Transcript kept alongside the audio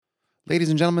Ladies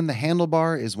and gentlemen, the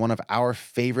Handlebar is one of our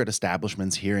favorite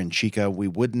establishments here in Chica. We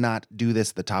would not do this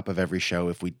at the top of every show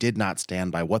if we did not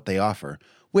stand by what they offer,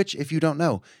 which, if you don't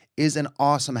know, is an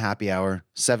awesome happy hour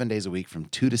 7 days a week from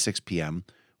 2 to 6 p.m.,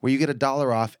 where you get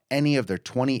 $1 off any of their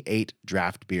 28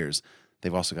 draft beers.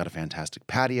 They've also got a fantastic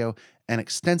patio, an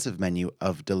extensive menu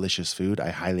of delicious food. I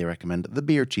highly recommend the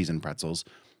beer, cheese, and pretzels.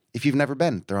 If you've never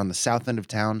been, they're on the south end of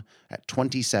town at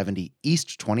 2070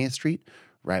 East 20th Street,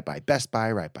 right by Best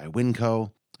Buy, right by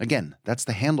Winco. Again, that's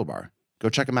the Handlebar. Go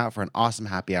check them out for an awesome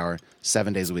happy hour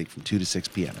 7 days a week from 2 to 6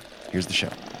 p.m. Here's the show.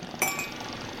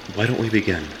 Why don't we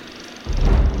begin?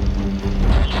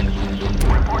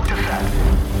 Report to set.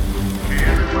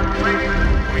 Everyone, please.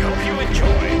 We hope you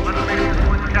enjoy. Let's make this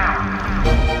one count.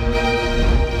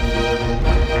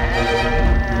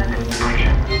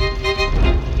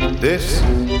 And This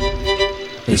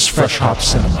is Fresh Hop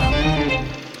Cinema.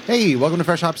 Hey, welcome to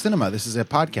Fresh Hop Cinema. This is a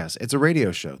podcast. It's a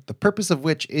radio show, the purpose of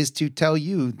which is to tell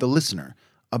you, the listener,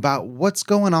 about what's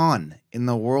going on in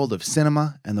the world of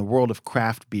cinema and the world of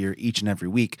craft beer each and every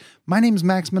week. My name's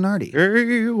Max Minardi.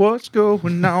 Hey, what's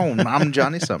going on? I'm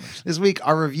Johnny Summers. This week,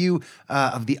 our review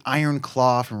of The Iron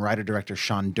Claw from writer-director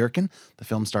Sean Durkin. The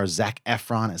film stars Zac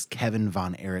Efron as Kevin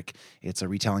Von Erich. It's a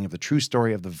retelling of the true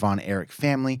story of the Von Erich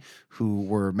family, who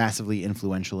were massively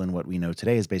influential in what we know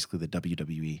today is basically the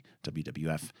WWE,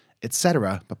 WWF,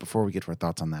 etc. But before we get to our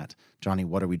thoughts on that, Johnny,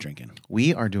 what are we drinking?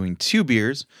 We are doing two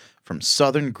beers from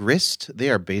Southern Grist. They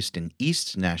are based in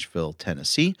East Nashville,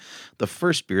 Tennessee. The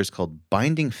first beer is called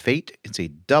Binding Fate. It's a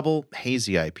double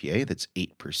hazy IPA that's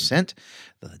 8%.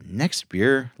 The next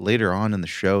beer later on in the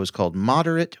show is called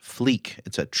Moderate Fleek.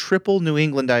 It's a triple New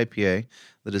England IPA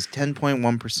that is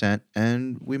 10.1%,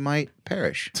 and we might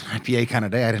perish. It's an IPA kind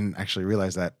of day. I didn't actually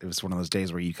realize that. It was one of those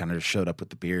days where you kind of just showed up with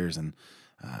the beers and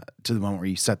to the moment where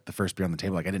you set the first beer on the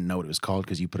table. Like, I didn't know what it was called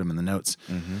because you put them in the notes.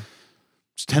 Mm-hmm.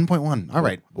 It's 10.1. All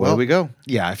right. Well, there we go.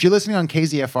 Yeah. If you're listening on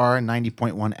KZFR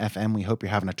 90.1 FM, we hope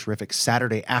you're having a terrific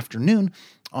Saturday afternoon.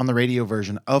 On the radio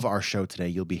version of our show today,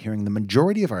 you'll be hearing the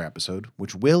majority of our episode,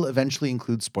 which will eventually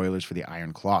include spoilers for The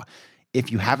Iron Claw.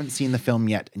 If you haven't seen the film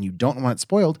yet and you don't want it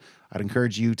spoiled, I'd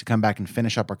encourage you to come back and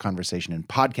finish up our conversation in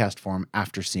podcast form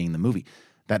after seeing the movie.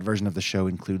 That version of the show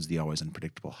includes the always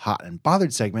unpredictable Hot and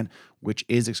Bothered segment, which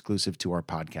is exclusive to our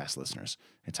podcast listeners.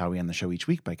 It's how we end the show each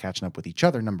week by catching up with each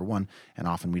other, number one, and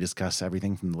often we discuss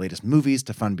everything from the latest movies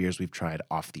to fun beers we've tried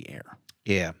off the air.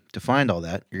 Yeah, to find all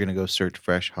that, you're going to go search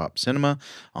Fresh Hop Cinema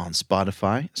on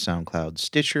Spotify, SoundCloud,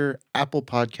 Stitcher, Apple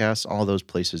Podcasts, all those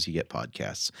places you get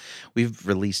podcasts. We've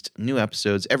released new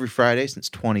episodes every Friday since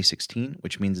 2016,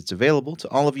 which means it's available to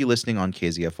all of you listening on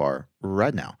KZFR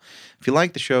right now. If you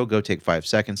like the show, go take 5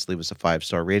 seconds, leave us a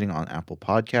 5-star rating on Apple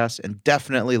Podcasts, and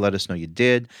definitely let us know you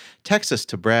did. Text us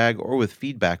to brag or with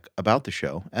feedback about the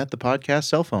show at the podcast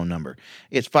cell phone number.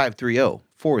 It's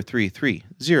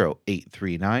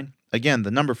 530-433-0839. Again,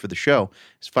 the number for the show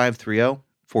is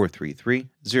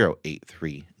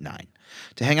 530-433-0839.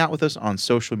 To hang out with us on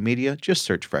social media, just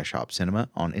search Fresh Hop Cinema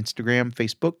on Instagram,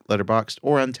 Facebook, Letterboxd,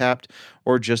 or Untappd,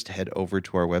 or just head over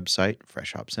to our website,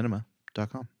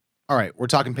 freshhopcinema.com. All right, we're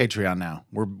talking Patreon now.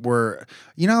 We're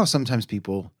you know how sometimes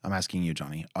people, I'm asking you,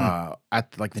 Johnny, at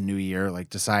like the new year, like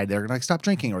decide they're gonna like stop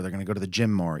drinking or they're gonna go to the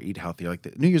gym more, eat healthier, like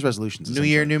the New Year's resolutions. New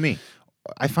year, new me.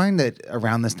 I find that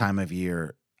around this time of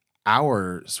year,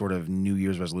 our sort of New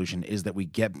Year's resolution is that we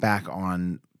get back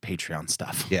on Patreon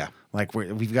stuff. Yeah. Like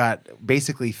we've got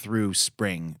basically through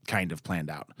spring kind of planned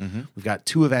out. Mm-hmm. We've got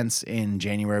 2 events in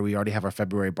January. We already have our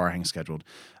February bar hang scheduled.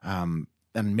 And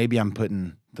maybe I'm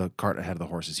putting the cart ahead of the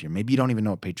horses here. Maybe you don't even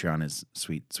know what Patreon is,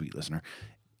 sweet listener.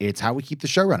 It's how we keep the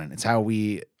show running. It's how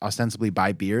we ostensibly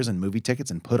buy beers and movie tickets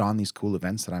and put on these cool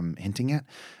events that I'm hinting at.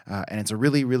 And it's a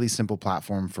really, really simple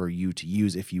platform for you to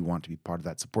use if you want to be part of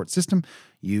that support system.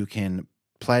 You can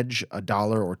pledge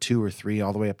 $1 or $2 or $3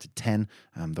 all the way up to 10,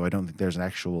 though I don't think there's an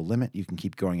actual limit. You can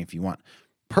keep going if you want.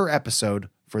 Per episode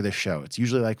for this show, it's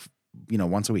usually like,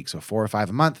 once a week, so 4 or 5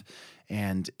 a month.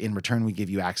 And in return, we give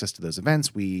you access to those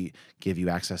events. We give you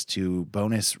access to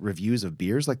bonus reviews of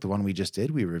beers like the one we just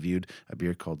did. We reviewed a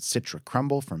beer called Citra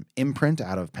Crumble from Imprint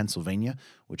out of Pennsylvania,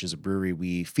 which is a brewery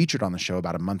we featured on the show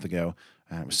about a month ago.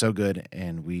 It was so good,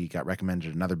 and we got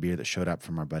recommended another beer that showed up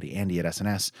from our buddy Andy at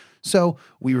SNS. So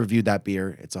we reviewed that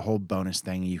beer. It's a whole bonus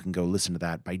thing. You can go listen to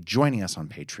that by joining us on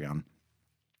Patreon,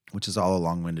 which is all a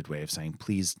long-winded way of saying,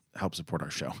 please help support our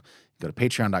show. Go to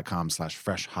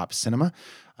patreon.com/freshhopcinema.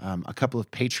 A couple of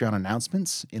Patreon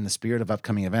announcements in the spirit of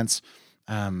upcoming events.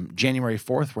 January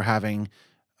 4th, we're having,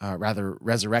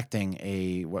 resurrecting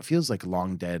what feels like a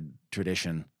long-dead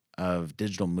tradition of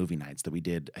digital movie nights that we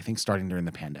did, I think, starting during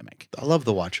the pandemic. I love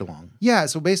the watch-along. Yeah,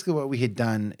 so basically what we had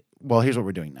done well, here's what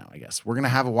we're doing now, I guess. We're going to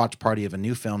have a watch party of a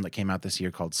new film that came out this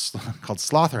year called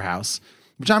Slaughterhouse,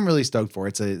 which I'm really stoked for.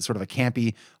 It's a sort of a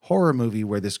campy horror movie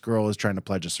where this girl is trying to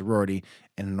pledge a sorority,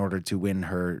 and in order to win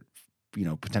her,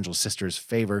 potential sister's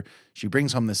favor, she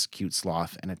brings home this cute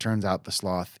sloth, and it turns out the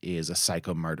sloth is a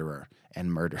psycho murderer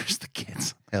and murders the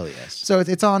kids. Hell yes. So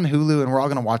it's on Hulu, and we're all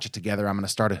going to watch it together. I'm going to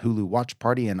start a Hulu watch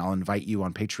party, and I'll invite you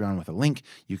on Patreon with a link.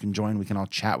 You can join. We can all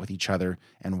chat with each other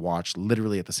and watch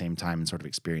literally at the same time and sort of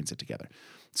experience it together.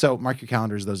 So mark your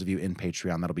calendars, those of you in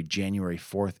Patreon. That'll be January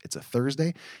 4th. It's a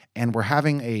Thursday, and we're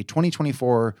having a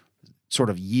 2024 sort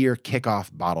of year kickoff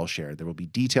bottle share. There will be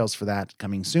details for that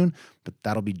coming soon, but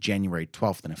that'll be January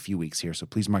 12th in a few weeks here. So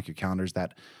please mark your calendars.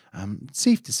 That it's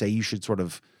safe to say you should sort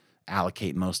of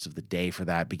allocate most of the day for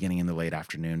that, beginning in the late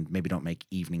afternoon. Maybe don't make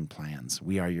evening plans.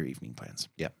 We are your evening plans.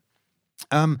 Yep.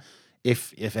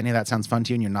 If any of that sounds fun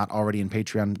to you and you're not already in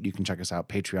Patreon, you can check us out,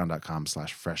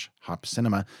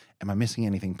 patreon.com/freshhopcinema. Am I missing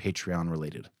anything Patreon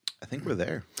related? I think we're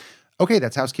there. Okay,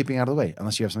 that's housekeeping out of the way,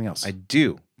 unless you have something else. I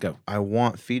do. Go. I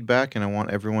want feedback, and I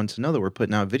want everyone to know that we're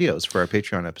putting out videos for our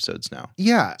Patreon episodes now.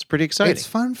 Yeah. It's pretty exciting. It's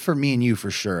fun for me and you for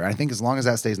sure. I think as long as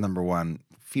that stays number one,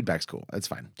 feedback's cool. It's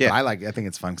fine. Yeah. But I think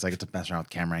it's fun because I get to mess around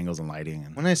with camera angles and lighting.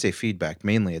 And When I say feedback,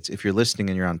 mainly it's if you're listening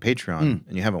and you're on Patreon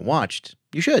and you haven't watched,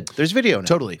 you should. There's video now.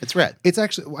 Totally. It's rad. It's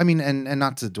actually, and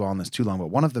not to dwell on this too long, but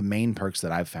one of the main perks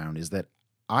that I've found is that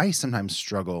I sometimes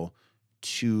struggle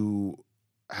to,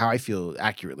 how I feel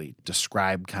accurately,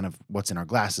 describe kind of what's in our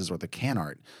glasses or the can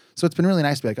art. So it's been really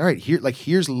nice to be like, all right,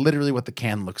 here's literally what the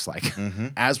can looks like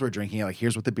as we're drinking it. Like,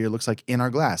 here's what the beer looks like in our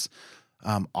glass.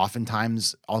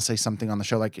 Oftentimes I'll say something on the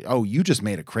show like, oh, you just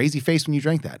made a crazy face when you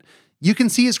drank that. You can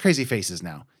see his crazy faces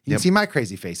now. You can see my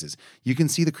crazy faces. You can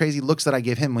see the crazy looks that I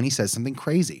give him when he says something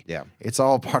crazy. Yeah. It's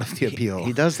all part of the appeal.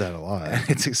 He does that a lot.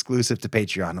 It's exclusive to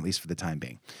Patreon, at least for the time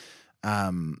being.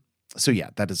 So yeah,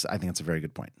 I think that's a very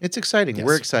good point. It's exciting. Yes.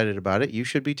 We're excited about it. You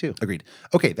should be too. Agreed.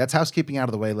 Okay, that's housekeeping out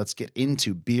of the way. Let's get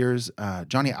into beers.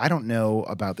 Johnny, I don't know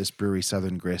about this brewery,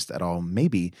 Southern Grist, at all.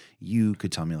 Maybe you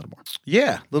could tell me a little more.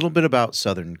 Yeah, a little bit about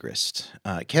Southern Grist.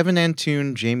 Kevin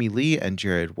Antoon, Jamie Lee, and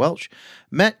Jared Welch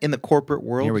met in the corporate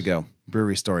world. Here we go.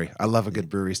 Brewery story. I love a good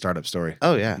brewery startup story.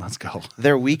 Oh, yeah. Let's go.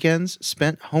 Their weekends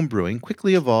spent homebrewing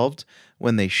quickly evolved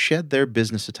when they shed their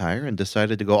business attire and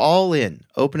decided to go all in,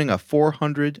 opening a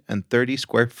 430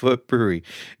 square foot brewery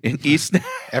in East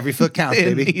Every foot counts,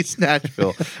 baby. East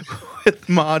Nashville with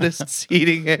modest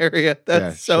seating area.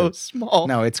 That's small.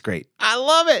 No, it's great. I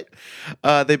love it.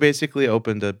 They basically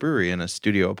opened a brewery in a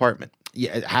studio apartment.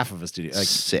 Yeah, half of a studio.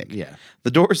 Sick. Yeah.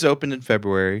 The doors opened in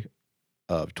February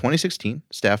of 2016,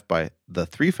 staffed by the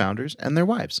three founders and their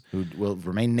wives. Who will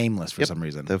remain nameless for some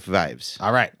reason. The wives.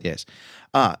 All right. Yes.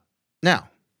 Now,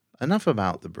 enough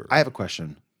about the brewery. I have a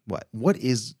question. What? What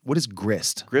is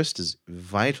grist? Grist is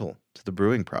vital to the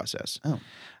brewing process. Oh.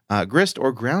 Grist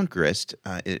or ground grist,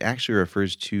 it actually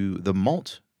refers to the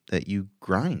malt that you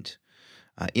grind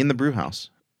in the brew house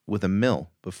with a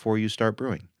mill before you start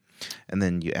brewing. And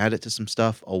then you add it to some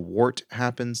stuff. A wort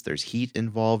happens. There's heat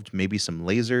involved, maybe some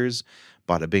lasers.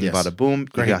 Bada bing, bada boom.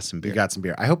 Great. You got some beer. You got some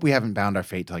beer. I hope we haven't bound our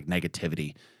fate to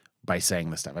negativity by saying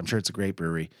this stuff. I'm sure it's a great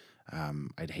brewery.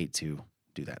 I'd hate to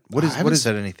do that. I haven't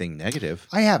said anything negative.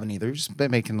 I haven't either. Just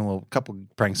been making a couple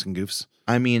pranks and goofs.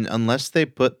 I mean, unless they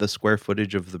put the square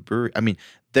footage of the brewery. I mean,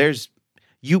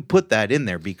 you put that in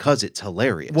there because it's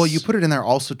hilarious. Well, you put it in there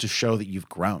also to show that you've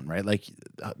grown, right?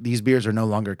 These beers are no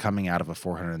longer coming out of a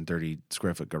 430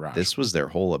 square foot garage. This was their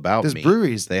whole about This me.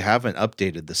 breweries, They haven't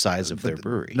updated the size of their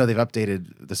brewery. No, they've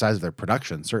updated the size of their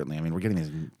production, certainly. I mean, we're getting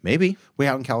these Maybe. way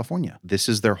out in California. This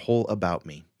is their whole about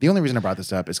me. The only reason I brought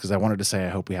this up is because I wanted to say I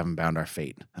hope we haven't bound our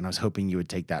fate. And I was hoping you would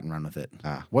take that and run with it.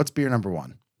 What's beer number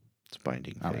one? It's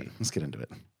Binding Fate. All right, let's get into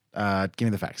it. Give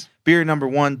me the facts. Beer number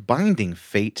one, Binding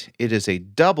Fate. It is a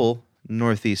double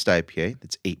Northeast IPA.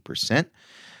 That's 8%.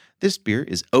 This beer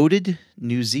is Oated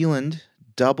New Zealand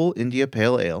Double India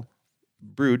Pale Ale,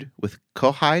 brewed with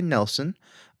Kohai Nelson,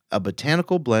 a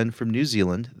botanical blend from New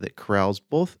Zealand that corrals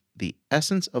both the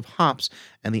essence of hops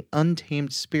and the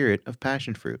untamed spirit of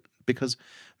passion fruit. Because,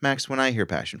 Max, when I hear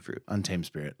passion fruit, Untamed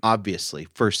Spirit. obviously,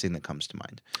 first thing that comes to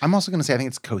mind. I'm also going to say I think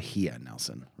it's Kohia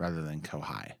Nelson rather than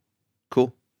Kohai.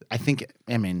 Cool. I'm good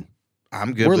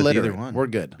we're with literate. either one. We're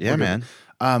good. Yeah, We're man.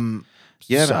 good.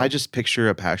 Yeah, So- I just picture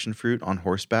a passion fruit on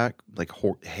horseback, like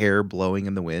hair blowing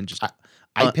in the wind. Just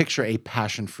I picture a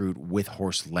passion fruit with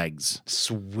horse legs.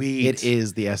 sweet. It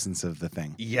is the essence of the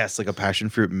thing. Yes, like a passion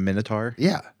fruit minotaur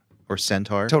Yeah, or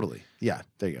centaur. totally. Yeah,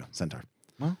 there you go. Centaur.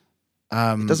 Well,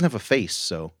 it doesn't have a face,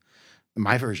 so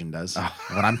My version does.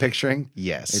 What I'm picturing,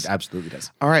 yes. it absolutely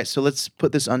does. All right, so let's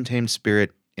put this untamed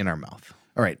spirit in our mouth.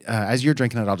 All right. As you're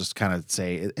drinking it, I'll just kind of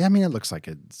say, I mean, it looks like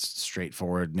a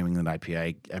straightforward New England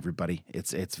IPA, everybody.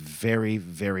 It's very,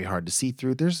 very hard to see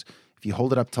through. If you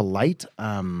hold it up to light,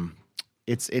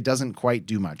 it doesn't quite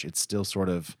do much. It's still sort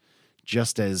of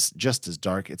just as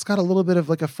dark. It's got a little bit of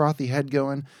like a frothy head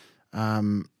going.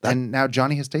 And now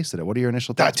Johnny has tasted it. What are your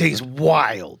initial thoughts? That tastes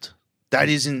wild. That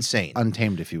is insane.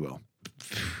 Untamed, if you will.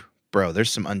 Bro,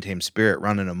 there's some untamed spirit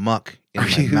running amok in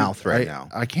my mouth right now.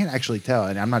 I can't actually tell,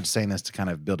 and I'm not just saying this to kind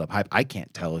of build up hype. I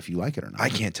can't tell if you like it or not. I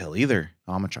can't tell either.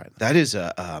 I'm gonna try it. That is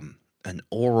an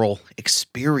oral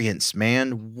experience,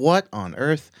 man. What on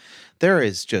earth? There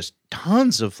is just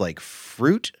tons of like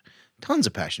fruit, tons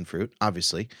of passion fruit,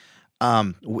 obviously.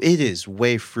 It is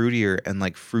way fruitier and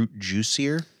like fruit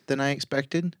juicier than I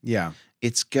expected. Yeah.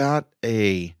 It's got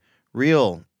a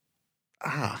real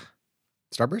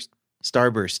Starburst?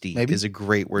 Starbursty Maybe? is a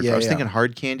great word. Yeah, I was yeah. thinking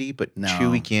hard candy, but No,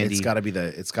 chewy candy. It's got to be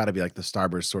like the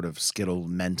Starburst sort of Skittle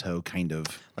Mento kind of.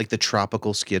 Like the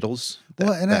tropical Skittles that,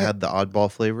 Well, and that had the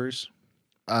oddball flavors.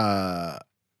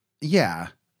 Yeah.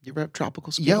 You ever have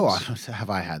tropical Yo, Skittles? have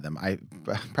I had them? I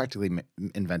practically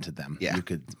invented them. Yeah. You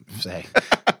could say.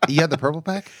 You had the purple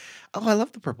pack? Oh, I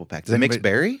love the purple pack. Does The mixed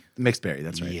anybody- berry? Mixed berry,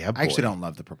 that's right. Yeah, I actually boy. don't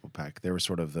love the purple pack. They were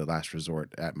sort of the last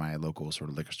resort at my local sort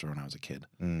of liquor store when I was a kid.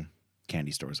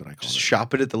 Candy store is what I call Just it.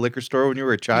 shop it at the liquor store when you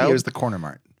were a Yeah, child? it was the Corner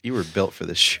Mart. You were built for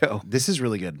this show. This is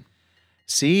really good.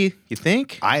 See, you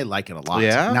think? I like it a lot.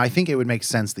 Yeah? Now, I think it would make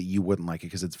sense that you wouldn't like it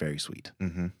because it's very sweet.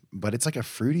 Mm-hmm. But it's like a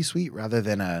fruity sweet rather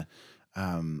than a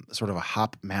sort of a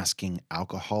hop masking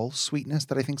alcohol sweetness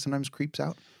that I think sometimes creeps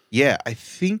out. Yeah, I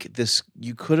think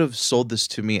you could have sold this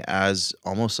to me as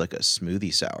almost like a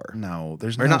smoothie sour. No,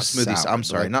 there's Or no not smoothie, sour, I'm but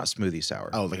sorry, like- not smoothie sour.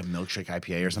 Oh, like a milkshake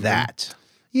IPA or something? That.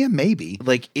 Yeah, maybe.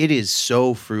 Like, it is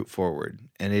so fruit forward,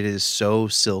 and it is so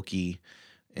silky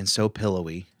and so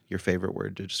pillowy. Your favorite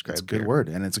word to describe It's a good beer. word,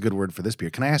 and it's a good word for this beer.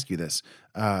 Can I ask you this?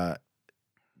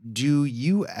 Do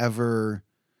you ever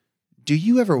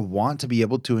want to be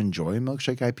able to enjoy a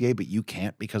milkshake IPA, but you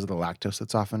can't because of the lactose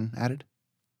that's often added?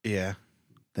 Yeah.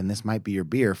 Then this might be your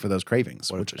beer for those cravings.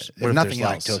 What which, if if nothing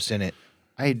there's else, lactose in it?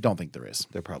 I don't think there is.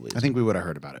 There probably is. I think we would have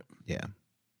heard about it. Yeah.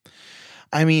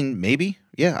 I mean, maybe.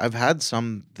 Yeah, I've had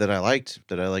some that I liked,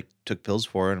 that I like took pills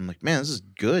for, and I'm like, man, this is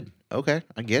good. Okay,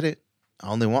 I get it. I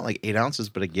only want like 8 ounces,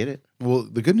 but I get it. Well,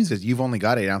 the good news is you've only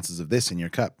got 8 ounces of this in your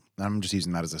cup. I'm just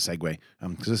using that as a segue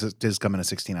because this does come in a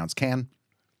 16-ounce can.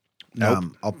 Nope.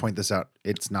 I'll point this out.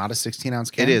 It's not a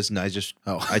 16-ounce can. It is. No,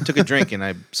 I took a drink and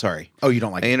I'm sorry. Oh, you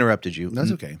don't like I it? interrupted you.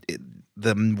 That's okay.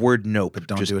 The word nope.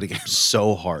 Don't just do it again.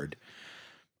 So hard.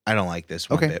 I don't like this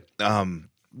one Okay. bit.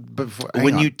 But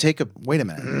When you take a wait a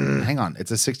minute, hang on.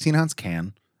 It's a 16-ounce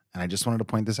can, and I just wanted to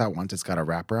point this out once. It's got a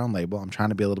wraparound label. I'm trying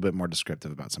to be a little bit more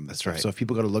descriptive about some of this stuff. right. So if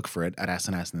people go to look for it at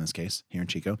S&S in this case, here in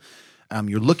Chico,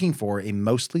 you're looking for a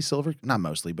mostly silver, not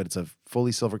mostly, but it's a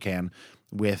fully silver can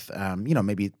with,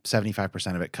 maybe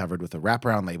 75% of it covered with a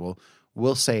wraparound label.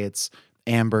 We'll say it's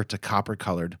amber to copper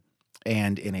colored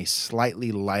and in a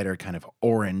slightly lighter kind of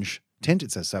orange tint.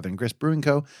 It says Southern Grist Brewing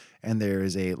Co. And there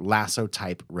is a lasso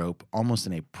type rope, almost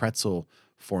in a pretzel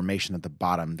formation at the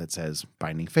bottom that says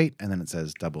Binding Fate. And then it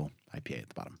says Double IPA at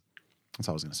the bottom. That's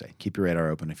all I was going to say. Keep your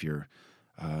radar open if you're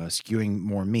skewing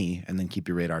more me, and then keep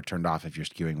your radar turned off if you're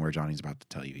skewing where Johnny's about to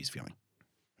tell you he's feeling,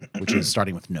 which is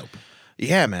starting with nope.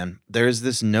 Yeah, man. There's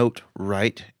this note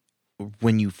right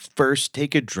when you first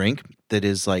take a drink that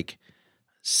is like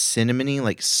cinnamony,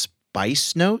 like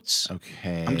spice notes.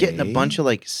 Okay. I'm getting a bunch of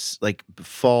like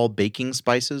fall baking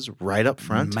spices right up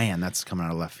front. Man, that's coming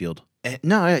out of left field.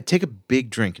 No, take a big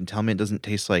drink and tell me it doesn't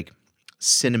taste like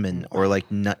cinnamon or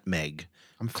like nutmeg.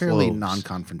 I'm fairly Cloves.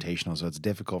 non-confrontational, so it's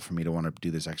difficult for me to want to do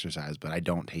this exercise, but I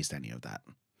don't taste any of that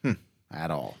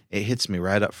at all. It hits me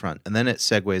right up front. And then it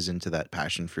segues into that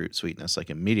passion fruit sweetness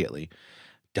like immediately.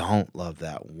 Don't love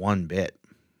that one bit.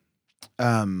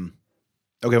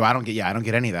 Okay, well, I don't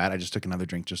get any of that. I just took another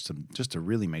drink just to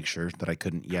really make sure that I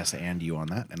couldn't yes and you on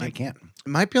that, and I can't. It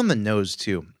might be on the nose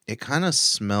too. It kind of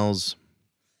smells.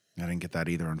 I didn't get that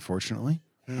either, unfortunately.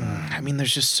 I mean,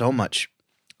 there's just so much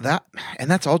that,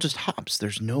 and that's all just hops.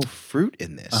 There's no fruit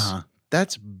in this.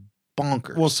 That's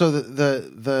bonkers. Well, so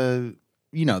the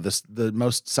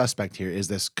most suspect here is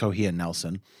this Cohea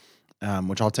Nelson,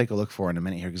 which I'll take a look for in a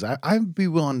minute here because I'd be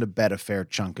willing to bet a fair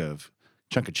chunk of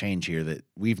change here that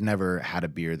we've never had a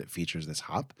beer that features this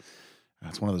hop.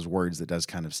 That's one of those words that does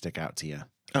kind of stick out to you.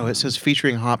 oh, it says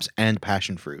featuring hops and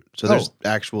passion fruit. So there's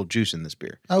actual juice in this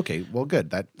beer, Okay, well,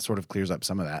 good. That sort of clears up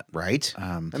some of that. right?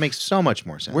 That makes so much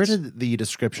more sense. Where did the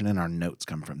description in our notes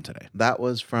come from today? that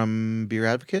was from Beer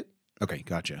Advocate? Okay,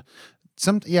 gotcha.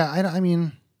 I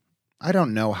mean, I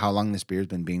don't know how long this beer's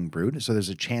been being brewed, so there's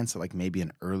a chance that like maybe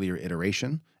an earlier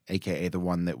iteration, aka the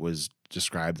one that was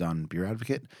described on Beer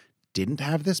Advocate, didn't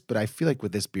have this. But I feel like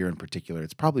with this beer in particular,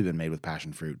 it's probably been made with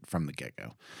passion fruit from the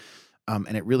get-go.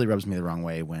 And it really rubs me the wrong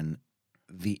way when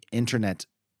the internet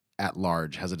at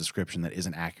large has a description that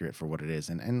isn't accurate for what it is.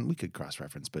 And we could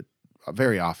cross-reference, but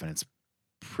very often it's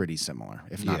pretty similar,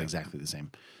 if not exactly the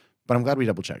same. But I'm glad we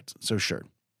double-checked. So sure,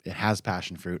 it has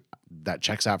passion fruit. That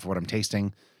checks out for what I'm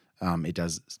tasting. It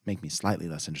does make me slightly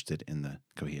less interested in the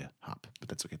Cohea hop, but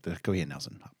that's okay. The Cohea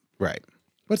Nelson hop. Right.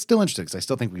 But still interested because I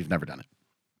still think we've never done it.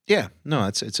 Yeah. No,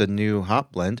 it's a new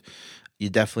hop blend. You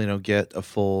definitely don't get a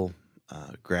full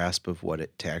grasp of what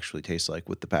it actually tastes like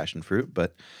with the passion fruit,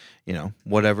 but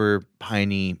whatever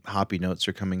piney hoppy notes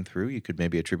are coming through, you could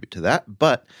maybe attribute to that.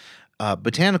 But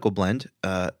botanical blend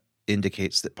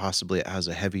indicates that possibly it has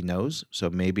a heavy nose, so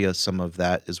maybe some of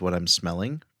that is what I'm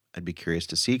smelling. I'd be curious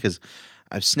to see because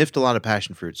I've sniffed a lot of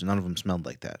passion fruits and none of them smelled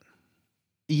like that.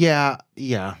 Yeah.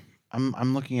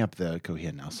 I'm looking up the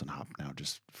Cohea Nelson hop now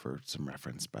just for some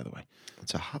reference, by the way.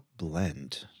 It's a hop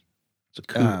blend.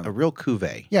 It's a real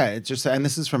cuvee. Yeah, it's just, and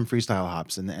this is from Freestyle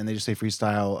Hops, and they just say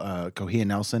Freestyle Cohea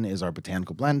Nelson is our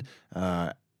botanical blend,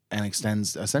 and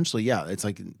extends essentially. Yeah, it's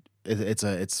like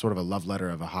it's sort of a love letter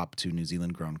of a hop to New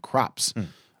Zealand grown crops.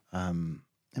 And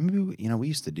maybe we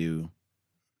used to do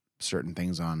certain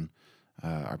things on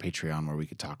our Patreon where we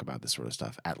could talk about this sort of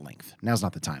stuff at length. Now's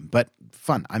not the time, but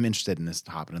fun. I'm interested in this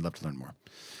hop, and I'd love to learn more.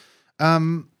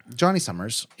 Johnny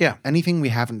Summers. Yeah. Anything we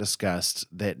haven't discussed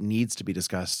that needs to be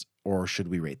discussed, or should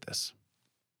we rate this?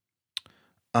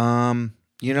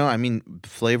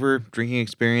 Flavor, drinking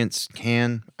experience,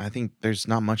 I think there's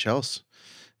not much else.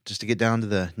 Just to get down to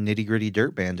the nitty-gritty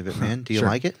dirt band of it, man. Do you Sure.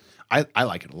 like it? I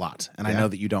like it a lot, and I know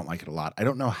that you don't like it a lot. I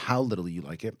don't know how little you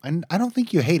like it, and I don't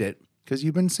think you hate it because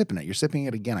you've been sipping it. You're sipping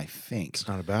it again, I think. It's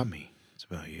not about me. It's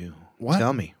about you. What?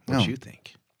 Tell me what No. you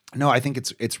think. No, I think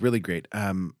it's really great.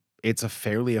 It's a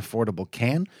fairly affordable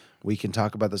can. We can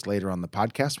talk about this later on the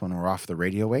podcast when we're off the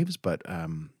radio waves, but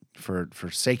for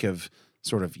sake of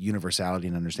sort of universality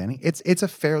and understanding, it's a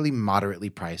fairly moderately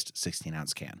priced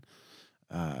 16-ounce can,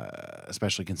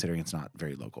 especially considering it's not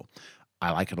very local.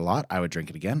 I like it a lot. I would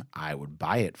drink it again. I would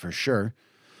buy it for sure.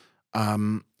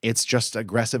 It's just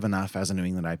aggressive enough as a New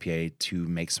England IPA to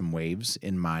make some waves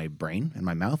in my brain, in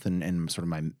my mouth, and sort of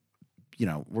my,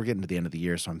 we're getting to the end of the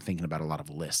year, so I'm thinking about a lot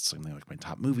of lists. Something like my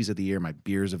top movies of the year, my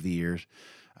beers of the year.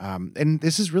 And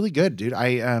this is really good, dude.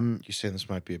 You saying this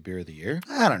might be a beer of the year?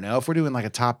 I don't know if we're doing like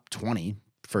a top 20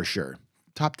 for sure.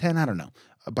 Top 10, I don't know,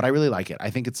 but I really like it.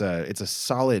 I think it's a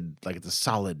solid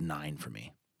 9 for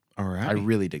me. All right. I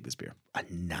really dig this beer. A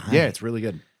 9. Yeah, it's really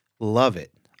good. Love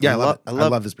it. Yeah, I love it. I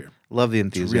love this beer. Love the really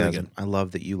enthusiasm. good. I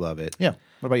love that you love it. Yeah.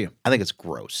 What about you? I think it's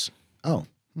gross. Oh,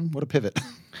 what a pivot.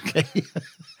 Okay.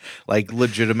 Like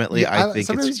legitimately, I think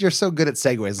sometimes you're so good at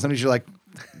segues. Sometimes you're like,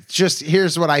 just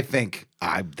here's what I think.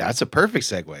 That's a perfect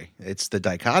segue. It's the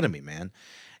dichotomy, man.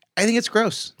 I think it's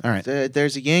gross. All right.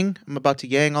 There's a yang. I'm about to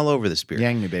yang all over this beer.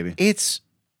 Yang me, baby. It's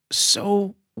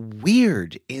so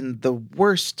weird in the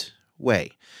worst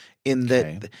way. In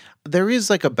that there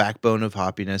is like a backbone of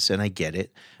hoppiness, and I get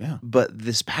it. Yeah. But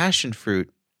this passion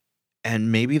fruit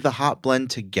and maybe the hop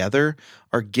blend together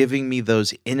are giving me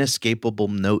those inescapable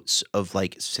notes of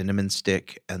like cinnamon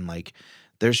stick, and like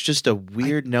there's just a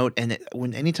weird note. And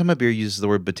anytime a beer uses the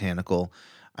word botanical,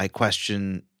 I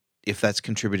question if that's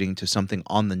contributing to something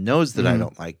on the nose that I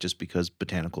don't like, just because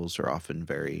botanicals are often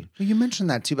very. Well, you mentioned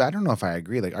that too, but I don't know if I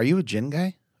agree. Like, are you a gin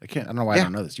guy? I don't know why I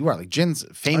don't know this. You are. Like, gin's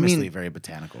famously very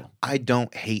botanical. I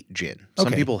don't hate gin. Some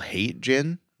Okay. people hate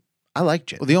gin. I like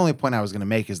gin. Well, the only point I was going to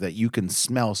make is that you can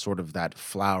smell sort of that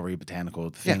flowery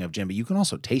botanical thing of gin, but you can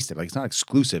also taste it. Like, it's not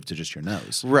exclusive to just your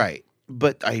nose. Right.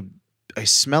 But I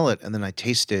smell it and then I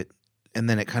taste it and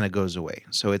then it kind of goes away.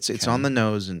 So it's on the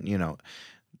nose, and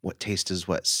what taste is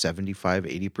 75,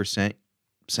 80%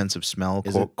 sense of smell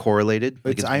correlated.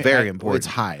 Like it's very important.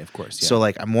 It's high, of course. Yeah. So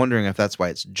like I'm wondering if that's why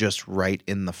it's just right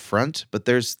in the front, but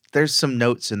there's some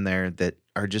notes in there that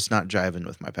are just not jiving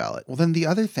with my palate. Well, then the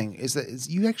other thing is that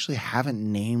you actually haven't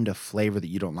named a flavor that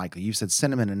you don't like. You've said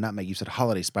cinnamon and nutmeg. You've said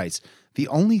holiday spice. The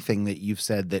only thing that you've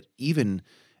said that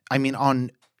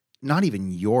on not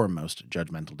even your most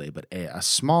judgmental day, but a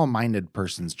small-minded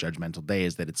person's judgmental day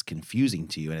is that it's confusing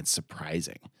to you and it's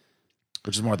surprising,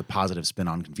 which is more the positive spin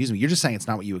on confusing. You're just saying it's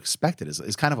not what you expected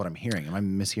is kind of what I'm hearing. Am I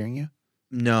mishearing you?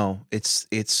 No,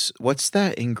 it's what's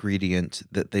that ingredient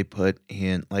that they put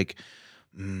in, like,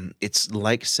 it's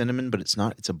like cinnamon, but it's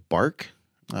not. It's a bark.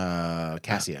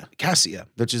 Cassia. Cassia.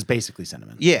 Which is basically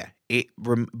cinnamon. Yeah.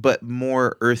 but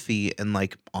more earthy and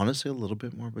like honestly a little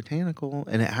bit more botanical,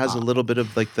 and it has a little bit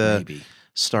of like the maybe.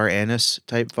 star anise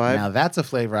type vibe. Now that's a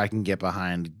flavor I can get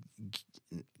behind.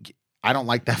 I don't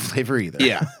like that flavor either.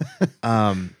 Yeah.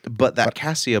 But that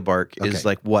cassia bark is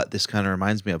like what this kind of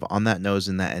reminds me of on that nose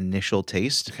and that initial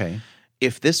taste. Okay.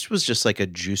 If this was just like a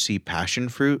juicy passion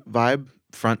fruit vibe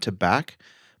front to back,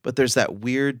 but there's that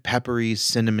weird peppery,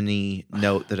 cinnamony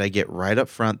note that I get right up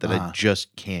front that I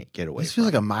just can't get away This from.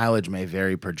 feels like a mileage may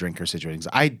vary per drinker situation.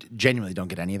 I genuinely don't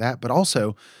get any of that, but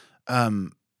also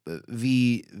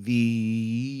the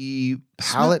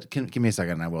palate can give me a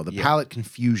second and I will. The palate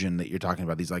confusion that you're talking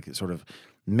about, these like sort of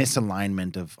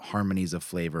misalignment of harmonies of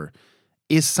flavor,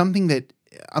 is something that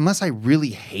unless I really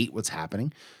hate what's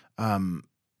happening,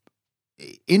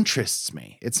 interests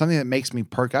me. It's something that makes me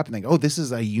perk up and think, oh, this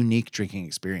is a unique drinking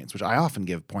experience, which I often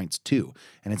give points to.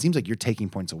 And it seems like you're taking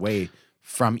points away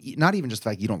from not even just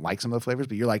the fact you don't like some of the flavors,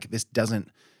 but you're like,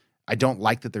 I don't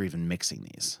like that they're even mixing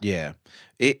these. Yeah.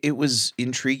 It was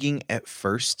intriguing at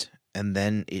first, and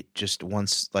then it just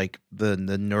once like the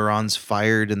neurons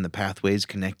fired and the pathways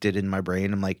connected in my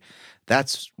brain, I'm like,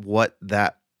 that's what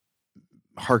that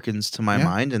harkens to my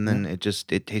mind, and then it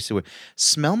tasted weird.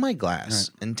 Smell my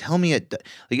glass and tell me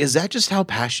is that just how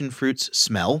passion fruits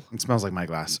smell? It smells like my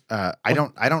glass. I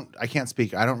can't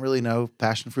speak. I don't really know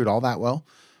passion fruit all that well.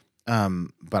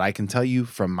 But I can tell you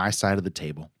from my side of the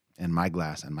table and my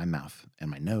glass and my mouth and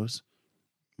my nose,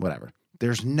 whatever.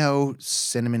 There's no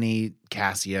cinnamony,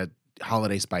 cassia,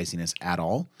 holiday spiciness at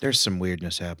all. There's some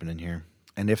weirdness happening here.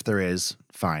 And if there is,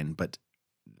 fine. But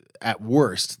at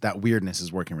worst, that weirdness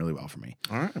is working really well for me.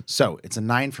 All right. So it's a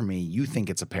 9 for me. You think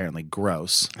it's apparently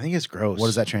gross. I think it's gross. What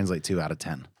does that translate to out of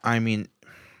 10? I mean,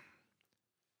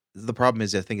 the problem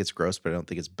is I think it's gross, but I don't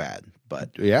think it's bad.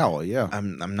 But yeah, well, yeah.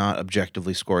 I'm not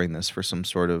objectively scoring this for some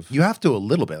sort of... You have to a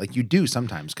little bit. Like you do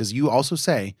sometimes, because you also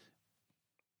say,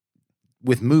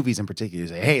 with movies in particular, you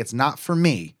say, hey, it's not for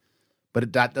me,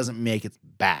 but that doesn't make it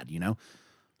bad, you know?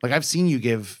 Like I've seen you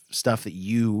give stuff that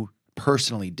you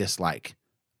personally dislike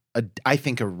I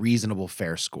think a reasonable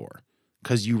fair score,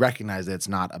 because you recognize that it's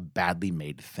not a badly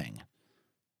made thing.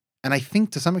 And I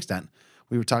think to some extent,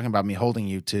 we were talking about me holding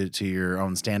you to your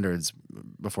own standards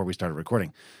before we started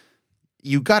recording.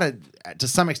 You got to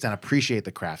some extent, appreciate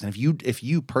the craft. And if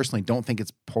you personally don't think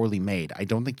it's poorly made, I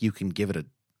don't think you can give it a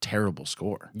terrible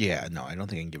score. Yeah, no, I don't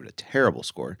think I can give it a terrible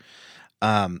score.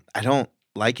 I don't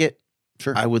like it.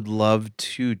 Sure. I would love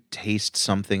to taste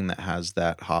something that has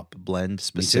that hop blend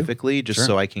specifically, just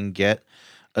so I can get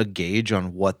a gauge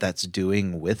on what that's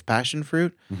doing with passion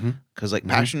fruit. Because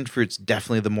passion fruit's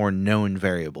definitely the more known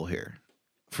variable here.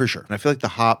 For sure. And I feel like the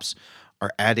hops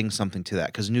are adding something to that,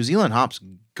 because New Zealand hops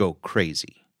go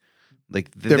crazy.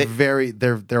 Like they're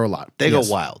a lot. They go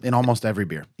wild in almost every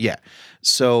beer. Yeah.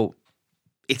 So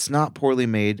it's not poorly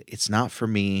made. It's not for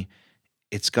me.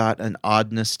 It's got an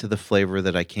oddness to the flavor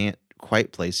that I can't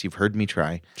quite place. You've heard me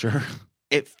try. Sure.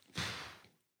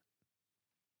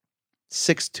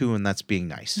 6.2, and that's being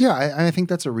nice. Yeah, I think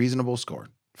that's a reasonable score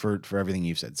for everything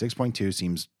you've said.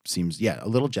 6.2 seems a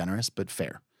little generous, but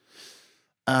fair.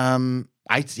 I'm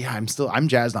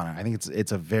jazzed on it. I think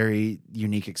it's a very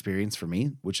unique experience for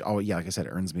me, which like I said,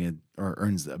 earns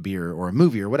a beer or a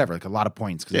movie or whatever, like a lot of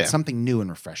points, because it's something new and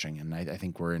refreshing. And I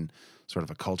think we're in sort of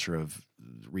a culture of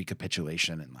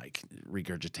recapitulation and like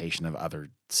regurgitation of other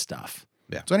stuff.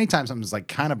 Yeah. So anytime something's like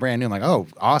kind of brand new, I'm like, oh,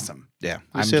 awesome. Yeah.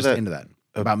 I'm just into that.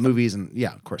 About movies and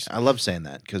of course. I love saying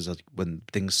that, because when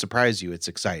things surprise you, it's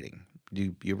exciting.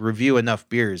 You review enough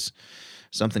beers,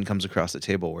 something comes across the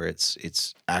table where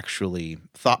it's actually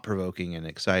thought-provoking and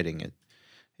exciting.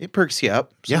 It perks you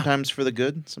up, sometimes for the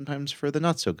good, sometimes for the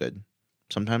not so good,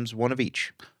 sometimes one of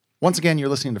each. Once again, you're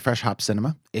listening to Fresh Hop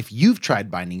Cinema. If you've tried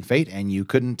Binding Fate and you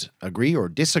couldn't agree or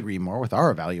disagree more with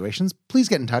our evaluations, please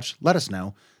get in touch. Let us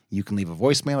know. You can leave a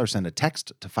voicemail or send a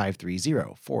text to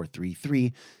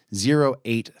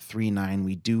 530-433-0839.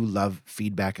 We do love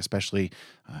feedback, especially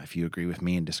if you agree with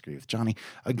me and disagree with Johnny.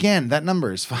 Again, that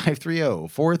number is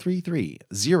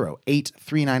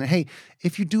 530-433-0839. And hey,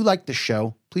 if you do like the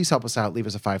show, please help us out. Leave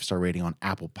us a 5-star rating on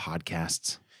Apple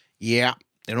Podcasts. Yeah.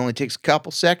 It only takes a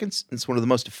couple seconds. It's one of the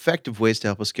most effective ways to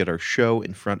help us get our show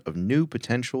in front of new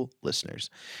potential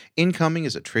listeners. Incoming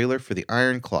is a trailer for The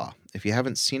Iron Claw. If you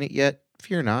haven't seen it yet,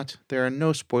 fear not. There are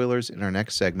no spoilers in our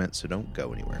next segment, so don't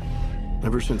go anywhere.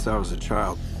 Ever since I was a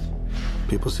child,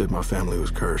 people said my family was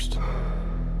cursed.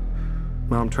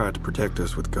 Mom tried to protect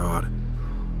us with God.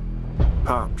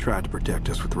 Pop tried to protect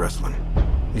us with wrestling.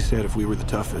 He said if we were the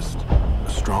toughest, the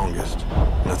strongest,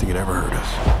 nothing could ever hurt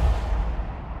us.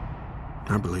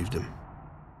 I believed him.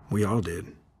 We all did.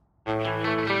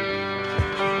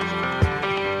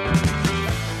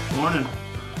 Morning.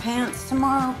 Pants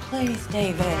tomorrow, please,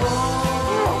 David.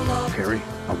 Perry,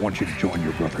 I want you to join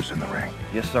your brothers in the ring.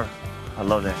 Yes, sir. I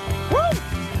love that.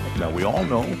 Now, we all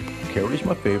know Kerry's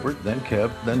my favorite, then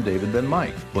Kev, then David, then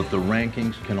Mike. But the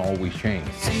rankings can always change.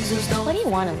 What do you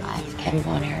want in life, Kevin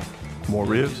Von Erich? More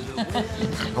ribs.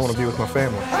 I want to be with my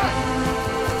family.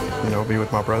 You know, be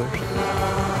with my brothers.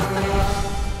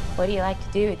 What do you like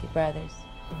to do with your brothers?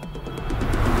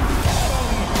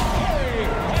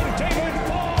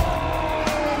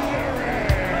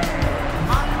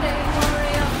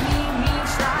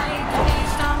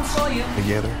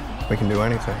 Together, we can do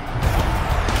anything.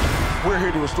 We're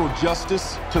here to restore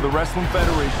justice to the Wrestling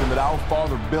Federation that our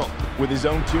father built with his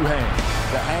own two hands.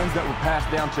 The hands that were passed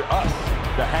down to us.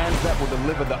 The hands that will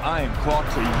deliver the Iron Claw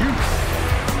to you.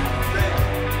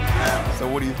 So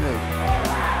what do you think?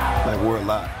 Like we're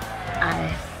alive.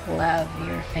 I love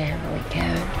your family,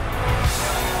 Kevin.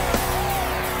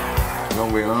 You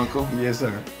gonna be an uncle? Yes,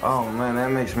 sir. Oh, man,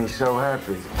 that makes me so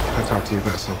happy. I talked to you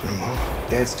about something, Mom.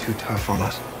 Dad's too tough on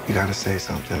us. You gotta say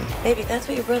something. Baby, that's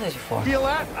what your brothers are for. Feel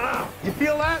that? You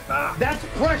feel that? That's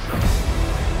pressure.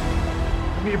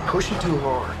 You're pushing too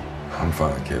hard. I'm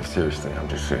fine, Kev. Seriously, I'm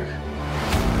just sick.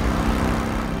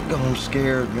 I'm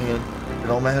scared, man. It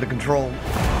all out of control. It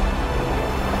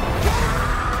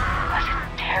was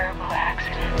a terrible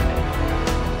accident.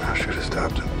 I should have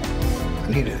stopped him. I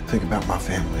need to think about my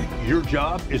family. Your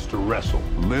job is to wrestle.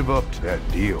 Live up to that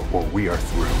deal, or we are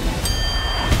through.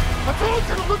 I told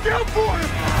you to look out for him!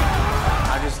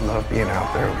 I just love being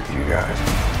out there with you guys.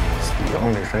 It's the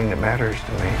only thing that matters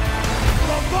to me.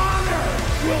 The Bonner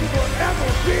will forever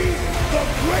be the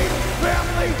greatest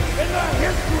family in the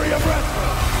history of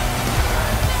wrestling!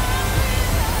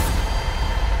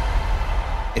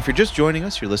 If you're just joining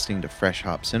us, you're listening to Fresh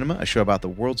Hop Cinema, a show about the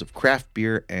worlds of craft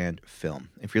beer and film.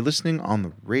 If you're listening on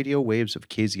the radio waves of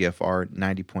KZFR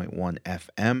 90.1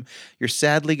 FM, you're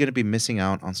sadly going to be missing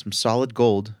out on some solid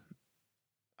gold.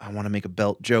 I want to make a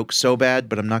belt joke so bad,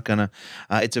 but I'm not going to.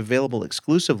 It's available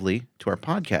exclusively to our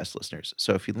podcast listeners.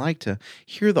 So if you'd like to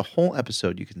hear the whole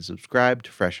episode, you can subscribe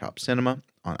to Fresh Hop Cinema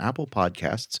on Apple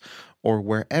Podcasts or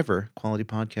wherever quality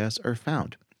podcasts are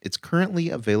found. It's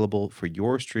currently available for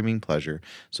your streaming pleasure.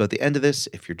 So at the end of this,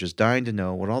 if you're just dying to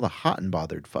know what all the hot and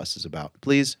bothered fuss is about,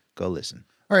 please go listen.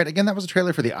 All right, again, that was a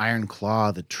trailer for The Iron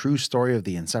Claw, the true story of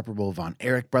the inseparable Von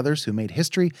Erich brothers who made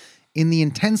history in the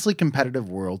intensely competitive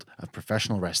world of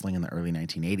professional wrestling in the early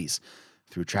 1980s.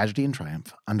 Through tragedy and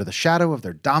triumph, under the shadow of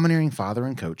their domineering father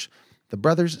and coach, the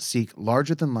brothers seek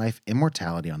larger-than-life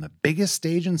immortality on the biggest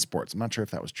stage in sports. I'm not sure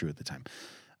if that was true at the time.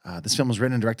 This film was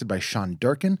written and directed by Sean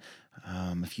Durkin.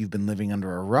 If you've been living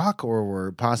under a rock or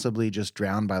were possibly just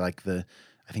drowned by like the,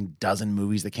 I think, dozen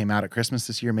movies that came out at Christmas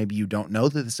this year, maybe you don't know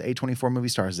that this A24 movie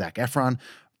stars Zac Efron.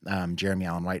 Jeremy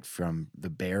Allen White from The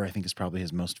Bear, I think, is probably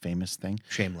his most famous thing.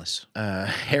 Shameless.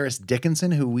 Harris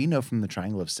Dickinson, who we know from The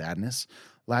Triangle of Sadness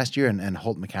last year, and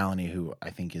Holt McCallany, who I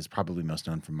think is probably most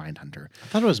known from Mindhunter. I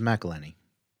thought it was McElhenney.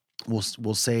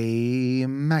 We'll say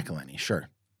McElhenney, sure.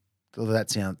 Although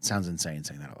that sounds insane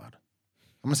saying that out loud.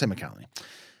 I'm going to say McCallany.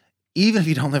 Even if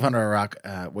you don't live under a rock,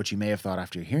 what you may have thought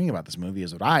after hearing about this movie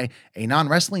is what I, a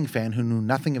non-wrestling fan who knew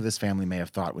nothing of this family, may have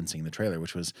thought when seeing the trailer,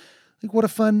 which was, like, what a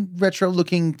fun,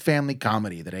 retro-looking family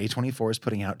comedy that A24 is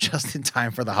putting out just in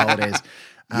time for the holidays.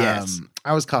 Yes.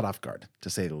 I was caught off guard, to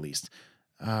say the least.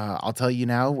 I'll tell you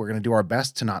now, we're going to do our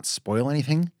best to not spoil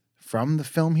anything from the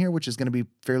film here, which is going to be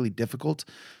fairly difficult.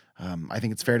 I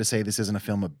think it's fair to say this isn't a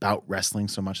film about wrestling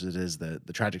so much as it is the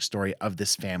tragic story of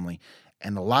this family.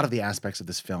 And a lot of the aspects of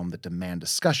this film that demand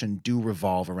discussion do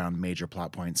revolve around major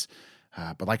plot points.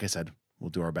 But like I said, we'll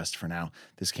do our best for now.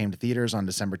 This came to theaters on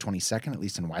December 22nd, at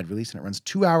least in wide release, and it runs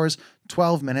 2 hours,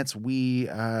 12 minutes. We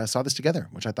saw this together,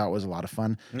 which I thought was a lot of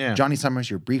fun. Yeah. Johnny Summers,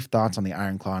 your brief thoughts on The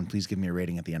Iron Claw, and please give me a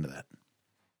rating at the end of that.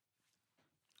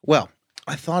 Well,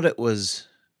 I thought it was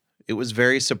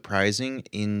very surprising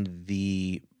in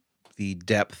the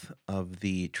depth of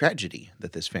the tragedy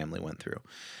that this family went through.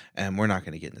 And we're not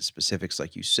going to get into specifics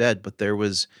like you said, but there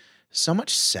was so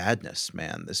much sadness,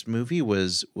 man. This movie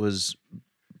was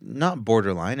not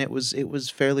borderline. It was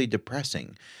fairly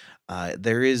depressing.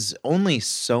 There is only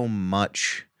so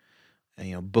much,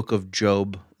 Book of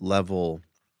Job level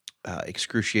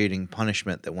excruciating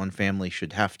punishment that one family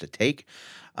should have to take.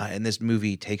 And this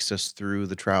movie takes us through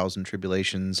the trials and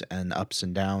tribulations and ups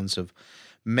and downs of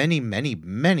many, many,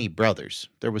 many brothers.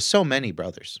 There was so many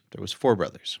brothers. There was 4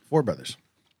 brothers. 4 brothers.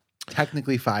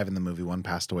 Technically 5 in the movie. One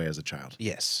passed away as a child.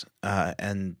 Yes.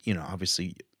 And,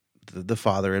 obviously the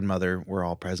father and mother were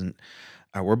all present.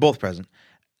 We're both present.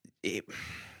 It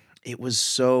was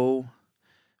so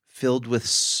filled with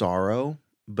sorrow,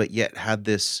 but yet had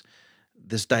this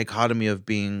dichotomy of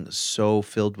being so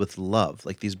filled with love.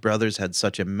 Like these brothers had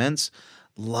such immense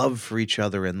love for each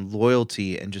other and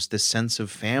loyalty and just this sense of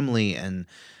family and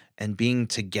being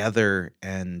together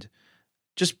and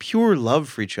just pure love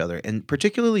for each other. And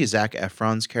particularly Zac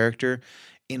Efron's character,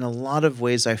 in a lot of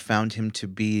ways I found him to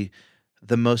be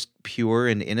the most pure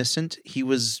and innocent. He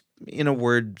was, in a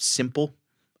word, simple.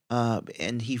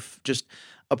 And he just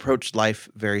approached life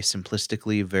very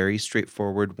simplistically, very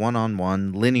straightforward,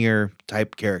 one-on-one, linear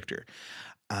type character.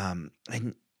 And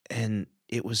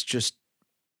it was just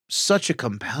such a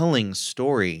compelling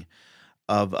story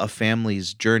of a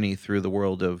family's journey through the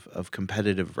world of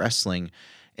competitive wrestling.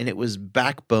 And it was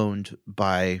backboned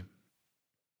by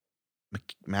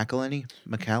McElhenney?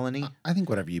 I think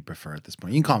whatever you prefer at this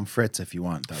point. You can call him Fritz if you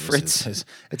want. That was Fritz.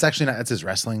 It's actually not. That's his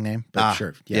wrestling name, but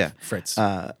sure. Yeah. Fritz.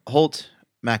 Holt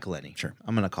McElhenney. Sure.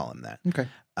 I'm going to call him that. Okay.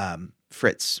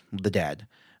 Fritz, the dad.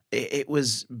 It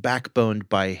was backboned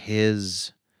by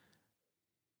his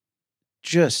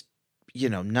just,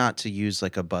 not to use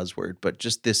like a buzzword, but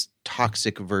just this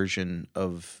toxic version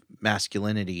of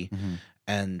masculinity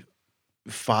and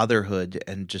fatherhood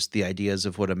and just the ideas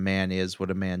of what a man is,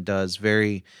 what a man does,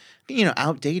 very,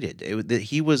 outdated.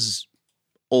 He was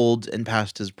old and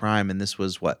past his prime, and this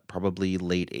was what, probably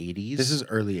late 80s? This is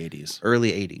early 80s.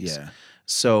 Early 80s. Yeah.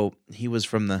 So he was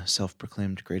from the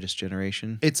self-proclaimed greatest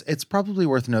generation. It's probably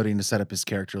worth noting to set up his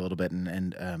character a little bit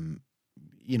and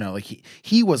like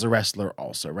he was a wrestler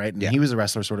also, right? And he was a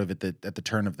wrestler sort of at the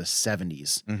turn of the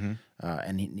 70s.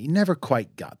 And he never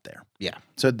quite got there. Yeah.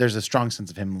 So there's a strong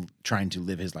sense of him trying to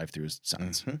live his life through his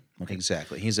sons. Okay.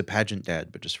 Exactly. He's a pageant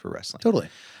dad, but just for wrestling. Totally.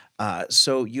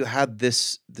 So you had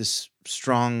this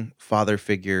strong father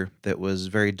figure that was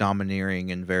very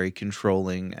domineering and very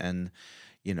controlling and,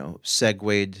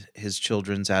 segued his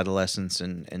children's adolescence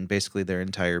and basically their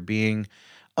entire being,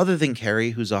 other than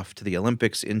Carrie, who's off to the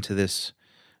Olympics, into this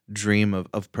dream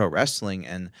of pro wrestling.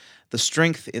 And the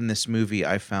strength in this movie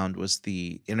I found was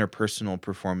the interpersonal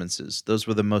performances. Those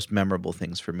were the most memorable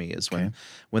things for me, is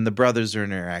when the brothers are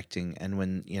interacting and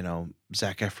when,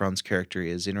 Zac Efron's character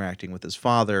is interacting with his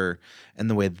father and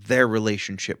the way their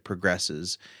relationship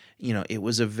progresses. It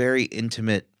was a very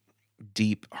intimate,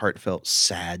 deep, heartfelt,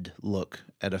 sad look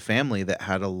at a family that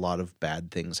had a lot of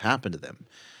bad things happen to them.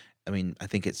 I mean, I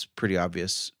think it's pretty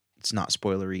obvious. It's not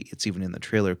spoilery. It's even in the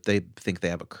trailer. They think they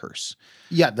have a curse.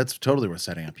 Yeah, that's totally worth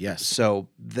setting up. Yes. So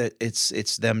that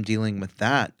it's them dealing with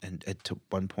that, and to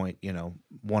one point,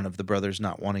 one of the brothers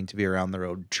not wanting to be around their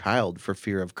own child for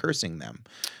fear of cursing them,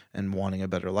 and wanting a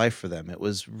better life for them. It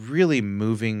was really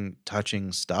moving,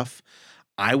 touching stuff.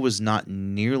 I was not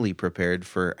nearly prepared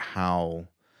for how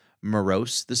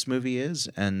morose this movie is,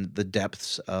 and the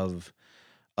depths of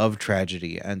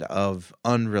tragedy and of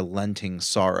unrelenting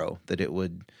sorrow that it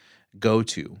would go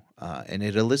to, and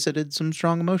it elicited some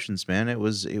strong emotions, man. It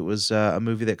was a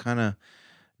movie that kind of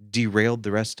derailed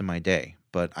the rest of my day,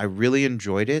 but I really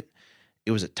enjoyed it.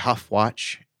 It was a tough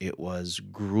watch. It was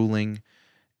grueling,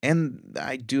 and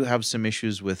I do have some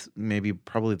issues with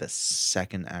probably the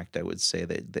second act. I would say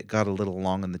that got a little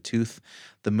long in the tooth.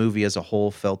 The movie as a whole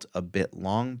felt a bit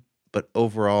long, but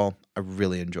overall, I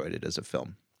really enjoyed it as a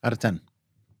film. Out of 10.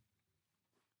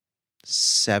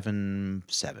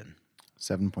 7.7.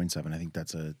 7.7.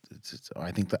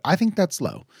 I think I think that's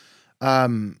low.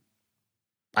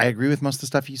 I agree with most of the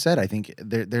stuff you said. I think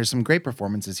there's some great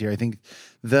performances here. I think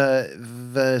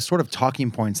the sort of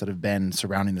talking points that have been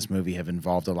surrounding this movie have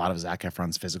involved a lot of Zac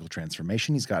Efron's physical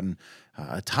transformation. He's gotten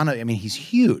a ton of. I mean, he's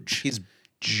huge. He's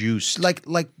juiced, like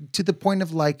to the point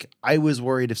of I was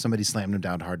worried if somebody slammed him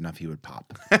down hard enough, he would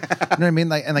pop. You know what I mean?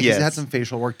 Yes. He's had some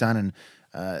facial work done,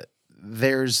 and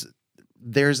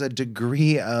there's a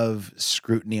degree of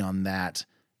scrutiny on that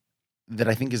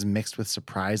I think is mixed with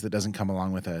surprise that doesn't come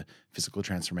along with a physical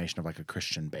transformation of a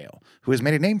Christian Bale, who has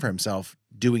made a name for himself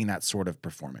doing that sort of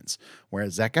performance.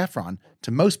 Whereas Zac Efron, to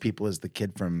most people, is the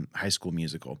kid from High School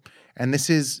Musical. And this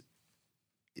is,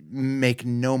 make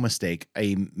no mistake,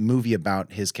 a movie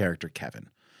about his character, Kevin.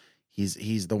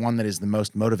 He's the one that is the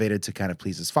most motivated to kind of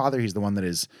please his father. He's the one that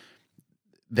is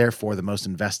therefore the most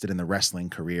invested in the wrestling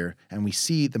career. And we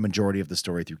see the majority of the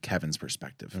story through Kevin's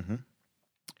perspective. Mm-hmm.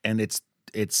 And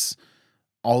it's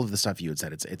all of the stuff you had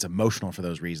said. It's emotional for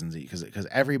those reasons, because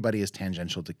everybody is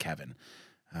tangential to Kevin.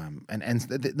 And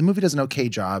the movie does an okay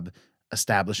job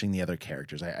establishing the other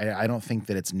characters. I don't think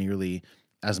that it's nearly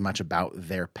as much about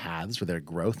their paths or their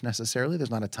growth necessarily.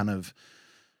 There's not a ton of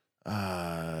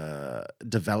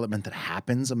development that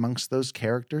happens amongst those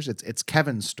characters. It's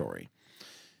Kevin's story.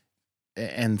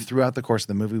 and throughout the course of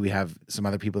the movie, we have some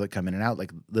other people that come in and out.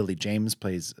 Like Lily James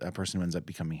plays a person who ends up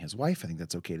becoming his wife. I think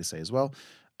that's okay to say as well.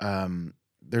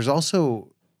 There's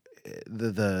also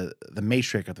the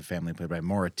matriarch of the family, played by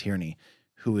Maura Tierney,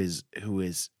 who is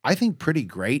I think pretty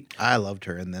great. I loved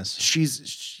her in this.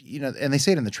 She's and they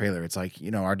say it in the trailer. It's like,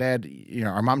 our dad,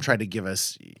 our mom tried to give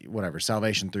us whatever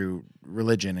salvation through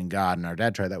religion and God, and our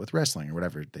dad tried that with wrestling or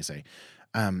whatever they say.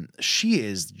 She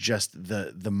is just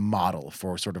the model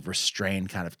for sort of restrained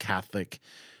kind of Catholic.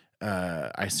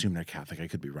 I assume they're Catholic. I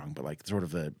could be wrong, but like sort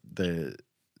of the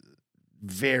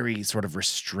very sort of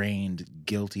restrained,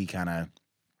 guilty kind of,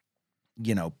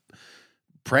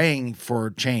 praying for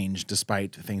change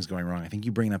despite things going wrong. I think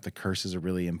you bringing up the curse is a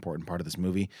really important part of this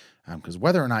movie, because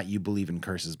whether or not you believe in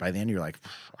curses, by the end you're like,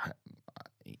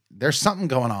 there's something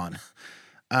going on.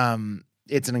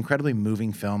 It's an incredibly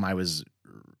moving film. I was,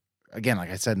 again, like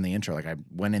I said in the intro, like I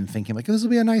went in thinking like this will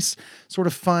be a nice sort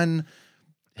of fun,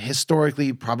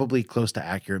 historically probably close to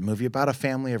accurate movie about a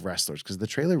family of wrestlers, because the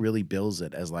trailer really bills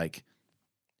it as like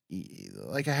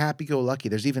a happy-go-lucky.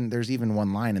 There's even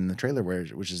one line in the trailer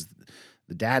which is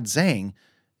the dad saying,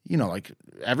 like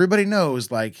everybody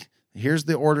knows, like here's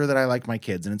the order that I like my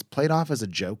kids, and it's played off as a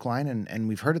joke line, and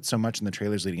we've heard it so much in the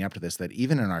trailers leading up to this that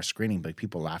even in our screening, like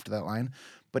people laughed at that line.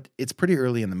 But it's pretty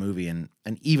early in the movie, and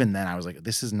even then I was like,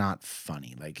 this is not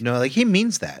funny. Like No, like he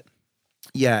means that.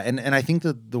 Yeah, and I think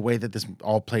the way that this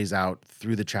all plays out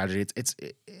through the tragedy,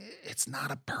 it's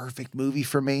not a perfect movie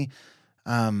for me.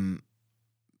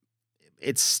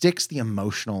 It sticks the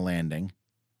emotional landing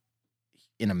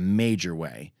in a major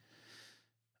way,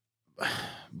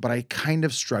 but I kind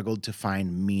of struggled to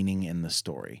find meaning in the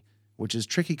story, which is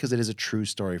tricky because it is a true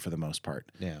story for the most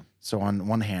part. Yeah. So on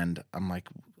one hand, I'm like,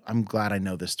 I'm glad I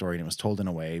know this story, and it was told in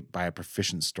a way by a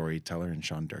proficient storyteller in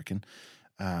Sean Durkin.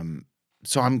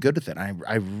 So I'm good with it.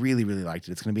 I really, really liked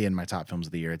it. It's going to be in my top films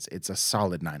of the year. It's a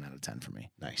solid 9 out of 10 for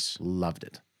me. Nice. Loved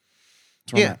it.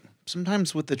 Yeah.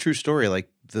 Sometimes with the true story, like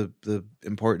the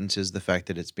importance is the fact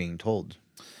that it's being told,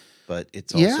 but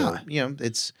it's also,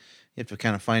 it's, you have to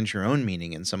kind of find your own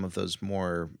meaning in some of those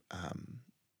more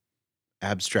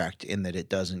abstract, in that it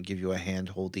doesn't give you a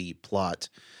hand-holdy plot.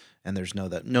 And there's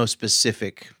no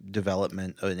specific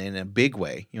development in a big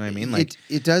way. You know what I mean? Like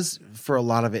it does for a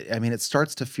lot of it. I mean, it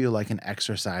starts to feel like an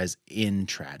exercise in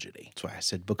tragedy. That's why I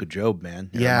said Book of Job, man.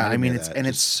 Yeah, I mean,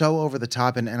 it's so over the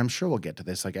top, and I'm sure we'll get to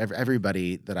this. Like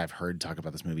everybody that I've heard talk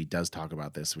about this movie does talk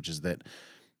about this, which is that,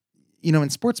 in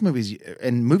sports movies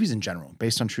and movies in general,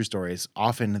 based on true stories,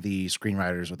 often the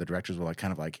screenwriters or the directors will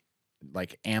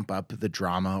like amp up the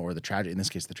drama or the tragedy, in this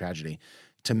case, the tragedy,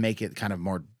 to make it kind of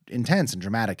more intense and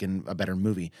dramatic and a better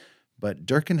movie. But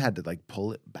Durkin had to like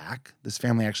pull it back. This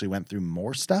family actually went through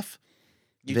more stuff.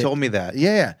 You told me that.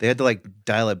 Yeah. They had to like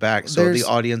dial it back so the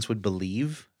audience would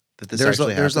believe that this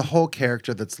actually happened. There's a whole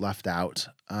character that's left out.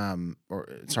 Not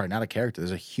a character.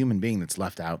 There's a human being that's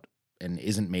left out and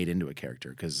isn't made into a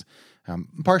character because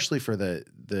partially for the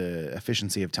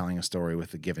efficiency of telling a story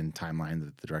with the given timeline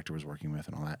that the director was working with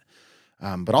and all that.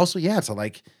 But also, so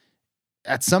like,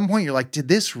 at some point, you're like, did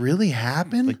this really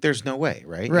happen? Like, there's no way,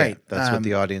 right? Right. Yeah, that's what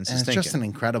the audience is thinking. It's just an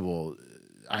incredible,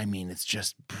 it's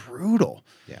just brutal.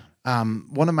 Yeah.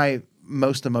 One of my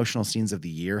most emotional scenes of the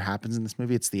year happens in this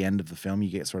movie. It's the end of the film.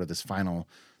 You get sort of this final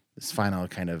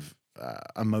kind of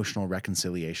emotional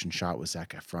reconciliation shot with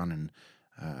Zac Efron. And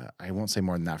I won't say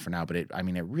more than that for now, but it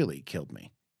really killed me.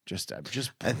 Just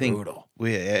brutal. I think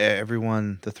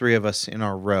everyone, the three of us in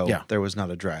our row, there was not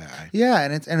a dry eye. Yeah,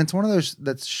 and it's one of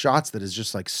those shots that is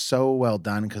just like so well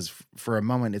done because for a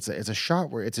moment it's a shot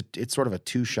where it's sort of a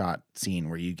 2-shot scene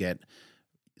where you get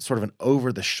sort of an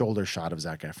over the shoulder shot of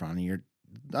Zac Efron, and you're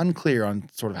unclear on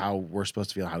sort of how we're supposed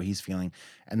to feel, how he's feeling,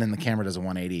 and then the camera does a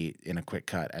 180 in a quick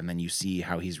cut, and then you see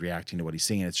how he's reacting to what he's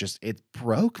seeing. It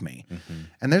broke me. Mm-hmm.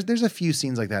 And there's a few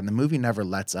scenes like that, and the movie never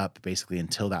lets up basically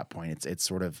until that point. It's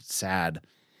sort of sad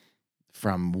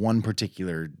from one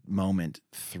particular moment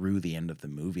through the end of the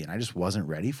movie, and I just wasn't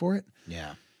ready for it.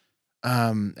 Yeah.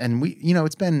 And we,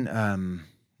 it's been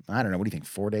I don't know, what do you think?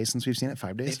 4 days since we've seen it?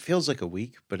 5 days? It feels like a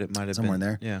week, but it might have somewhere been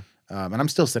in there. Yeah. And I'm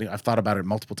still sitting. I've thought about it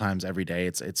multiple times every day.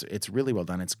 It's really well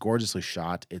done. It's gorgeously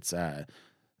shot. It's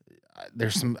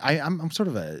there's some. I'm sort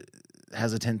of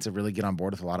hesitant to really get on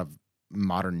board with a lot of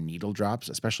modern needle drops,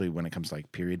 especially when it comes to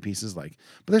like period pieces. But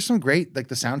there's some great. Like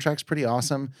the soundtrack's pretty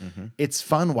awesome. Mm-hmm. It's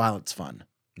fun while it's fun.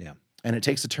 Yeah. And it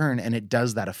takes a turn, and it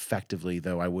does that effectively,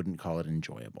 though I wouldn't call it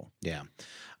enjoyable. Yeah,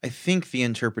 I think the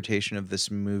interpretation of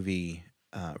this movie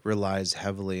relies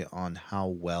heavily on how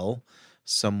well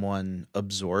someone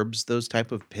absorbs those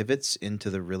type of pivots into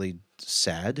the really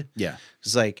sad. Yeah.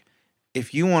 It's like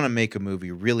if you want to make a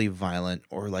movie really violent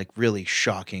or like really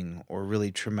shocking or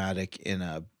really traumatic in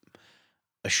a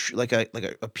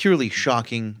purely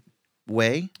shocking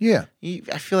way, Yeah.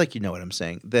 I feel like you know what I'm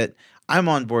saying. That I'm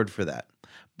on board for that.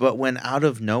 But when out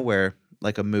of nowhere,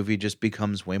 like a movie just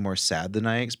becomes way more sad than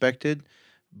I expected,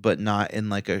 but not in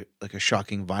like a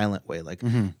shocking, violent way. Like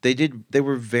they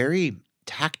were very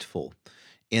tactful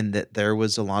in that there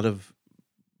was a lot of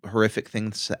horrific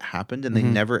things that happened, and they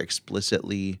never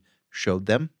explicitly showed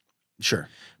them. Sure.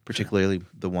 Particularly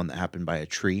the one that happened by a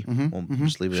tree. We'll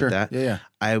just leave it at that. Yeah.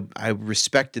 I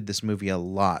respected this movie a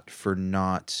lot for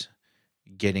not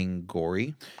getting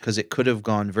gory, because it could have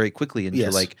gone very quickly into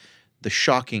like the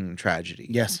shocking tragedy.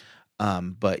 Yes.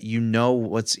 But you know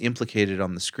what's implicated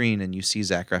on the screen, and you see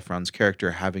Zac Efron's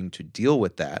character having to deal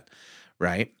with that,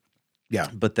 right? Yeah.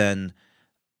 But then,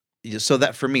 so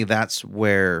that for me, that's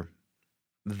where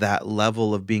that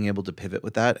level of being able to pivot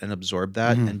with that and absorb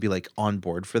that and be like on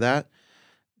board for that,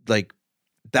 like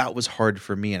that was hard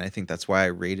for me. And I think that's why I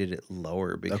rated it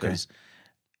lower, because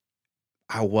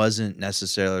I wasn't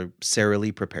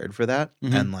necessarily prepared for that.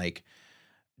 And like,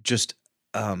 just,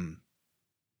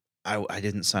 I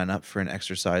didn't sign up for an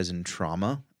exercise in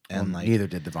trauma, and like neither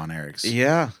did the Von Erichs.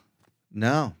 Yeah,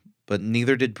 no, but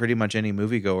neither did pretty much any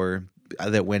moviegoer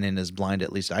that went in as blind.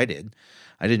 At least I did.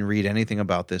 I didn't read anything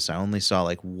about this. I only saw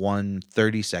like one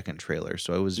 30-second trailer,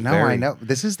 so it was I know.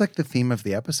 This is like the theme of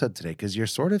the episode today, because you're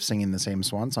sort of singing the same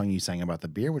swan song you sang about the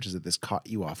beer, which is that this caught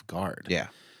you off guard. Yeah.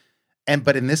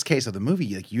 But in this case of the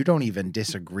movie, like you don't even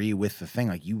disagree with the thing.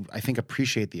 Like I think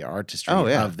appreciate the artistry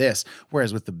of this.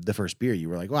 Whereas with the first beer, you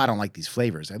were like, well, I don't like these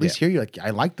flavors. At least here you're like, I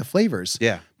like the flavors.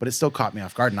 Yeah. But it still caught me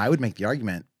off guard. And I would make the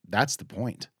argument that's the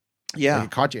point. Yeah. Like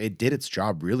it caught you. It did its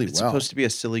job really It's well. supposed to be a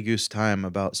silly goose time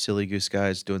about silly goose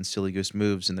guys doing silly goose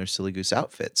moves in their silly goose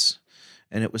outfits.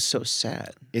 And it was so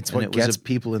sad. It's what gets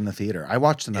people in the theater. I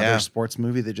watched another sports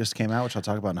movie that just came out, which I'll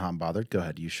talk about in Hot and Bothered. Go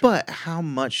ahead. You should. But how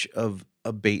much of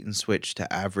a bait and switch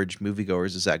to average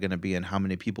moviegoers is that going to be, and how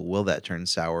many people will that turn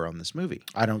sour on this movie?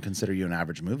 I don't consider you an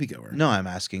average moviegoer. No, I'm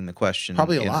asking the question.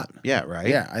 Probably a lot. Yeah, right?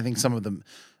 Yeah, I think some of them,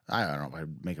 I don't know if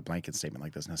I'd make a blanket statement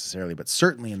like this necessarily, but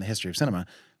certainly in the history of cinema,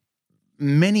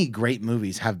 many great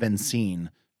movies have been seen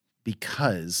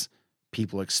because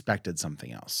people expected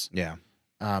something else. Yeah.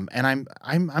 And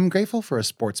I'm grateful for a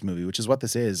sports movie, which is what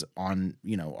this is on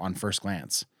first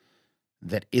glance,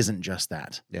 that isn't just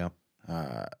that. Yeah.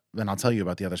 Then I'll tell you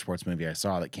about the other sports movie I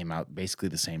saw that came out basically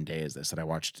the same day as this, that I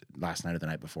watched last night or the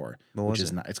night before. What was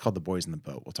it? It's called The Boys in the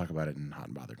Boat. We'll talk about it in Hot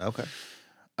and Bothered. Okay.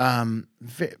 We'll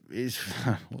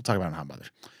talk about it in Hot and Bothered.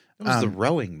 It was the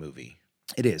rowing movie.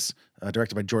 It is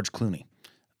directed by George Clooney.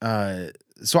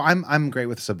 So I'm great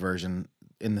with subversion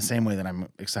in the same way that I'm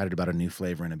excited about a new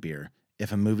flavor in a beer.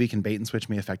 If a movie can bait and switch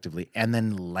me effectively and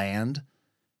then land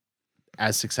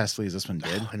as successfully as this one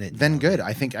did, then good.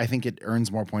 I think it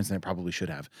earns more points than it probably should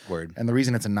have. Word. And the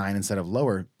reason it's a 9 instead of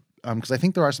lower, because I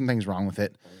think there are some things wrong with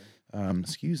it.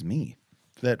 Excuse me.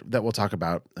 That we'll talk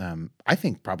about. I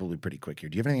think probably pretty quick here.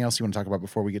 Do you have anything else you want to talk about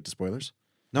before we get to spoilers?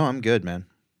 No, I'm good, man.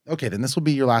 Okay, then this will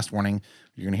be your last warning.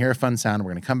 You're going to hear a fun sound.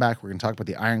 We're going to come back. We're going to talk about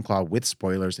the Iron Claw with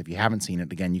spoilers. If you haven't seen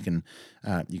it, again, you can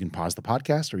pause the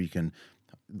podcast, or you can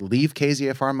leave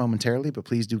KZFR momentarily, but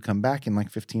please do come back in like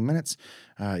 15 minutes.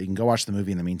 You can go watch the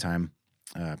movie in the meantime.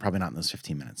 Probably not in those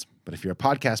 15 minutes. But if you're a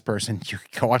podcast person, you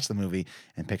can go watch the movie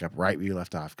and pick up right where you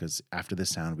left off, because after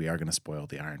this sound, we are going to spoil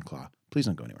the Iron Claw. Please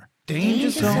don't go anywhere. Danger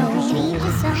zone.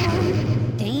 Danger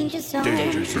zone. Danger zone.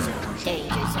 Danger zone.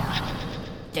 Danger zone.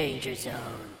 Danger zone.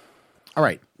 All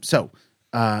right, so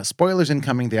spoilers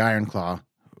incoming, the Iron Claw.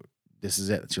 This is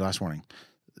it. It's your last warning.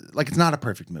 Like, it's not a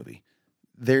perfect movie.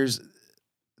 There's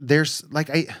like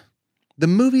the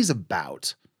movie's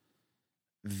about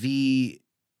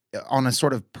on a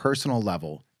sort of personal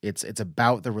level, it's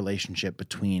about the relationship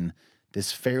between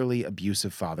this fairly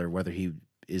abusive father, whether he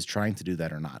is trying to do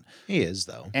that or not. He is,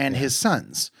 though. And his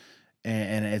sons.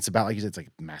 And it's about, like you said, it's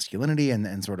like masculinity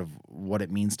and sort of what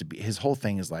it means to be. His whole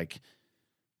thing is like,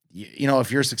 you know,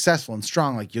 if you're successful and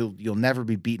strong, like you'll never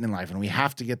be beaten in life, and we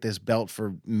have to get this belt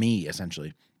for me,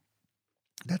 essentially.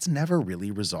 That's never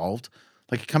really resolved.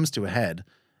 Like, it comes to a head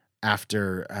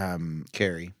after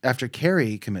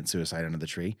Carrie commits suicide under the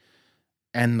tree,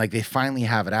 and like they finally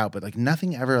have it out, but like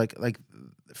nothing ever like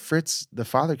Fritz, the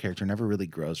father character, never really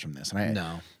grows from this.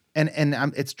 And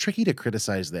it's tricky to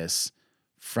criticize this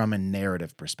from a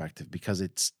narrative perspective, because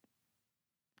it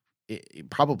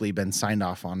probably been signed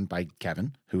off on by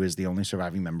Kevin, who is the only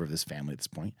surviving member of this family at this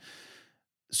point.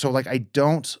 So like, I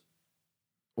don't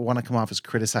want to come off as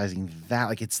criticizing that.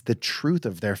 Like, it's the truth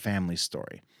of their family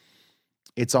story.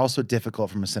 it's also difficult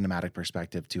from a cinematic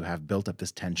perspective to have built up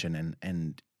this tension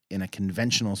and in a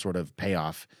conventional sort of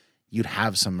payoff, you'd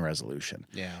have some resolution.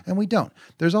 Yeah. And we don't.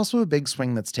 There's also a big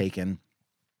swing that's taken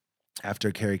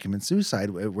after Carrie commits suicide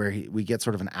where we get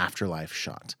sort of an afterlife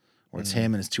shot where it's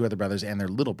him and his two other brothers and their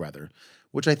little brother,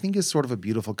 which I think is sort of a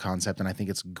beautiful concept. And I think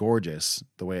it's gorgeous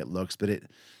the way it looks, but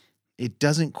it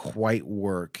doesn't quite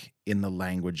work in the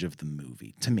language of the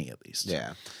movie, to me at least.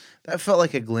 Yeah. That felt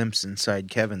like a glimpse inside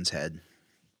Kevin's head.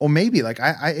 Or maybe like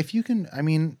if you can, I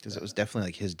mean, because it was definitely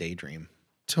like his daydream.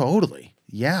 Totally.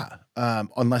 Yeah.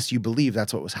 Unless you believe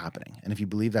that's what was happening. And if you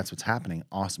believe that's what's happening,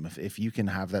 awesome. If you can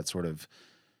have that sort of,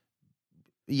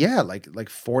 like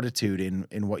fortitude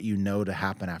in what you know to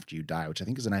happen after you die, which I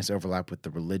think is a nice overlap with the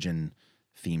religion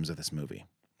themes of this movie.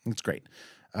 It's great.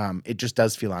 It just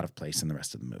does feel out of place in the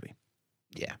rest of the movie.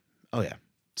 Yeah. Oh yeah.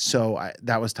 So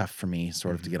that was tough for me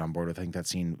sort of to get on board with. I think that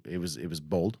scene, it was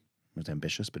bold, it was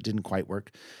ambitious, but didn't quite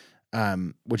work.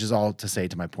 Which is all to say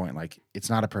to my point, like it's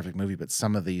not a perfect movie, but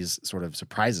some of these sort of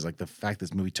surprises, like the fact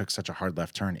this movie took such a hard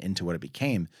left turn into what it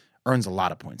became, earns a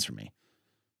lot of points for me.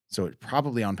 So it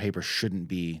probably on paper shouldn't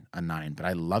be a 9, but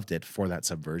I loved it for that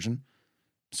subversion.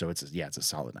 So it's a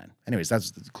solid 9. Anyways,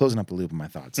 that's closing up the loop of my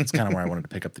thoughts. It's kind of where I wanted to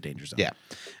pick up the danger zone. Yeah,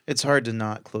 it's hard to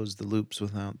not close the loops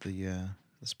without the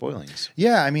spoilings.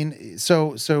 Yeah, I mean,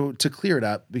 so to clear it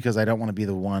up, because I don't want to be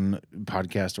the one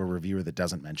podcast or reviewer that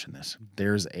doesn't mention this.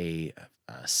 There's a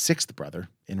sixth brother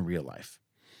in real life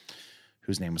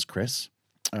whose name was Chris,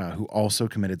 who also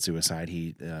committed suicide.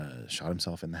 He shot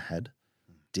himself in the head,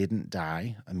 didn't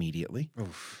die immediately,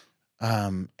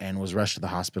 and was rushed to the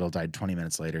hospital, died 20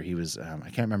 minutes later. He was, I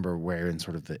can't remember where in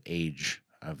sort of the age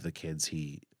of the kids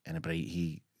but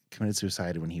he committed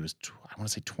suicide when he was, I want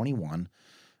to say 21,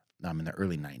 in the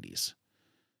early 90s.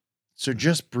 So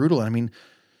just brutal. And I mean,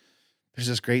 there's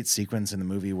this great sequence in the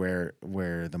movie where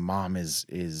the mom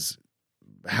is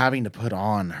having to put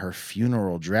on her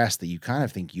funeral dress that you kind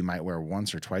of think you might wear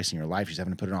once or twice in your life. She's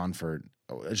having to put it on for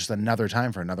just another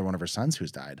time for another one of her sons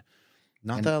who's died.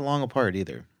 Not that long apart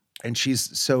either. And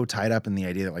she's so tied up in the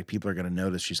idea that like people are going to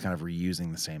notice she's kind of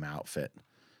reusing the same outfit,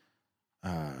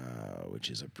 which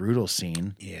is a brutal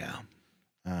scene. Yeah.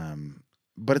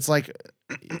 But it's like,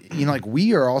 like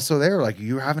we are also there. Like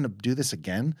you're having to do this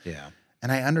again. Yeah.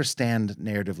 And I understand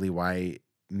narratively why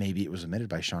maybe it was omitted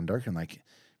by Sean Durkin. Like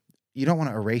you don't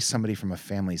want to erase somebody from a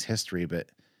family's history,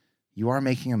 but you are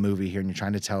making a movie here and you're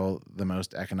trying to tell the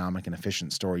most economic and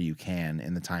efficient story you can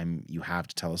in the time you have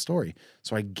to tell a story.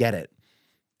 So I get it.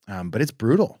 But it's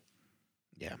brutal.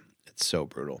 Yeah, it's so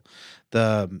brutal.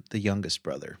 The youngest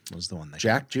brother was the one that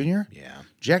Jack Jr.? Yeah.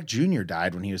 Jack Jr.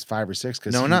 died when he was 5 or 6.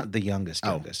 No, not the youngest.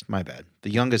 My bad. The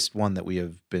youngest one that we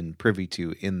have been privy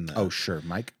to in the... Oh, sure.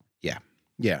 Mike? Yeah.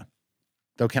 Yeah.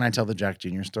 Though, can I tell the Jack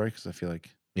Jr. story? Because I feel like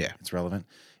it's relevant.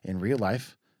 In real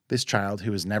life, this child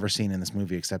who was never seen in this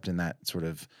movie except in that sort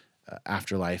of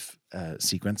afterlife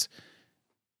sequence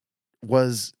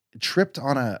was tripped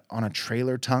on a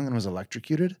trailer tongue and was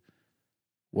electrocuted,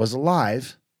 was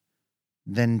alive,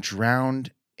 then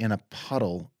drowned in a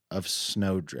puddle of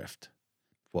snowdrift.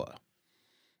 Whoa.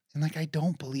 And like, I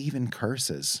don't believe in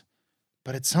curses,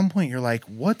 but at some point you're like,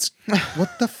 what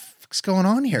the fuck's going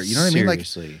on here? You know what I mean?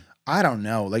 Seriously. Like, I don't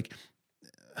know. Like,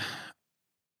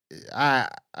 I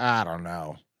don't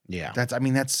know. Yeah.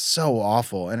 That's so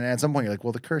awful. And at some point you're like,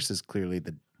 well, the curse is clearly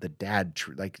the dad,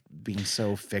 like being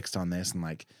so fixed on this and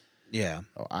like, yeah.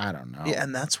 Oh, I don't know. Yeah,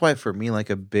 and that's why for me, like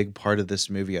a big part of this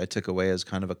movie I took away as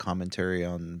kind of a commentary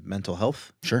on mental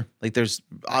health. Sure. Like there's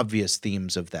obvious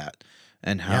themes of that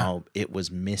and how it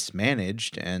was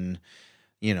mismanaged. And,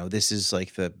 this is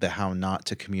like the how not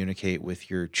to communicate with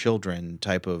your children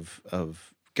type of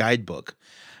guidebook.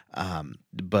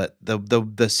 But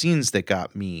the scenes that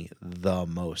got me the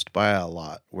most by a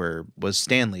lot was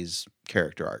Stanley's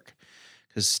character arc.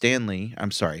 Because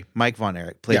Mike Von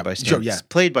Erich, played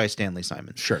by Stanley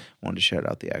Simon. Sure. Wanted to shout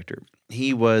out the actor.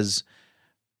 He was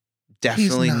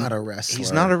definitely... He's not a wrestler.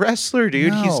 He's not a wrestler,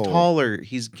 dude. No. He's taller.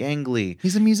 He's gangly.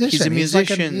 He's a musician. He's a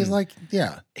musician. He's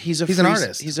an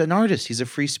artist. He's an artist. He's a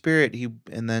free spirit.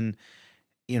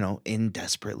 In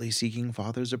desperately seeking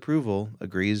father's approval,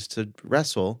 agrees to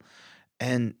wrestle.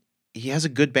 And he has a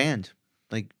good band.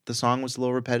 Like, the song was a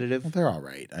little repetitive. Well, they're all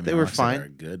right. I mean, they were fine. They're a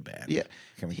good band. Yeah.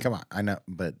 Come on. I know,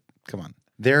 but come on.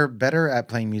 They're better at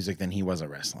playing music than he was at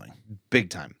wrestling. Big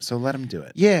time. So let him do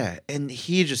it. Yeah. And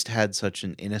he just had such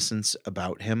an innocence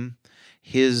about him.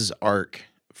 His arc,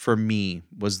 for me,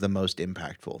 was the most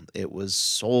impactful. It was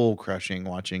soul-crushing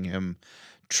watching him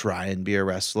try and be a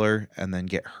wrestler and then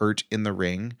get hurt in the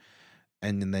ring.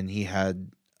 And then he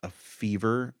had a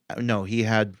fever. No, he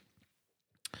had...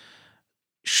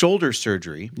 shoulder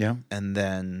surgery. Yeah. And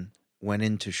then went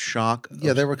into shock.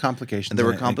 Yeah, there were complications. And there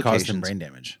were and it caused him complications. brain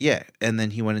damage. Yeah. And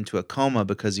then he went into a coma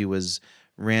because he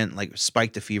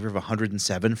spiked a fever of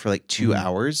 107 for like 2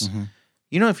 hours. Mm-hmm.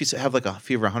 You know, if you have like a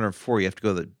fever of 104, you have to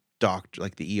go to the doctor,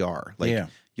 like the ER. Like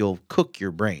you'll cook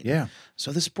your brain. Yeah.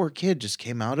 So this poor kid just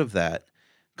came out of that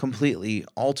completely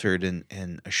altered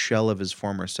and a shell of his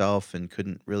former self and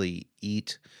couldn't really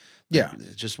eat. Yeah.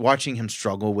 Just watching him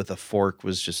struggle with a fork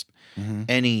was just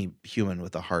any human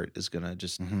with a heart is going to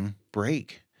just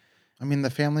break. I mean,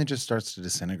 the family just starts to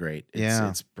disintegrate.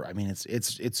 It's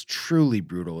truly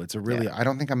brutal. It's a really, I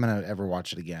don't think I'm going to ever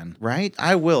watch it again. Right?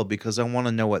 I will, because I want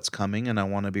to know what's coming and I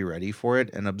want to be ready for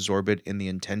it and absorb it in the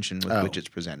intention with which it's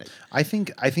presented. I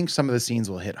think some of the scenes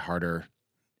will hit harder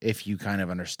if you kind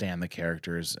of understand the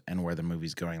characters and where the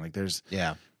movie's going. Like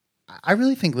I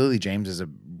really think Lily James is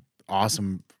an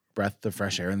awesome breath of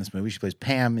fresh air in this movie. She plays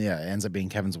Pam, ends up being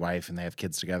Kevin's wife, and they have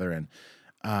kids together, and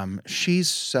she's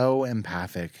so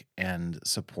empathic and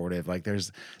supportive. Like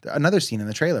there's another scene in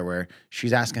the trailer where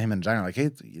she's asking him in a diner, like,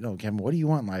 hey, Kevin, what do you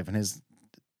want in life? And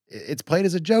it's played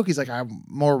as a joke. He's like, I have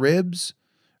more ribs,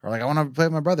 or like, I want to play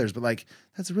with my brothers. But like,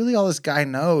 that's really all this guy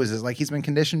knows is like, he's been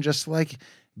conditioned just to like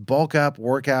bulk up,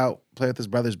 work out, play with his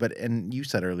brothers. And you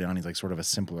said early on, he's like sort of a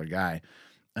simpler guy.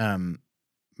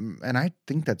 And I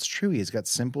think that's true. He's got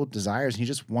simple desires. He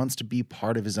just wants to be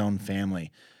part of his own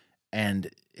family. And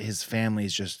his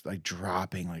family's just like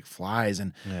dropping like flies.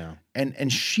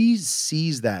 And she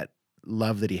sees that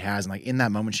love that he has. And like in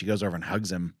that moment, she goes over and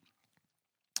hugs him.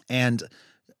 And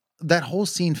that whole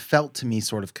scene felt to me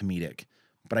sort of comedic.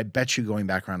 But I bet you going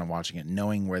back around and watching it,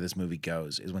 knowing where this movie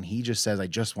goes, is when he just says, I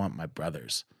just want my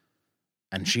brothers.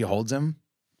 And she holds him.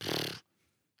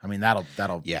 I mean, that'll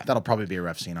probably be a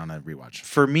rough scene on a rewatch.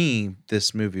 For me,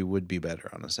 this movie would be better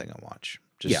on a second watch.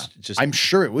 I'm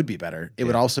sure it would be better. It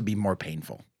would also be more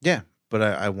painful. Yeah, but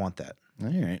I want that. All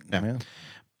right. Yeah.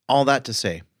 All that to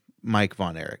say, Mike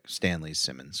Von Erich,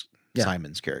 Simon's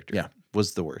character,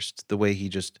 was the worst. The way he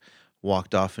just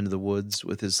walked off into the woods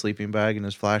with his sleeping bag and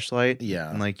his flashlight. Yeah.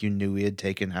 And like you knew he had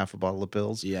taken half a bottle of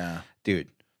pills. Yeah. Dude,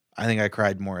 I think I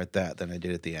cried more at that than I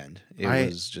did at the end. It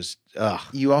was just,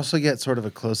 You also get sort of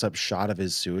a close-up shot of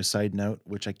his suicide note,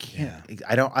 which I can't. Yeah.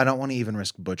 I don't want to even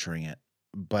risk butchering it,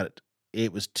 but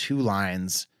it was 2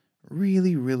 lines,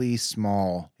 really, really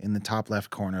small, in the top left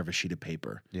corner of a sheet of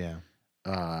paper. Yeah.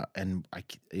 And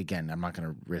I'm not going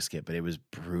to risk it, but it was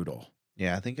brutal.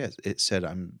 Yeah, I think it said,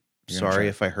 "I'm sorry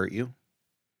if I hurt you.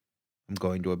 I'm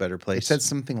going to a better place." It said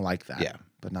something like that. Yeah,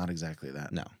 but not exactly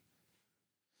that. No.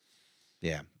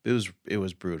 Yeah, it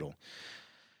was brutal.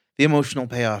 The emotional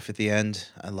payoff at the end,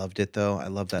 I loved it though. I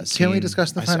love that scene. Can we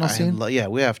discuss the final scene? Yeah,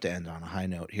 we have to end on a high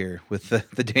note here with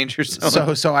the danger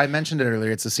zone. So I mentioned it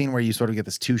earlier. It's a scene where you sort of get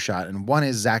this 2 shot, and one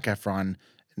is Zac Efron.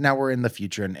 Now we're in the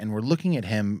future, and we're looking at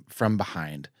him from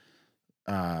behind,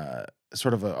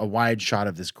 sort of a wide shot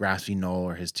of this grassy knoll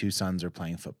where his 2 sons are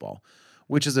playing football,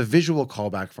 which is a visual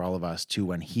callback for all of us to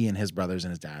when he and his brothers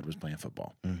and his dad was playing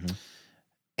football. Mm-hmm.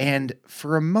 And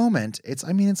for a moment, it's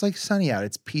like sunny out.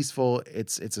 It's peaceful.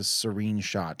 It's a serene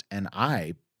shot. And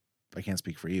I can't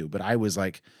speak for you, but I was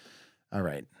like, all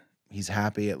right, he's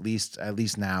happy. At least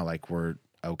now, like we're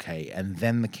okay. And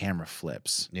then the camera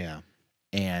flips. Yeah.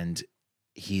 And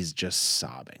he's just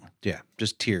sobbing. Yeah.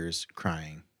 Just tears,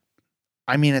 crying.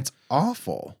 I mean, it's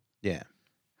awful. Yeah.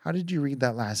 How did you read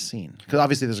that last scene? Because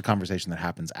obviously there's a conversation that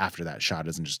happens after that shot. It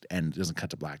doesn't just end, it doesn't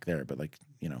cut to black there. But like,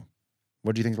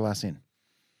 what do you think of the last scene?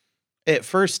 At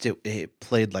first, it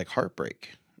played like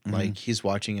heartbreak. Mm-hmm. Like he's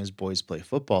watching his boys play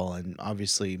football. And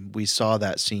obviously we saw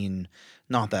that scene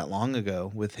not that long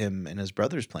ago with him and his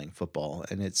brothers playing football.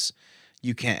 And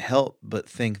you can't help but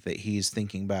think that he's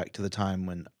thinking back to the time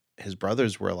when his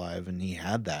brothers were alive and he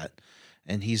had that.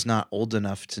 And he's not old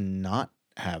enough to not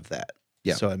have that.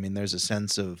 Yeah. So, I mean, there's a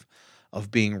sense of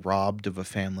being robbed of a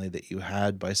family that you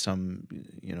had by some,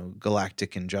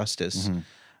 galactic injustice.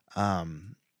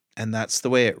 Mm-hmm. And that's the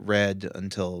way it read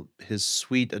until his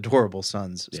sweet, adorable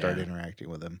sons started interacting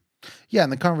with him. Yeah,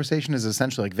 and the conversation is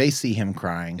essentially like they see him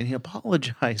crying. And he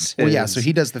apologizes. Well, yeah, so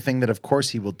he does the thing that of course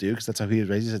he will do because that's how he was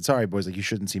raised. He said, sorry, boys, like you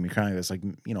shouldn't see me crying. It's like,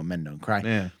 men don't cry.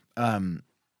 Yeah.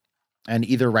 And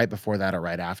either right before that or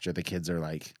right after, the kids are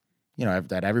like,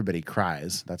 that everybody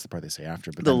cries. That's the part they say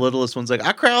after. But the littlest one's like,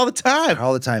 I cry all the time.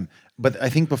 All the time. But I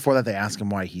think before that, they ask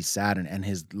him why he's sad. And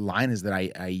his line is that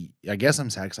I guess I'm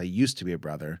sad because I used to be a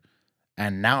brother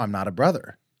and now I'm not a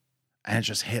brother. And it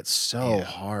just hits so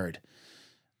hard.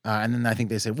 And then I think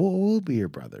they say, well, we'll be your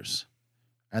brothers.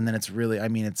 And then it's really, I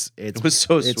mean, it was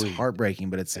so it's sweet. Heartbreaking,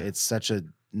 but it's such a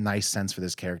nice sense for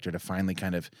this character to finally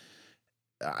kind of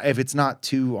if it's not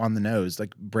too on the nose,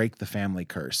 like break the family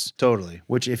curse. Totally.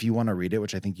 Which, if you want to read it,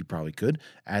 which I think you probably could,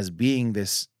 as being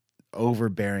this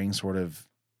overbearing sort of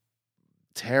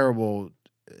terrible.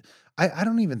 I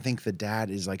don't even think the dad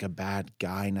is like a bad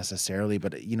guy necessarily,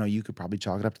 but you could probably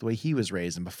chalk it up to the way he was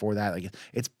raised, and before that, like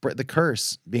it's the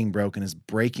curse being broken is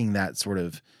breaking that sort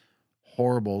of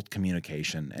horrible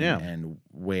communication and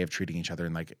way of treating each other,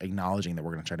 and like acknowledging that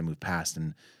we're going to try to move past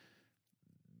and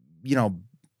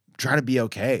try to be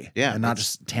okay, and not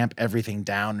just tamp everything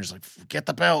down and just like forget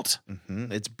the belt.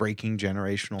 Mm-hmm. It's breaking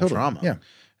generational trauma,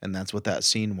 and that's what that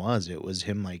scene was. It was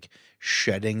him like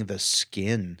shedding the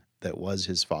skin that was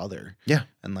his father,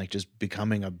 and like just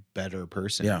becoming a better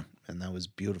person, and that was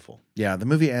beautiful. Yeah, the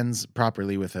movie ends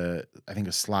properly with a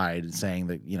slide saying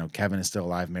that Kevin is still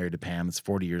alive, married to Pam. It's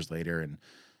 40 years later, and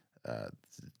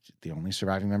the only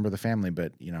surviving member of the family,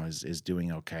 but is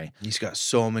doing okay. He's got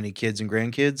so many kids and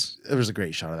grandkids. There was a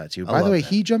great shot of that too. By the way,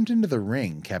 he jumped into the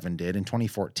ring. Kevin did in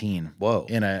 2014. Whoa!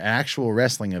 In an actual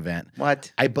wrestling event.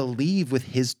 What? I believe with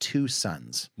his 2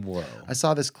 sons. Whoa! I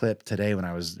saw this clip today when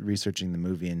I was researching the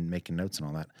movie and making notes and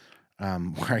all that.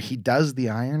 Where he does the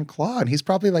Iron Claw, and he's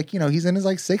probably like, he's in his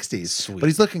like 60s, Sweet. But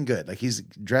he's looking good. Like he's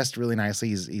dressed really nicely.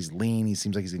 He's lean. He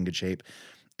seems like he's in good shape,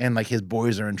 and like his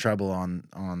boys are in trouble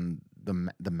on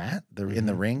the mat, in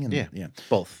the ring, and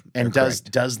both, and does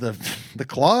the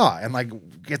claw, and like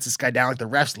gets this guy down. Like the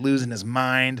ref's losing his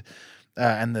mind,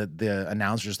 and the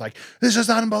announcer's like, "This is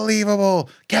unbelievable!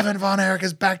 Kevin Von Erich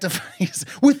is back to face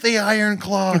with the Iron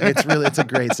Claw." It's a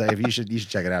great save. You should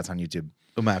check it out. It's on YouTube.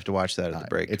 I'm gonna have to watch that at the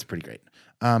break. It's pretty great.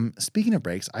 Speaking of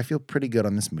breaks, I feel pretty good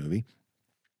on this movie.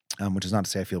 Which is not to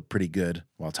say I feel pretty good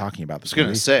while talking about this movie. I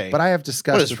was going to say, but I have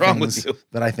discussed what is wrong with you?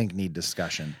 That I think need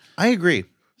discussion. I agree.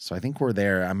 So I think we're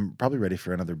there. I'm probably ready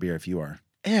for another beer if you are.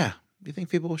 Yeah. Do you think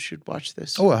people should watch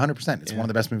this? Oh, 100%. It's one of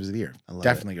the best movies of the year.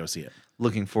 Definitely go see it.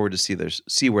 Looking forward to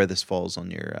see where this falls on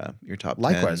your top 10.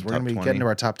 Likewise, we're going to be 20. getting to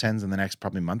our top 10s in the next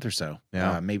probably month or so.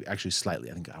 Yeah. Maybe actually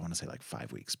slightly. I want to say like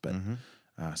 5 weeks, but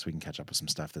so we can catch up with some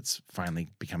stuff that's finally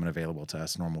becoming available to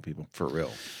us normal people. For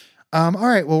real. All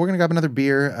right. Well, we're going to grab another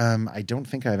beer. I don't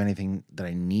think I have anything that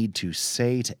I need to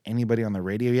say to anybody on the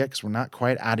radio yet because we're not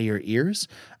quite out of your ears.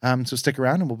 So stick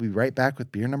around and we'll be right back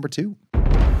with beer number 2.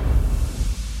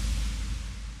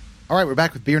 All right. We're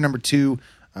back with beer number 2.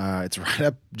 It's right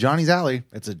up Johnny's alley.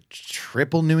 It's a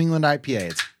triple New England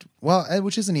IPA.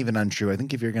 Which isn't even untrue. I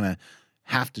think if you're going to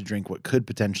have to drink what could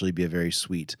potentially be a very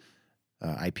sweet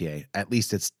IPA, at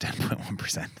least it's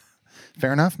 10.1%.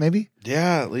 Fair enough, maybe?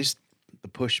 Yeah, at least the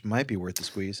push might be worth the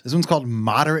squeeze. This one's called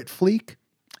Moderate Fleek.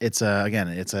 It's a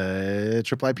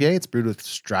triple IPA. It's brewed with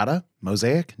Strata,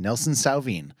 Mosaic, Nelson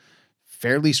Sauvin.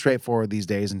 Fairly straightforward these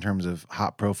days in terms of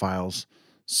hop profiles.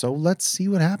 So let's see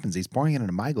what happens. He's pouring it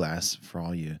into my glass for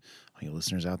all you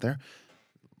listeners out there.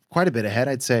 Quite a bit of head,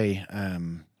 I'd say.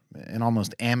 An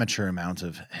almost amateur amount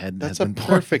of head. That's has a been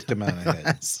poured perfect amount of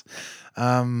head.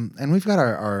 And we've got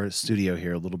our studio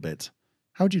here a little bit.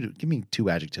 How would you give me 2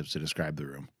 adjectives to describe the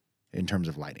room in terms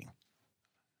of lighting?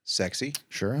 Sexy.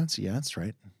 Sure. That's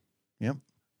right. Yep.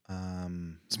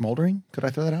 Smoldering. Could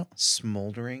I throw that out?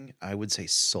 Smoldering. I would say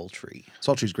sultry.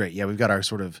 Sultry's great. Yeah. We've got our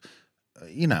sort of,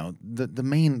 the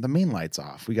main lights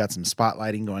off. We got some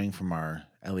spotlighting going from our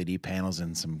LED panels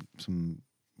and some,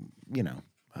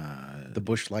 the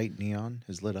bush light neon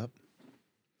is lit up.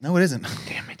 No, it isn't.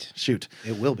 Damn it. Shoot.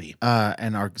 It will be.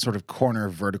 And our sort of corner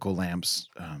vertical lamps,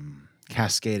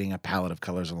 cascading a palette of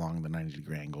colors along the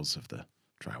 90-degree angles of the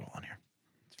drywall on here.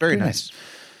 It's very nice.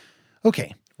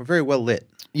 Okay. We're very well lit.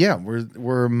 Yeah,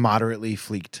 we're moderately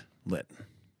fleeked lit.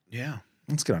 Yeah.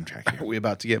 Let's get on track here. Are we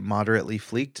about to get moderately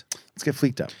fleeked? Let's get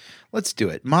fleeked up. Let's do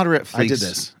it. Moderate fleeks. I did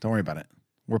this. Don't worry about it.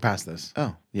 We're past this.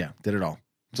 Oh. Yeah, did it all.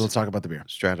 So let's talk about the beer.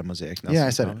 Strata, Mosaic, Nelson. Yeah, I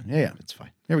said it. Yeah. It's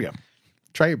fine. Here we go.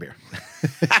 Try your beer.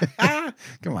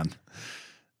 Come on.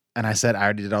 And I said I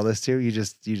already did all this too. You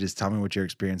just tell me what you're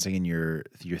experiencing in your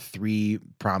 3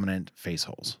 prominent face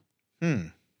holes.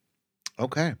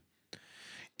 Okay.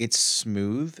 It's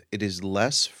smooth. It is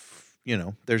less,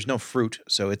 there's no fruit,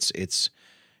 so it's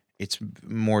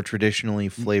more traditionally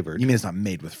flavored. You mean it's not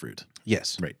made with fruit?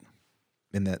 Yes. Right.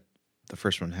 In that the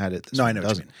first one had it. No, I know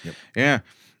what you mean. Yep. Yeah.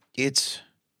 It's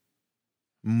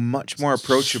much more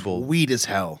approachable. Sweet as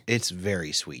hell. It's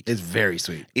very sweet. It's very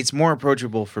sweet. It's more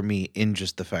approachable for me in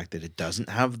just the fact that it doesn't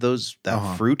have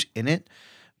that fruit in it.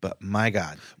 But my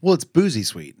God. Well, it's boozy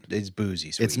sweet. It's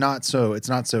boozy sweet. It's not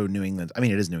so New England. I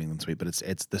mean, it is New England sweet, but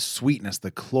it's the sweetness,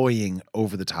 the cloying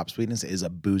over the top sweetness is a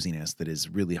booziness that is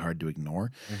really hard to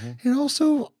ignore. Mm-hmm. And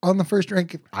also on the first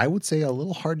drink, I would say a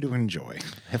little hard to enjoy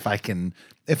if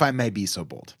I may be so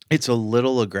bold. It's a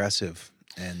little aggressive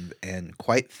and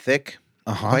quite thick,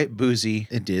 quite boozy,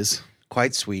 It is.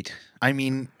 quite sweet. I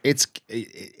mean, it's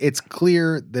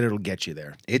clear that it'll get you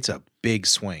there. It's a big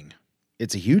swing.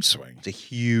 It's a huge swing. It's a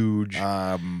huge.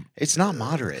 It's not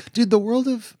moderate. Dude, the world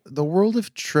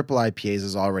of triple IPAs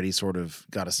has already sort of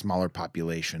got a smaller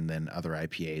population than other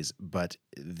IPAs, but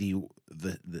the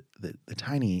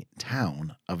tiny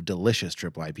town of delicious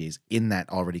triple IPAs in that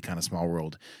already kind of small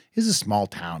world is a small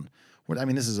town. I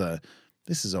mean, this is a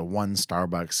one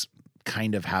Starbucks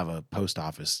kind of have a post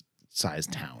office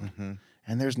sized town,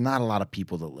 and there's not a lot of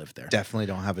people that live there. Definitely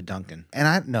don't have a Dunkin'.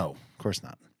 And no, of course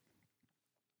not.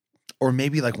 Or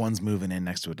maybe like one's moving in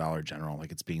next to a Dollar General,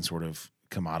 like it's being sort of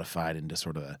commodified into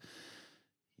sort of a,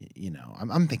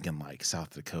 I'm thinking like South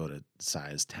Dakota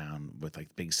sized town with like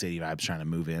big city vibes trying to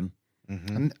move in.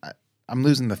 I'm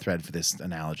losing the thread for this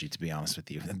analogy, to be honest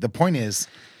with you. The point is,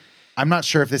 I'm not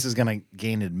sure if this is going to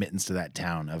gain admittance to that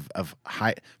town of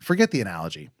high. Forget the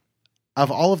analogy. Of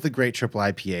all of the great triple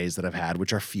IPAs that I've had,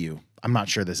 which are few, I'm not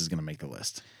sure this is going to make the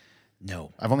list.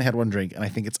 No. I've only had one drink, and I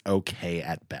think it's okay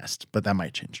at best, but that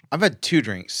might change. I've had 2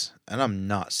 drinks, and I'm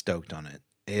not stoked on it.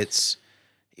 It's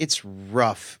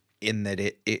rough in that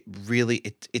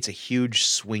it's a huge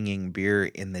swinging beer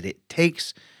in that it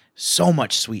takes so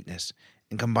much sweetness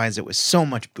and combines it with so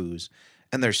much booze,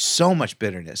 and there's so much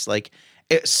bitterness. Like,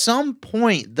 at some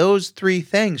point, those 3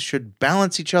 things should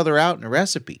balance each other out in a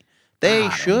recipe.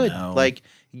 They should. Like,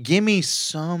 give me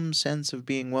some sense of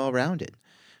being well-rounded.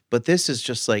 But this is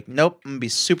just like, nope, I'm going to be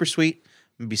super sweet.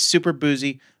 I'm going to be super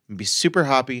boozy. I'm going to be super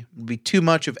hoppy. I'm going to be too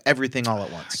much of everything all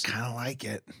at once. I kind of like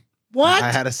it. What?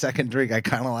 I had a second drink. I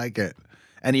kind of like it.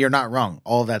 And you're not wrong.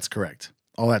 All that's correct.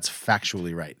 All that's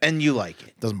factually right. And you like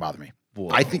it. Doesn't bother me. Whoa.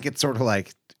 I think it's sort of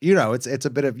like, it's a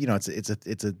bit of,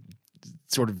 it's a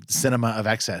sort of cinema of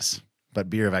excess, but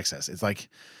beer of excess. It's like,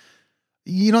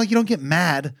 you don't get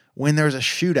mad when there's a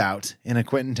shootout in a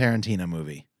Quentin Tarantino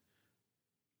movie.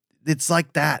 It's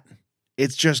like that.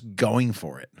 It's just going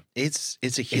for it. It's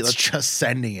just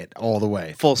sending it all the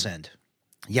way. Full send.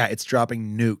 Yeah, it's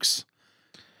dropping nukes.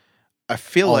 I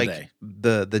feel all like day.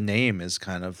 the name is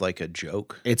kind of like a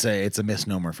joke. It's a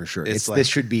misnomer for sure. It's like, this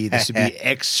should be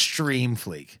extreme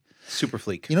fleek. Super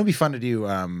fleek. It'd be fun to do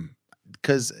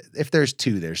because if there's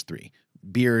 2, there's 3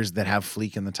 beers that have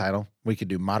fleek in the title. We could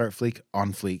do moderate fleek,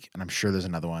 on fleek, and I'm sure there's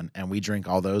another one. And we drink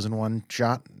all those in one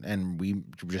shot, and we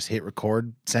just hit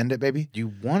record, send it, baby.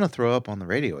 You want to throw up on the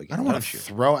radio again? I don't want to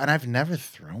throw, and I've never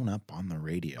thrown up on the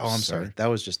radio. Oh, I'm sorry. That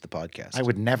was just the podcast. I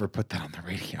would never put that on the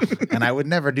radio, and I would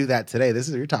never do that today.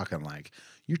 You're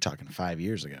talking 5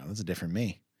 years ago. That's a different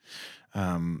me.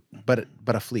 But a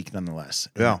fleek nonetheless.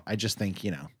 Yeah. I just think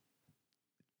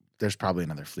there's probably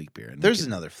another fleek beer. There's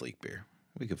another fleek beer.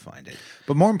 We could find it.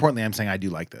 But more importantly, I'm saying I do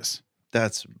like this.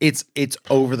 It's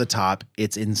over the top.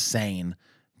 It's insane.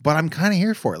 But I'm kind of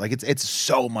here for it. Like it's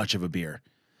so much of a beer.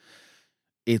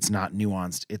 It's not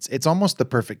nuanced. It's almost the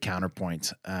perfect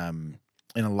counterpoint in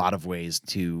a lot of ways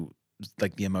to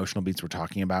like the emotional beats we're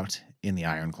talking about in the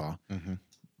Iron Claw. Mm-hmm.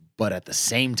 But at the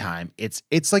same time, it's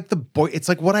like it's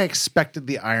like what I expected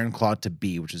the Iron Claw to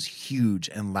be, which is huge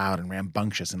and loud and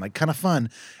rambunctious and like kind of fun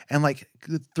and like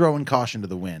throwing caution to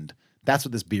the wind. That's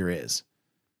what this beer is.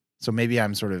 So maybe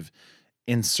I'm sort of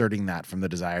inserting that from the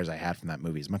desires I had from that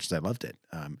movie. As much as I loved it,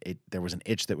 there was an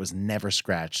itch that was never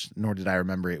scratched, nor did I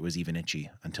remember it was even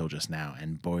itchy until just now.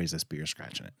 And boy, is this beer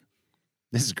scratching it.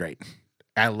 This is great.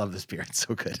 I love this beer. It's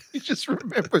so good. You just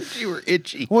remembered you were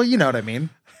itchy. Well, you know what I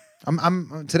mean.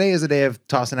 Today is a day of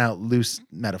tossing out loose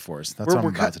metaphors. That's what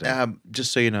I'm about today.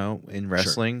 Just so you know, in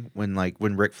wrestling, when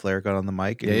Ric Flair got on the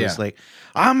mic and he was like,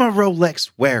 "I'm a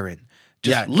Rolex wearing."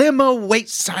 Just limo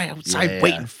waits outside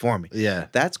waiting for me. Yeah.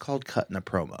 That's called cutting a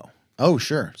promo. Oh,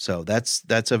 sure. So that's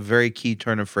a very key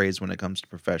turn of phrase when it comes to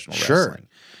professional wrestling.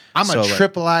 I'm a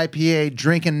triple IPA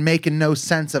drinking, making no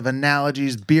sense of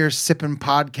analogies, beer sipping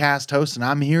podcast host, and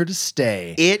I'm here to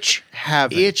stay. Itch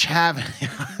having.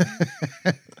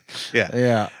 Yeah.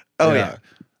 Yeah. Oh, yeah.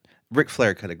 Ric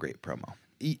Flair cut a great promo.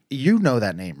 You know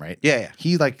that name, right? Yeah.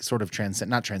 He like sort of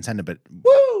not transcended, but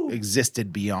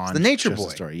existed beyond it's the Nature just Boy.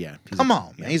 The story. Yeah. Come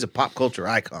on, man. He's a pop culture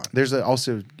icon. There's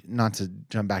also, not to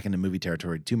jump back into movie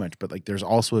territory too much, but like there's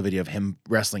also a video of him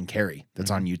wrestling Carrie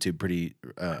that's on YouTube, pretty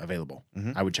available.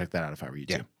 Mm-hmm. I would check that out if I were you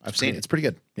too. Yeah, I've seen it. It's pretty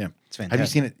good. Yeah. It's fantastic. Have you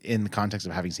seen it in the context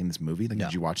of having seen this movie? Like, No.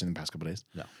 Did you watch it in the past couple of days?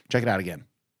 No. Check it out again.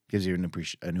 Gives you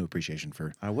a new appreciation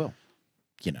for, I will.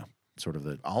 Sort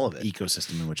of all of it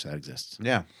ecosystem in which that exists.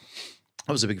 Yeah.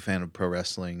 I was a big fan of pro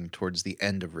wrestling towards the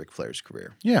end of Ric Flair's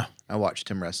career. Yeah. I watched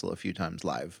him wrestle a few times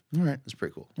live. All right. It was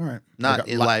pretty cool. All right. Not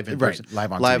live in person.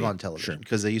 Live on live TV. on television. Sure.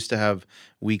 Because they used to have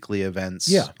weekly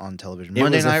events on television. It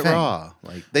Monday was a Night thing. Raw.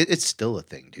 Like it's still a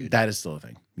thing, dude. That is still a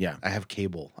thing. Yeah. I have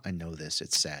cable. I know this.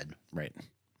 It's sad. Right.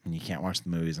 And you can't watch the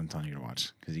movies I'm telling you to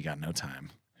watch because you got no time.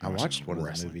 I watched one of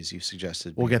the movies you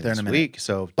suggested. We'll get there in a minute. Week,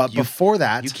 so but before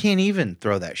that, you can't even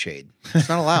throw that shade. It's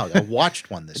not allowed. I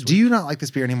watched one this week. Do you not like this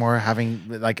beer anymore, having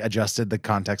like adjusted the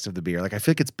context of the beer? Like, I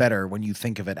feel like it's better when you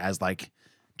think of it as like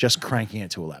just cranking it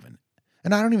to 11.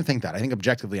 And I don't even think that. I think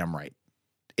objectively I'm right.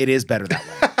 It is better that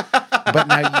way. But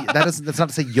now that's not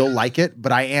to say you'll like it,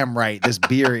 but I am right. This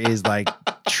beer is like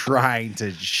trying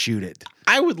to shoot it.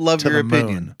 I would love your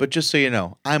opinion, moon. but just so you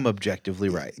know, I'm objectively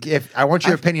right. If I want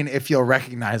your opinion, if you'll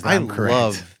recognize that I'm correct.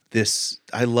 Love this.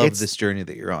 I love this journey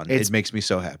that you're on. It makes me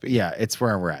so happy. Yeah, it's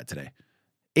where we're at today.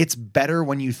 It's better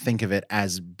when you think of it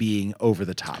as being over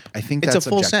the top. I think that's a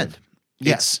full objective. send.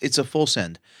 Yes, it's a full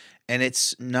send, and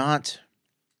it's not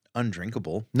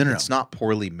undrinkable. No. It's not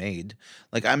poorly made.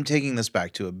 Like, I'm taking this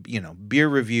back to a beer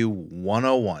review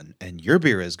 101, and your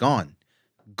beer is gone.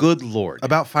 Good Lord.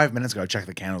 About 5 minutes ago, I checked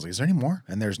the can. I was like, is there any more?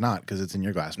 And there's not, because it's in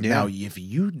your glass. Yeah. Now, if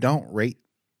you don't rate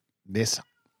this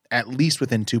at least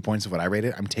within 2 points of what I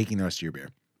rated, I'm taking the rest of your beer.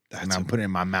 And I'm putting it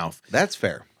in my mouth. That's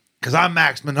fair. Because I'm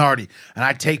Max Minardi, and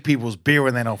I take people's beer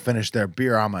when they don't finish their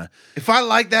beer. If I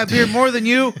like that beer more than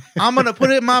you, I'm going to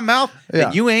put it in my mouth,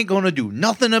 and you ain't going to do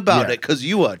nothing about it because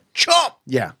you a chump.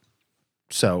 Yeah.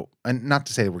 So, and not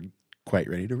to say we're quite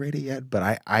ready to rate it yet,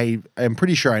 but I am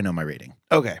pretty sure I know my rating.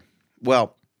 Okay.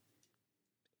 Well,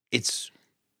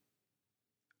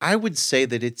 I would say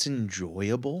that it's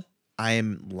enjoyable. I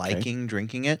am liking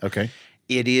drinking it. Okay.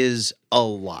 It is a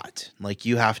lot. Like,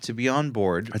 you have to be on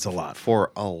board. It's a lot.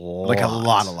 For a lot. Like a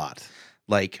lot.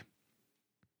 Like,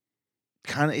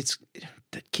 kind of,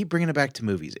 keep bringing it back to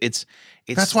movies. It's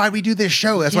That's why we do this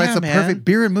show. That's why it's the man. perfect,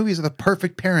 beer and movies are the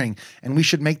perfect pairing, and we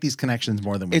should make these connections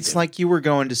more than we It's do. like you were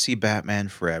going to see Batman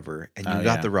Forever, and you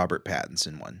got the Robert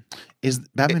Pattinson one. Is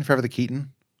Batman Forever the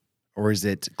Keaton? Or is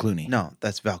it Clooney? No,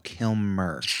 that's Val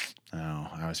Kilmer. Oh,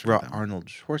 I always forgot that one. Arnold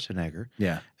Schwarzenegger.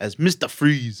 Yeah. As Mr.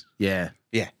 Freeze. Yeah.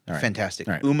 Yeah. All right. Fantastic.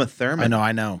 All right. Uma Thurman.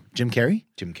 I know. Jim Carrey?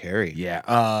 Jim Carrey. Yeah.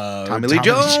 Tommy Lee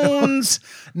Jones.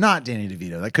 Not Danny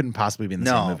DeVito. That couldn't possibly be in the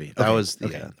same movie. That Okay. was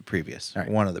the previous. All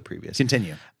right. One of the previous.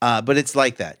 Continue. But it's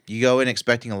like that. You go in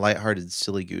expecting a lighthearted,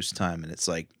 silly goose time, and it's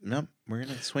like, nope, we're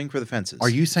going to swing for the fences. Are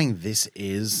you saying this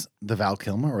is the Val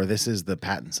Kilmer or this is the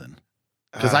Pattinson?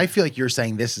 Because I feel like you're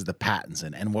saying this is the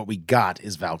Pattinson, and what we got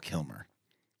is Val Kilmer.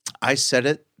 I said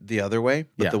it the other way,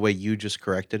 but Yeah. the way you just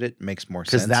corrected it makes more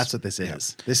sense. Because that's what this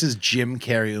is. Yeah. This is Jim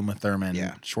Carrey, Uma Thurman,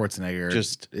 Yeah. Schwarzenegger.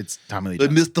 It's Tommy Lee The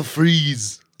Jones. Mr.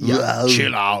 Freeze. Yeah.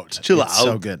 Chill out. Chill It's out.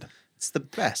 so good. It's the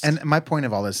best. And my point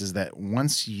of all this is that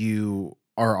once you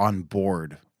are on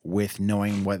board with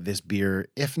knowing what this beer,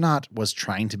 if not was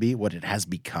trying to be, what it has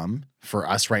become for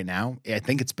us right now, I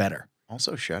think it's better.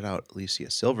 Also, shout out Alicia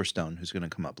Silverstone, who's going to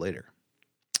come up later.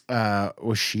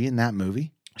 Was she in that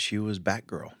movie? She was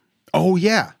Batgirl. Oh,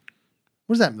 yeah.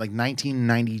 What was that, like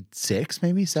 1996,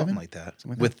 maybe? Something like that.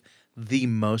 With the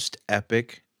most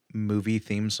epic movie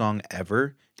theme song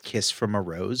ever, Kiss from a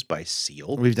Rose by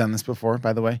Seal. We've done this before,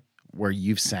 by the way, where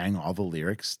you've sang all the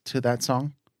lyrics to that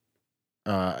song.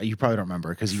 You probably don't remember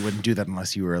because you wouldn't do that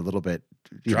unless you were a little bit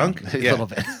drunk. A little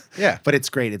bit. Yeah. But it's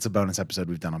great. It's a bonus episode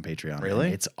we've done on Patreon. Really?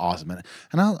 And it's awesome.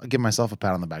 And I'll give myself a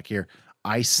pat on the back here.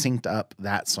 I synced up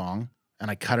that song and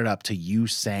I cut it up to you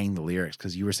saying the lyrics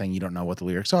because you were saying you don't know what the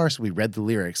lyrics are. So we read the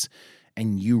lyrics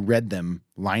and you read them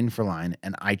line for line.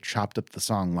 And I chopped up the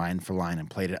song line for line and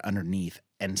played it underneath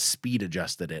and speed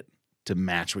adjusted it to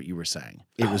match what you were saying.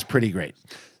 It was pretty great.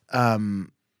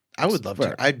 I would love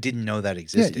to. I didn't know that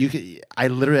existed. Yeah, you could. I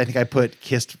think I put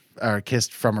 "Kissed"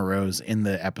 from a Rose in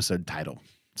the episode title,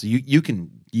 so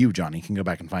you Johnny can go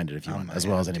back and find it if you want, as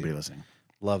well as anybody listening.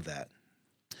 Love that.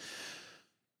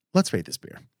 Let's rate this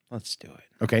beer. Let's do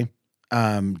it. Okay.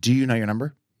 Do you know your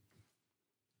number?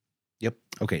 Yep.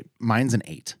 Okay. Mine's an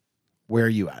 8. Where are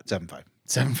you at? 7.5.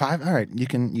 7.5. All right. You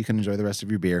can enjoy the rest of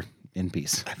your beer in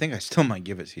peace. I think I still might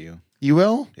give it to you. You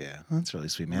will? Yeah. Oh, that's really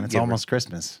sweet, man. I'm a It's giver. almost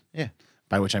Christmas. Yeah.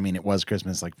 By which I mean it was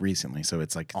Christmas like recently, so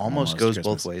it's like Almost goes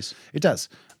Christmas. both ways. It does.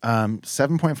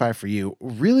 7.5 for you.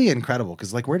 Really incredible.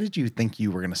 Because like, where did you think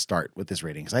you were going to start with this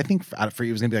rating? Because I think for you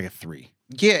it was going to be like a 3.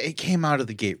 Yeah, it came out of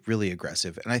the gate really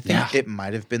aggressive, and I think it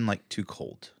might have been like too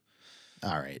cold.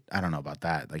 All right, I don't know about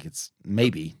that. Like it's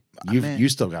maybe Man. you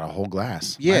still got a whole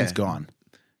glass. Yeah. Mine's gone.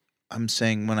 I'm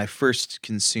saying when I first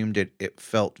consumed it, it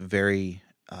felt very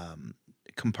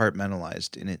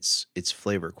compartmentalized in its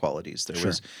flavor qualities. There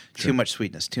was too much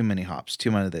sweetness, too many hops,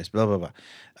 too much of this, blah blah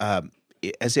blah.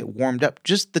 As it warmed up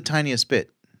just the tiniest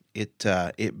bit,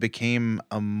 it became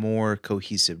a more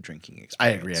cohesive drinking experience.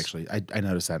 I agree. Actually, I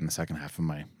noticed that in the second half of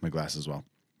my glass as well.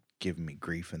 giving me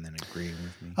grief and then agreeing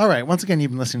with me. All right. Once again,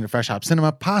 you've been listening to Fresh Hop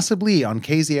Cinema, possibly on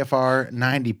KZFR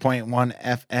 90.1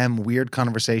 FM. Weird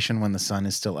conversation when the sun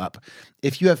is still up.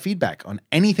 If you have feedback on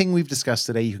anything we've discussed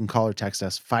today, you can call or text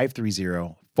us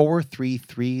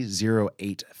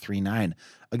 530-433-0839.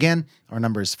 Again, our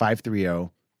number is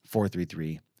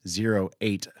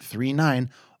 530-433-0839.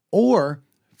 Or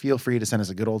feel free to send us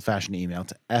a good old-fashioned email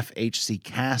to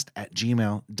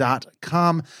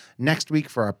fhccast@gmail.com. Next week,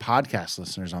 for our podcast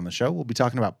listeners on the show, we'll be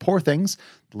talking about Poor Things,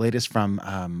 the latest from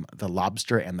The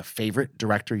Lobster and The Favorite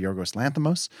director Yorgos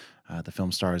Lanthimos. The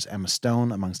film stars Emma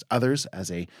Stone, amongst others, as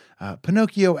a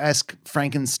Pinocchio-esque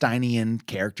Frankensteinian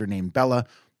character named Bella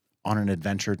on an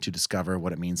adventure to discover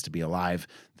what it means to be alive.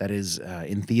 That is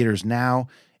in theaters now.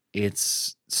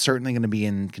 It's certainly going to be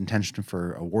in contention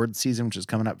for awards season, which is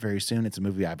coming up very soon. It's a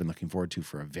movie I've been looking forward to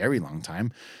for a very long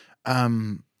time.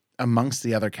 Amongst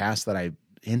the other cast that I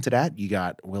hinted at, you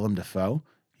got Willem Dafoe,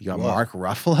 you got Mark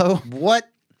Ruffalo.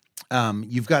 What?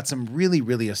 You've got some really,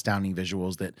 really astounding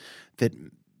visuals that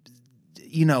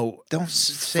Don't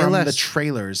say from less. the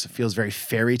trailers feels very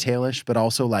fairy tale-ish, but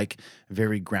also like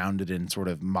very grounded in sort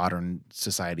of modern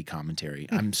society commentary.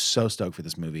 I'm so stoked for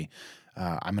this movie.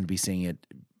 I'm going to be seeing it.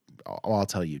 I'll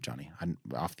tell you, Johnny, I'm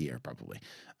off the air probably.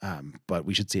 But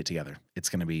we should see it together. It's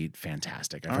going to be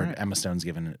fantastic. I've heard Emma Stone's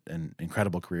given an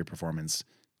incredible career performance.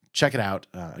 Check it out.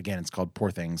 Again, it's called Poor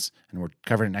Things, and we're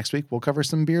covering it next week. We'll cover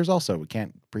some beers also. We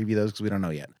can't preview those because we don't know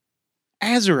yet.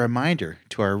 As a reminder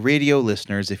to our radio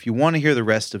listeners, if you want to hear the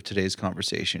rest of today's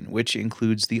conversation, which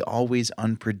includes the always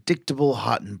unpredictable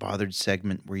Hot and Bothered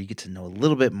segment where you get to know a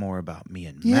little bit more about me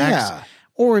and Max,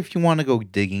 or if you want to go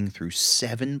digging through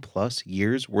 7+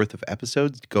 years worth of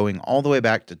episodes going all the way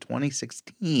back to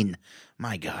 2016,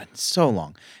 my God, so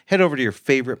long, head over to your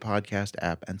favorite podcast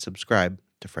app and subscribe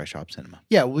to Fresh Hop Cinema.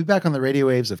 Yeah, we'll be back on the radio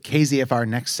waves of KZFR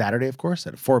next Saturday, of course,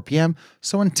 at 4 p.m.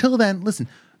 So until then, listen,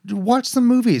 watch some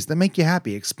movies that make you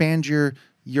happy. Expand your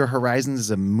horizons as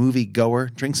a movie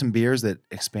goer. Drink some beers that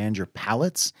expand your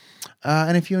palates.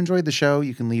 And if you enjoyed the show,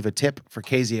 you can leave a tip for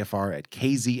KZFR at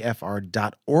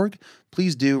kzfr.org.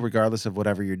 Please do, regardless of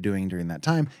whatever you're doing during that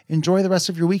time. Enjoy the rest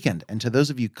of your weekend. And to those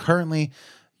of you currently,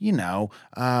 lighten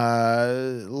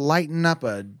up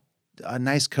a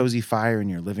nice cozy fire in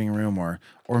your living room or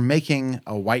making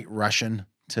a White Russian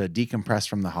to decompress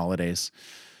from the holidays,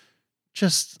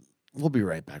 we'll be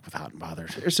right back with Hot and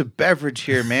Bothered. There's a beverage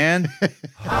here, man.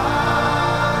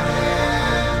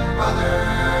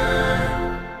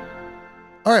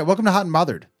 All right, welcome to Hot and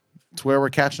Bothered. It's where we're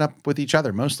catching up with each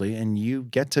other mostly, and you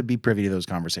get to be privy to those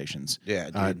conversations. Yeah,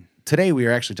 dude. Today we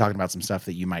are actually talking about some stuff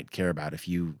that you might care about if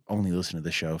you only listen to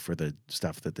the show for the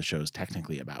stuff that the show is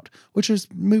technically about, which is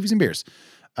movies and beers.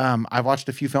 I've watched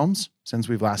a few films since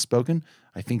we've last spoken.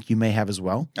 I think you may have as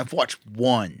well. I've watched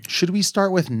one. Should we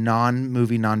start with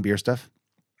non-movie, non-beer stuff?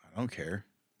 I don't care.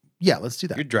 Yeah, let's do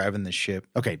that. You're driving the ship.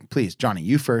 Okay, please, Johnny,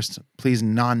 you first. Please,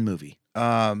 non-movie.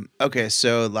 Okay,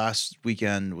 so last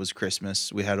weekend was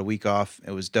Christmas. We had a week off.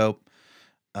 It was dope.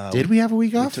 Did we have a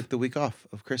week off? We took the week off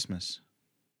of Christmas.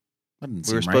 We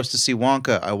were supposed to see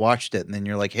Wonka. I watched it, and then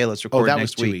you're like, "Hey, let's record next week." That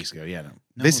was 2 weeks ago. Yeah, no.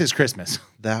 This is Christmas.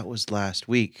 That was last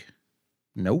week.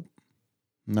 Nope.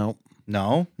 No.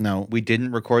 We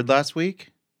didn't record last week.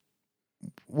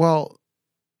 Well,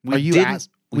 we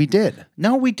did.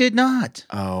 No, we did not.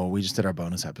 Oh, we just did our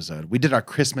bonus episode. We did our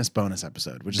Christmas bonus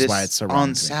episode, which is why it's so wrong.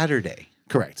 On Saturday.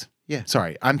 Correct. Yeah.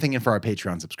 Sorry, I'm thinking for our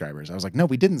Patreon subscribers. I was like, no,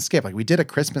 we didn't skip. Like, we did a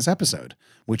Christmas episode,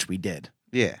 which we did.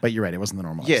 Yeah. But you're right. It wasn't the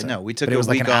normal Yeah, episode. no, we took but it was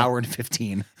a week like an off. hour and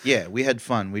 15. Yeah, we had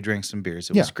fun. We drank some beers.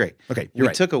 It was great. Okay, we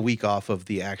took a week off of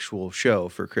the actual show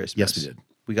for Christmas. Yes, we did.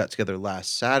 We got together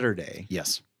last Saturday.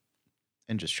 Yes.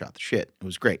 And just shot the shit. It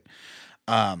was great.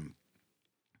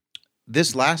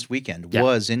 This last weekend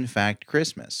was, in fact,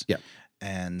 Christmas. Yeah.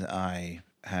 And I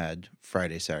had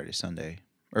Friday, Saturday, Sunday.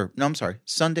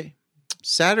 Sunday.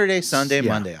 Saturday, Sunday,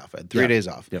 Monday off. I had 3 days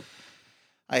off. Yep.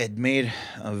 I had made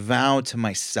a vow to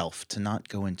myself to not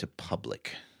go into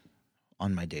public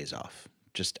on my days off.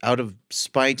 Just out of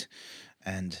spite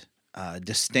and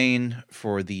disdain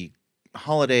for the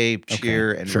holiday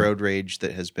cheer and road rage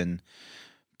that has been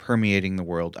permeating the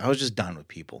world. I was just done with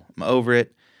people. I'm over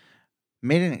it.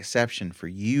 Made an exception for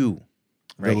you,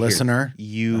 The listener.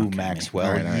 You, Maxwell.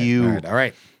 All right, you. All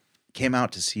right. Came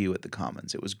out to see you at the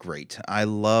Commons. It was great. I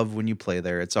love when you play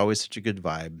there. It's always such a good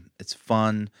vibe. It's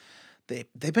fun.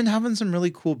 They've been having some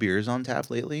really cool beers on tap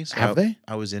lately. So Have they?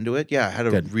 I was into it. Yeah, I had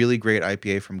a really great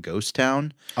IPA from Ghost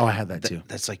Town. Oh, I had that too.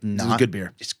 That's like This not is good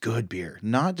beer. It's good beer.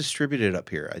 Not distributed up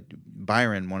here.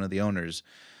 Byron, one of the owners,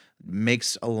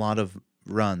 makes a lot of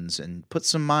runs and puts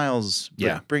some miles.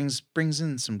 Yeah. Brings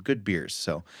in some good beers.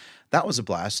 So That was a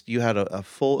blast. You had a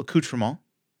full accoutrement.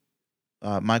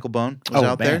 Michael Bone was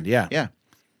out band, there. Yeah.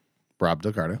 Rob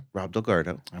Delgardo.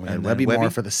 And we had Webby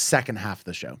Moore for the second half of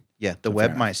the show. Yeah, the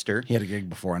Webmeister. He had a gig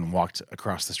before and walked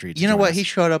across the street. You know what? He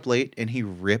showed up late and he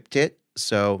ripped it.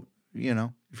 So, if you're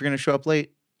going to show up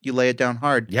late, you lay it down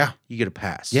hard. Yeah. You get a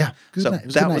pass. Yeah.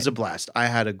 That was a blast. I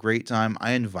had a great time.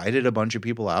 I invited a bunch of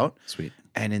people out. Sweet.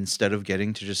 And instead of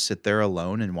getting to just sit there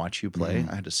alone and watch you play,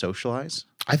 I had to socialize.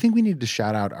 I think we need to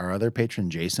shout out our other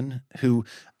patron, Jason, who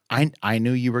I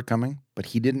knew you were coming, but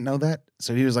he didn't know that.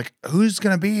 So he was like, who's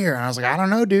going to be here? And I was like, I don't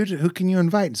know, dude. Who can you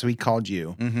invite? And so he called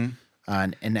you. Mm-hmm.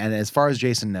 And as far as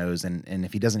Jason knows, and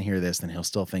if he doesn't hear this, then he'll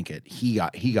still think it. He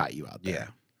got you out there. Yeah.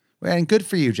 Well, and good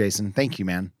for you, Jason. Thank you,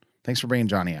 man. Thanks for bringing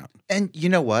Johnny out. And you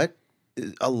know what?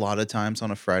 A lot of times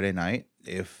on a Friday night,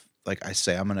 if like I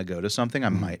say I'm going to go to something,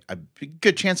 a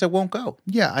good chance I won't go.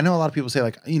 Yeah, I know a lot of people say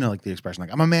like the expression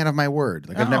like I'm a man of my word.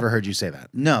 Like I've never heard you say that.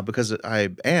 No, because I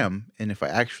am, and if I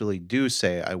actually do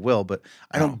say I will, but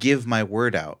I don't give my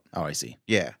word out. Oh, I see.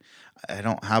 Yeah. I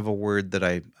don't have a word that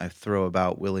I throw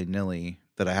about willy-nilly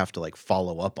that I have to like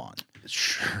follow up on.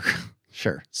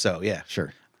 Sure. So, yeah.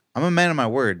 Sure. I'm a man of my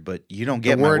word, but you don't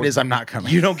get my word. The word is I'm not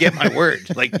coming. You don't get my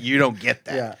word. Like, you don't get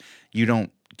that. Yeah. You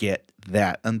don't get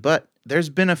that. But there's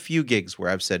been a few gigs where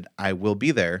I've said, I will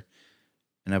be there,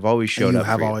 and I've always showed up. You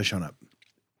have always shown up.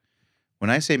 When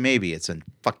I say maybe, it's a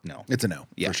fuck no. It's a no,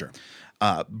 for sure.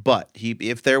 But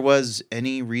if there was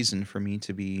any reason for me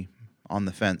to be on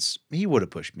the fence, he would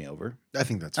have pushed me over. I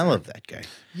think that's I fair. love that guy.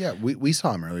 Yeah, we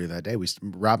saw him earlier that day.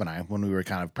 Rob and I, when we were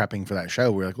kind of prepping for that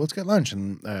show, we were like, let's get lunch.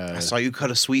 And I saw you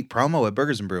cut a sweet promo at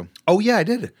Burgers and Brew. Oh, yeah, I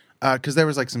did. Because there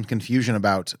was like some confusion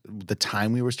about the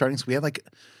time we were starting. So we had like...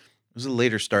 It was a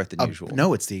later start than usual.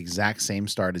 No, it's the exact same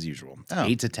start as usual. It's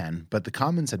 8 to 10. But the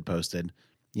Commons had posted,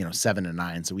 7 to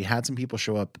 9. So we had some people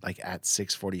show up like at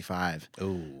 6:45. Oh.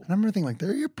 And I remember thinking like,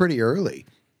 they're pretty early.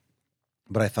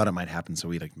 But I thought it might happen, so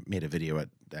we like made a video at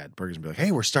Burgers and be like,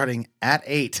 "Hey, we're starting at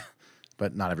 8."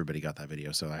 But not everybody got that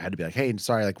video, so I had to be like, "Hey,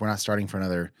 sorry, like we're not starting for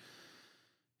another,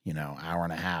 hour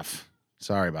and a half.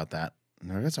 Sorry about that." And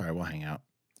they're like, "That's all right, we'll hang out."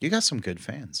 You got some good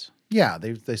fans. Yeah,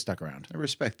 they stuck around. I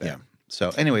respect that. Yeah.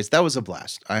 So, anyways, that was a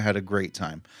blast. I had a great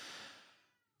time.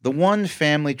 The one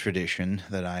family tradition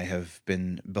that I have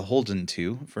been beholden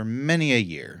to for many a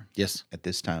year. Yes. At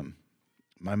this time,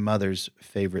 my mother's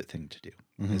favorite thing to do.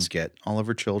 Is get all of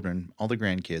her children, all the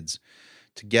grandkids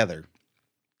together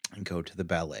and go to the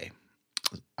ballet.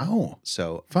 Oh,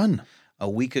 so fun. A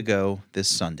week ago this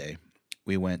Sunday,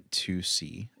 we went to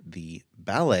see the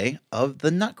ballet of the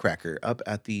Nutcracker up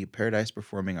at the Paradise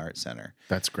Performing Arts Center.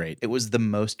 That's great. It was the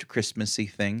most Christmassy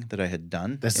thing that I had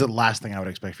done. That's the last thing I would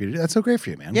expect for you to do. That's so great for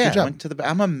you, man. Yeah, Good job. I went to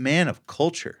I'm a man of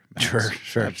culture. Sure.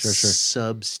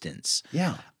 Substance.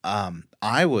 Yeah.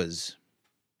 I was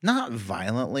not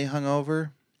violently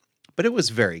hungover, but it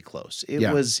was very close.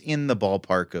 It was in the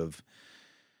ballpark of,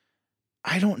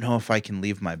 I don't know if I can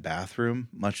leave my bathroom,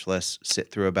 much less sit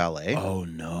through a ballet. Oh,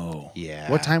 no. Yeah.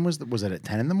 What time was it at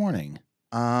 10 in the morning?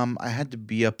 I had to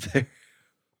be up there.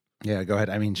 Yeah, go ahead.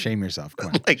 I mean, shame yourself. Go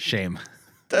on. Shame.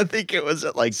 I think it was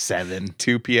at like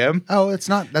 2 p.m. Oh, that's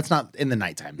not in the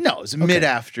nighttime. No, it was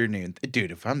mid-afternoon.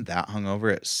 Dude, if I'm that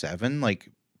hungover at 7, like,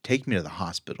 take me to the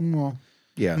hospital. Well,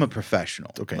 yeah. I'm a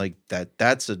professional. Okay. Like,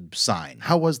 that's a sign.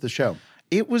 How was the show?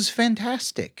 It was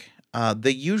fantastic.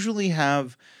 They usually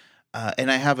have,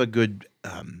 and I have a good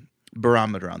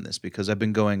barometer on this because I've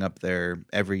been going up there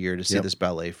every year to see this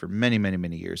ballet for many, many,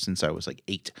 many years since I was like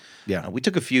 8. Yeah. We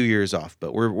took a few years off,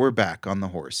 but we're back on the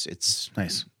horse. It's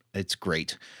nice. It's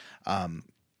great.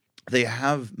 They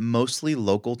have mostly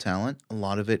local talent. A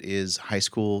lot of it is high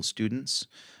school students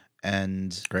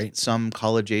and some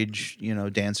college age,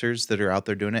 dancers that are out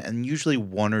there doing it. And usually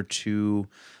 1 or 2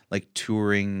 like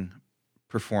touring,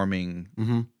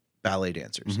 performing ballet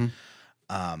dancers.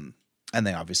 And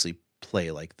they obviously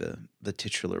play like the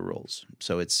titular roles.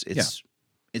 So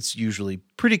it's usually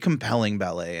pretty compelling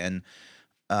ballet. And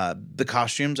the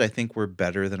costumes I think were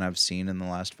better than I've seen in the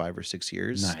last 5 or 6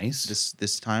 years. Nice.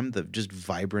 This time, the just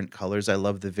vibrant colors. I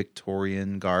love the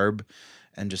Victorian garb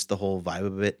and just the whole vibe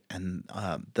of it. And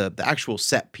the actual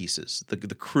set pieces,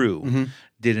 the crew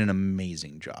did an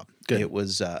amazing job. Good. It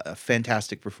was a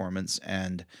fantastic performance.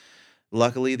 And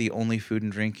luckily, the only food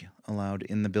and drink allowed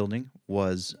in the building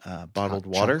was bottled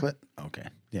water. Chocolate? Okay.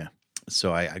 Yeah.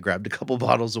 So I grabbed a couple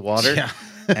bottles of water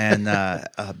and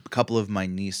a couple of my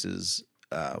nieces,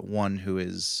 one who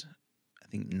is, I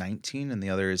think, 19 and the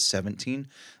other is 17.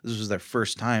 This was their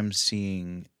first time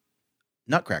seeing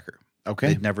Nutcracker. Okay.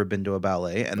 They'd never been to a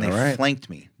ballet and they flanked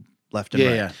me left and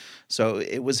right. Yeah. So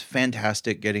it was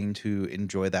fantastic getting to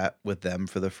enjoy that with them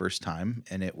for the first time,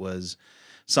 and it was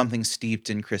something steeped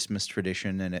in Christmas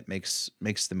tradition, and it makes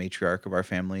the matriarch of our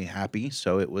family happy.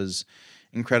 So it was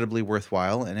incredibly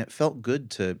worthwhile, and it felt good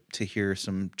to hear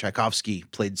some Tchaikovsky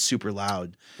played super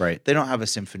loud. Right. They don't have a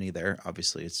symphony there,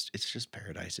 obviously. It's just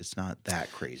Paradise. It's not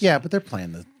that crazy. Yeah, but they're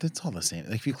playing it's all the same.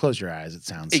 Like if you close your eyes, it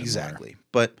sounds similar. Exactly.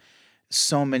 But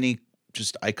so many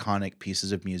just iconic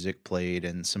pieces of music played,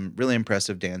 and some really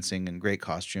impressive dancing and great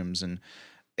costumes, and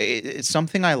it's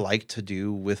something I like to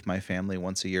do with my family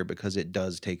once a year because it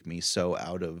does take me so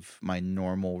out of my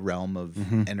normal realm of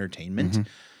entertainment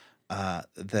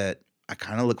that I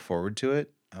kind of look forward to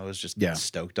it. I was just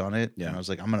stoked on it. Yeah. And I was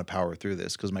like, I'm going to power through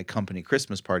this because my company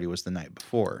Christmas party was the night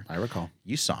before. I recall.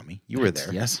 You saw me. You were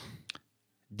there. Yes.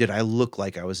 Did I look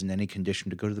like I was in any condition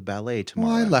to go to the ballet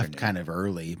tomorrow? Well, I left afternoon? kind of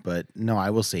early, but no, I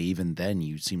will say even then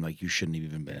you seemed like you shouldn't have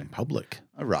even been in public.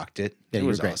 I rocked it. Yeah, it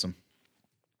was great. Awesome.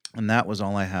 And that was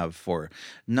all I have for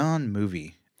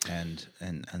non-movie and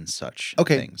such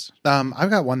things. I've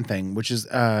got one thing, which is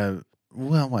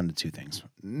one to two things.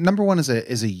 Number one is a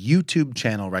YouTube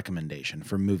channel recommendation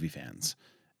for movie fans,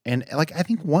 and like I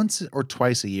think once or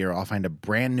twice a year I'll find a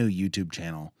brand new YouTube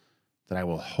channel that I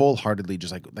will wholeheartedly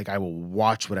just like I will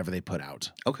watch whatever they put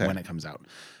out when it comes out.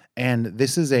 And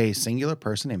this is a singular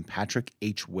person named Patrick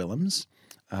H. Willems.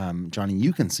 Johnny,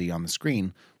 you can see on the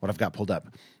screen what I've got pulled up.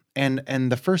 And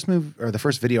the first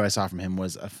video I saw from him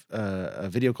was a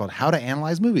video called How to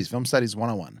Analyze Movies, Film Studies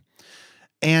 101.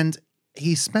 And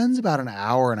he spends about an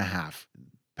hour and a half,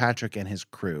 Patrick and his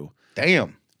crew,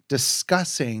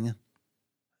 discussing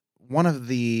one of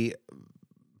the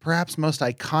perhaps most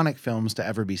iconic films to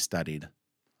ever be studied,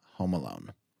 Home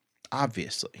Alone.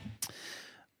 Obviously.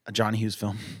 A John Hughes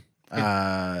film.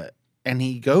 And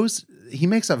he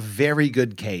makes a very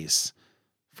good case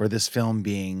for this film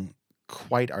being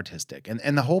quite artistic.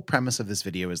 And the whole premise of this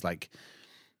video is like,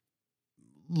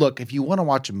 look, if you want to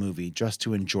watch a movie just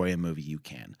to enjoy a movie, you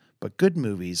can. But good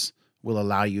movies will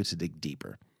allow you to dig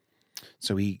deeper.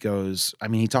 So he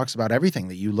talks about everything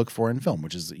that you look for in film,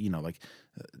 which is, like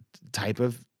type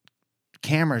of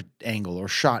camera angle or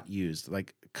shot used,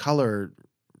 like color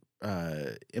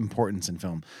importance in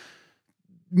film,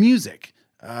 music.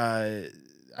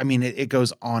 It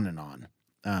goes on and on.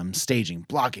 Staging,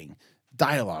 blocking,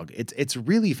 dialogue. It's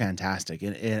really fantastic.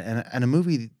 And a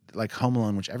movie like Home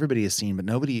Alone, which everybody has seen, but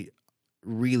nobody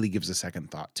really gives a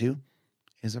second thought to,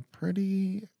 is a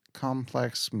pretty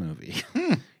complex movie.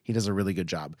 He does a really good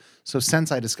job. So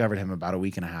since I discovered him about a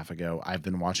week and a half ago, I've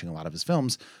been watching a lot of his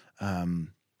films.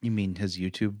 You mean his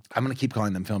YouTube? I'm going to keep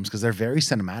calling them films because they're very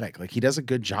cinematic. Like he does a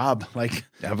good job. Like,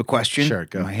 I have a question. Sure,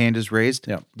 go. My hand is raised.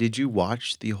 Yeah. Did you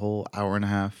watch the whole hour and a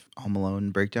half Home Alone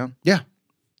breakdown? Yeah.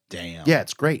 Damn. Yeah,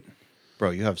 it's great.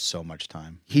 Bro, you have so much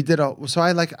time. He did all. So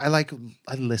I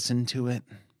listened to it.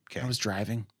 Okay. I was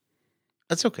driving.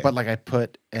 That's okay. But I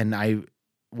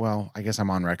guess I'm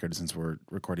on record since we're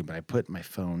recording, but I put my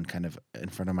phone kind of in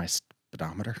front of my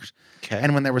speedometer. Okay.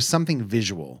 And when there was something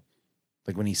visual,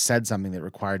 like when he said something that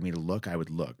required me to look, I would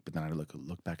look, but then I'd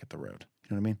look back at the road. You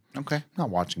know what I mean? Okay. I'm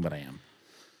not watching, but I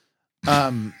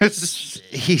am.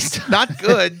 He's not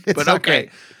good, but okay.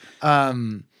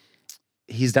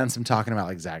 He's done some talking about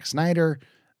like Zack Snyder,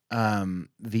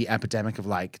 the epidemic of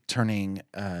like turning,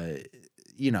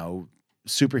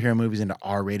 superhero movies into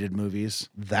R-rated movies.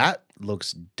 That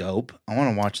looks dope. I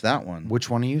want to watch that one.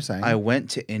 Which one are you saying? I went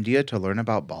to India to learn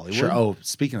about Bollywood. Sure. Oh,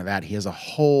 speaking of that, he has a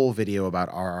whole video about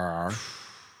RRR,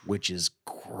 which is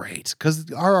great because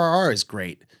RRR is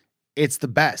great. It's the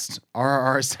best.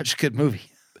 RRR is such a good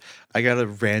movie. I got a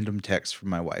random text from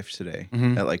my wife today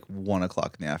at like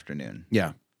 1:00 in the afternoon.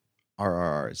 Yeah.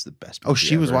 RRR is the best movie Oh,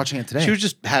 she ever. was watching it today. She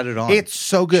just had it on. It's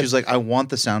so good. She's like, I want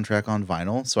the soundtrack on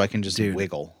vinyl so I can just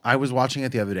wiggle. I was watching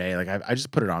it the other day. Like I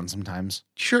just put it on sometimes.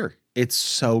 Sure. It's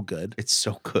so good. It's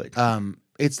so good.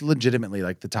 It's legitimately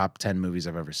like the top 10 movies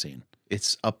I've ever seen.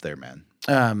 It's up there, man.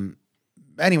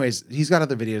 Anyways, he's got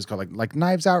other videos called like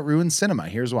Knives Out ruins cinema.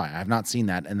 Here's why. I have not seen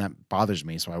that, and that bothers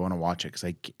me, so I want to watch it because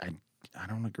I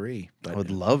don't agree. But I would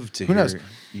love to who hear knows?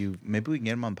 you. Maybe we can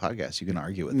get him on podcast. You can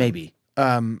argue with him. Maybe.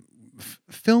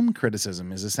 Film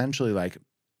criticism is essentially like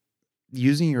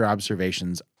using your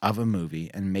observations of a movie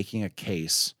and making a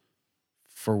case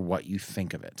for what you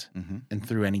think of it and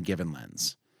through any given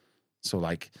lens. So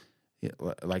like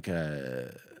a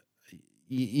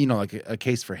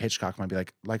case for Hitchcock might be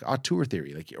like auteur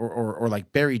theory, like or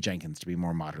like Barry Jenkins to be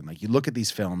more modern. Like you look at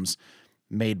these films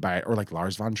made by or like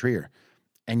Lars von Trier,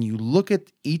 and you look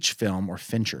at each film or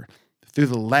Fincher through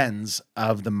the lens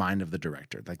of the mind of the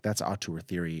director. Like that's auteur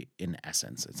theory in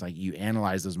essence. It's like you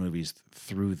analyze those movies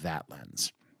through that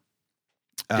lens.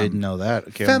 Didn't know that.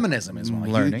 Okay, feminism is one.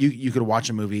 Like learning. you could watch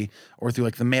a movie, or through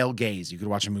like the male gaze, you could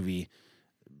watch a movie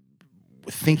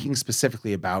thinking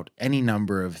specifically about any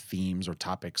number of themes or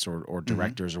topics or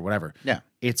directors or whatever. Yeah.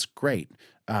 It's great.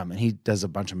 And he does a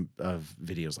bunch of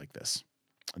videos like this.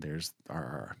 There's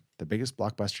the biggest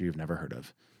blockbuster you've never heard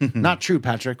of. Not true,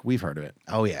 Patrick. We've heard of it.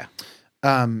 Oh, yeah.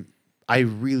 I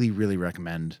really, really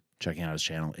recommend checking out his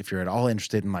channel if you're at all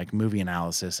interested in like movie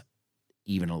analysis,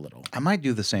 even a little. I might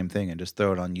do the same thing and just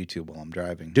throw it on YouTube while I'm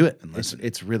driving. Do it. And listen.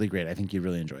 It's really great. I think you'd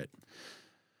really enjoy it.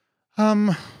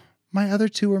 My other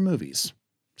two are movies.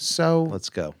 So let's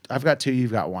go. I've got two.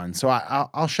 You've got one. So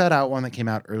I'll shout out one that came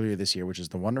out earlier this year, which is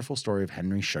The Wonderful Story of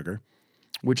Henry Sugar,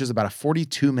 which is about a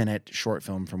 42-minute short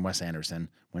film from Wes Anderson.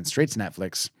 Went straight to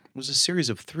Netflix. It was a series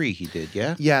of 3 he did,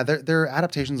 yeah? Yeah, they're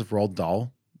adaptations of Roald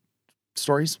Dahl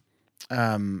stories.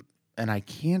 And I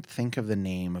can't think of the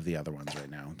name of the other ones right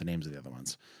now, the names of the other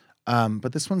ones.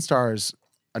 But this one stars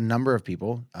a number of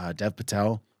people. Dev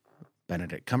Patel,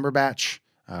 Benedict Cumberbatch,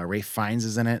 Ralph Fiennes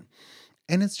is in it.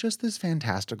 And it's just this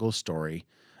fantastical story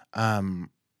of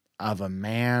a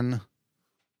man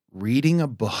reading a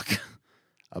book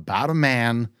about a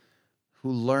man who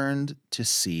learned to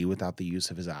see without the use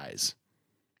of his eyes.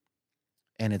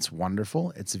 And it's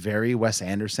wonderful. It's very Wes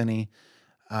Anderson-y.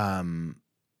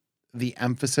 The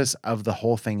emphasis of the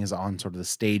whole thing is on sort of the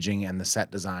staging and the set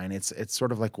design. It's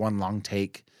sort of like one long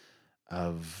take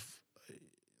of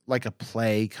like a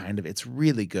play kind of. It's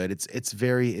really good. It's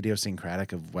very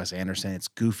idiosyncratic of Wes Anderson. It's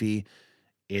goofy.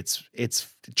 It's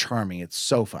charming. It's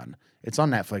so fun. It's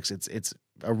on Netflix. It's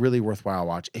a really worthwhile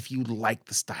watch if you like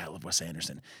the style of Wes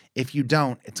Anderson. If you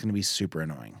don't, it's going to be super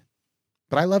annoying.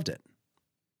 But I loved it.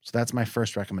 So that's my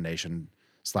first recommendation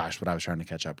 / what I was trying to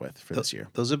catch up with for this year.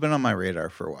 Those have been on my radar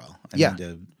for a while. I need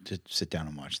to sit down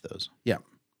and watch those. Yeah.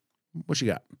 What you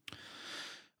got?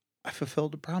 I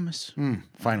fulfilled a promise.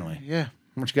 Finally. Yeah.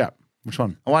 What you got? Which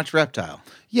one? I watched Reptile.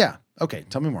 Yeah. Okay.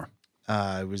 Tell me more.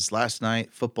 It was last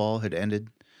night. Football had ended.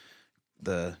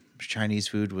 The Chinese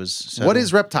food was settled. What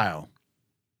is Reptile?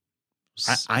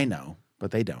 I know,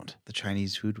 but they don't. The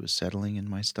Chinese food was settling in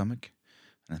my stomach.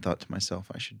 And I thought to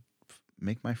myself, I should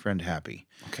make my friend happy.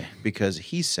 Okay. Because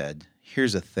he said,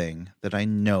 here's a thing that I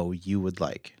know you would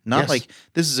like. Not like,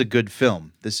 this is a good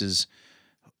film. This is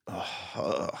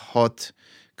haute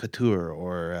couture,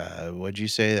 or what'd you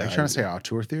say? Are you trying to say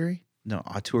auteur theory? No,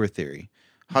 auteur theory.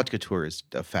 Haute couture is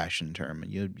a fashion term.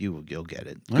 You'll get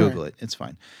it. All Google right. it. It's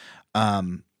fine.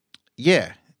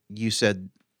 Yeah, you said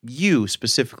you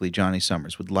specifically, Johnny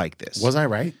Summers, would like this. Was I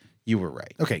right? You were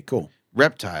right. Okay, cool.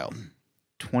 Reptile,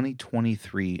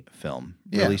 2023 film.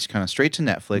 Yeah. Released kind of straight to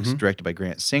Netflix, directed by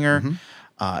Grant Singer.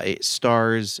 It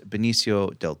stars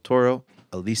Benicio del Toro,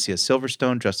 Alicia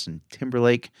Silverstone, Justin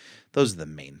Timberlake. Those are the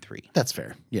main 3. That's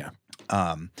fair. Yeah.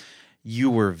 You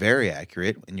were very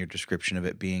accurate in your description of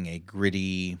it being a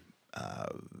gritty,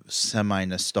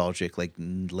 semi-nostalgic, like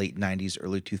late 90s,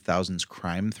 early 2000s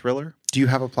crime thriller. Do you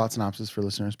have a plot synopsis for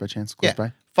listeners by chance? Close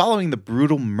by? Following the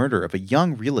brutal murder of a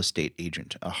young real estate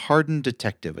agent, a hardened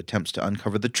detective attempts to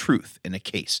uncover the truth in a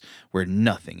case where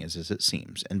nothing is as it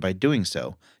seems, and by doing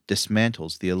so,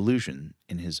 dismantles the illusion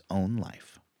in his own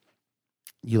life.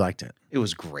 You liked it. It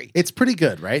was great. It's pretty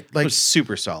good, right? Like, it was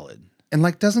super solid. And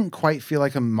like doesn't quite feel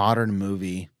like a modern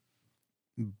movie,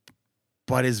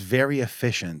 but is very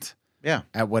efficient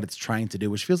at what it's trying to do,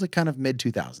 which feels like kind of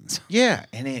mid-2000s. Yeah,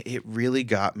 and it really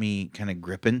got me kind of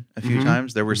gripping a few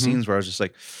times. There were scenes where I was just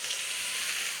like,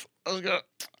 I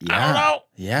don't know.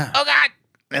 Yeah. Oh, God.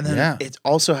 And then it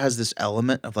also has this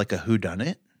element of like a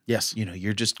whodunit. Yes. You know,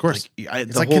 you're just, of course. Like,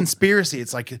 it's like conspiracy.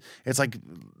 It's like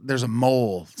there's a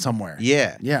mole somewhere.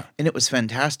 Yeah. Yeah. And it was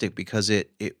fantastic because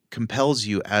it compels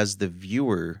you as the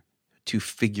viewer to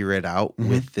figure it out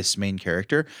with this main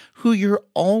character who you're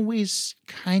always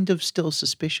kind of still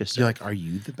suspicious You're of. like, are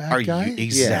you the bad guy?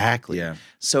 Exactly. Yeah.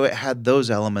 So it had those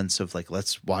elements of like,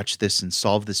 let's watch this and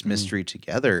solve this mystery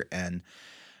together. And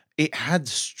it had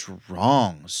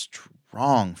strong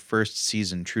first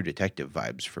season True Detective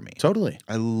vibes for me. Totally.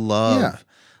 I love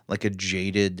like a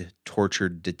jaded,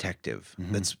 tortured detective.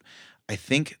 I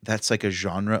think that's like a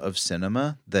genre of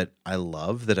cinema that I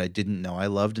love that I didn't know I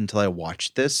loved until I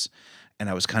watched this. And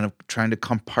I was kind of trying to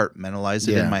compartmentalize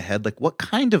it in my head. Like, what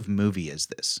kind of movie is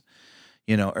this?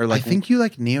 You know, or like, I think you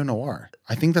like neo-noir.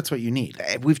 I think that's what you need.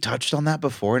 We've touched on that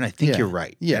before, and I think you're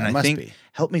right. Yeah, and it I must think be.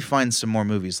 Help me find some more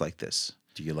movies like this.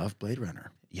 Do you love Blade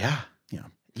Runner? Yeah. Yeah.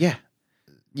 Yeah.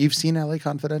 You've seen LA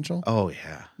Confidential? Oh,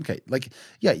 yeah. Okay. Like,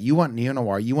 yeah, you want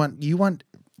neo-noir. You want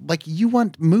like you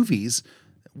want movies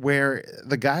where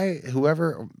the guy,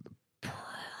 whoever,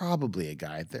 probably a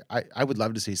guy. I would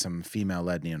love to see some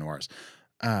female-led neo-noirs.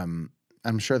 I'm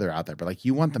sure they're out there, but like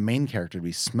you want the main character to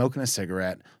be smoking a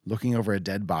cigarette, looking over a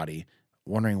dead body,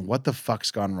 wondering what the fuck's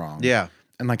gone wrong. Yeah.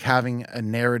 And like having a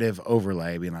narrative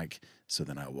overlay, being like, so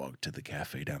then I walked to the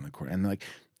cafe down the corner,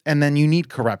 and then you need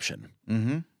corruption.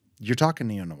 Mm-hmm. You're talking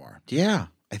neo-noir. Yeah,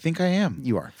 I think I am.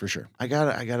 You are, for sure. I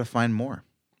gotta find more.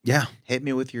 Yeah. Hit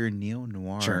me with your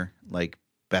neo-noir, like,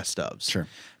 best ofs. Sure.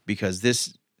 Because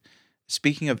this,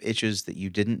 speaking of itches that you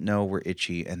didn't know were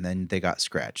itchy and then they got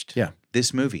scratched. Yeah.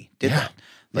 This movie did that.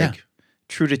 Like,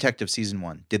 True Detective Season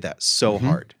 1 did that so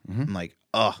hard. Mm-hmm. I'm like,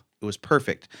 it was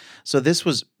perfect. So this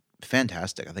was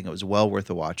fantastic. I think it was well worth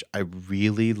a watch. I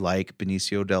really like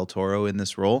Benicio del Toro in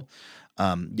this role.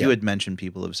 You had mentioned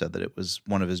people have said that it was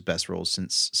one of his best roles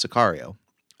since Sicario.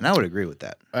 And I would agree with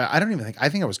that. I don't even think, I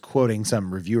think I was quoting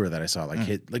some reviewer that I saw, like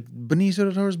Benicio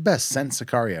del Toro's best since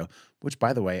Sicario, which,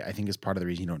 by the way, I think is part of the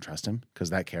reason you don't trust him,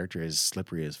 because that character is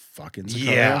slippery as fucking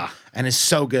Sicario and is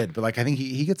so good. But like, I think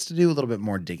he gets to do a little bit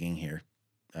more digging here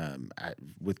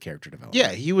with character development.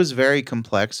 Yeah, he was very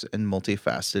complex and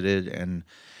multifaceted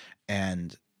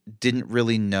and didn't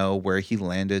really know where he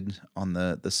landed on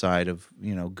the side of,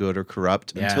 good or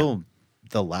corrupt until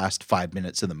the last 5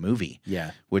 minutes of the movie.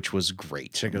 Yeah. Which was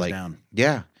great. Shit goes down.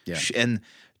 Yeah. Yeah. And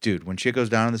dude, when shit goes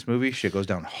down in this movie, shit goes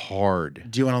down hard.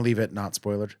 Do you want to leave it not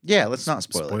spoilered? Yeah, let's not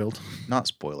spoil Spoiled? it. Not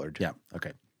spoilered. Yeah.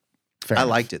 Okay. I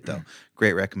liked it though.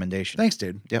 Great recommendation. Thanks,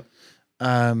 dude. Yep. All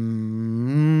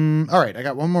right. I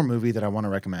got one more movie that I want to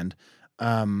recommend.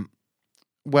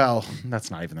 Well,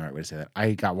 that's not even the right way to say that.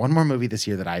 I got one more movie this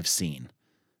year that I've seen,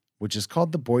 which is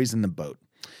called The Boys in the Boat.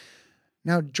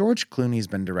 Now, George Clooney's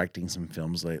been directing some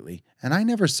films lately, and I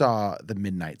never saw The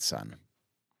Midnight Sun.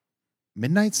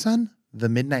 Midnight Sun? The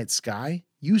Midnight Sky?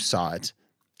 You saw it.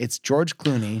 It's George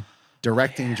Clooney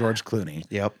directing George Clooney.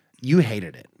 Yep. You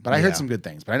hated it, but I heard some good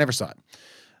things, but I never saw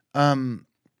it.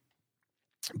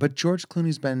 But George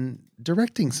Clooney's been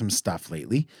directing some stuff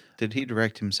lately. Did he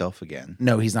direct himself again?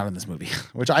 No, he's not in this movie,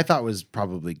 which I thought was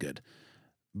probably good.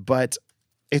 But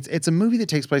it's a movie that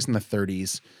takes place in the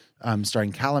 30s,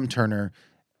 starring Callum Turner,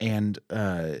 and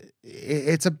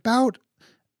it's about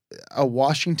a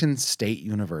Washington State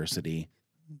University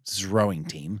rowing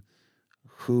team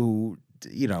who,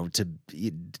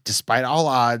 despite all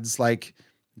odds, like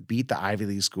beat the Ivy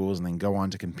League schools and then go on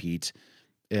to compete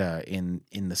in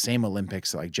the same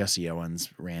Olympics that like Jesse Owens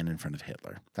ran in front of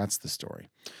Hitler. That's the story.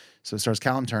 So it stars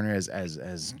Callum Turner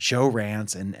as Joe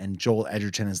Rance and Joel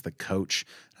Edgerton as the coach.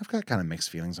 I've got kind of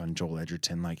mixed feelings on Joel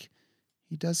Edgerton. Like,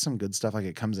 he does some good stuff. Like,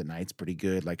 It Comes at Night's pretty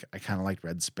good. Like, I kind of like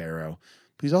Red Sparrow.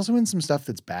 But he's also in some stuff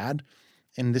that's bad.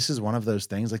 And this is one of those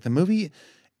things. Like, the movie,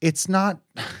 it's not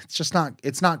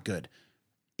good.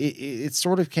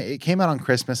 It came out on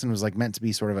Christmas and was like meant to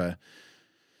be sort of a,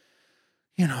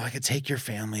 like a take your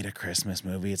family to Christmas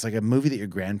movie. It's like a movie that your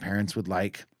grandparents would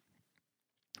like,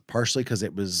 partially because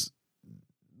it was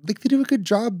like they do a good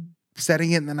job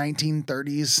setting it in the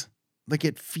 1930s. Like,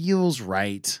 it feels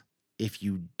right. If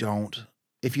you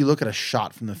look at a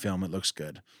shot from the film, it looks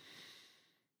good,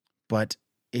 but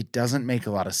it doesn't make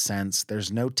a lot of sense.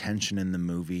 There's no tension in the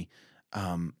movie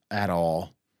at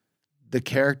all. The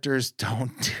characters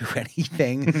don't do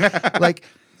anything.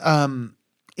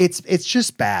 It's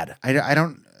just bad. I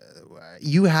don't.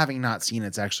 You having not seen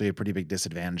it's actually a pretty big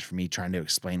disadvantage for me trying to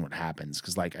explain what happens,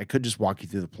 because like I could just walk you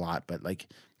through the plot, but like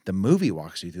the movie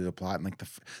walks you through the plot, and like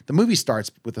the movie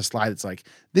starts with a slide that's like,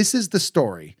 this is the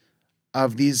story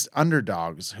of these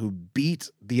underdogs who beat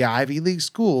the Ivy League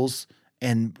schools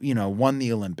and won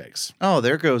the Olympics. Oh,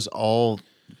 there goes all.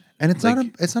 And it's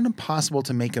not impossible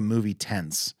to make a movie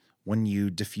tense when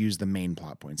you diffuse the main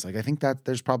plot points. Like, I think that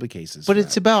there's probably cases. But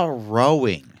it's about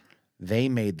rowing. They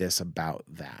made this about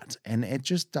that, and it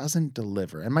just doesn't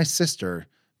deliver. And my sister,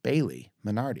 Bailey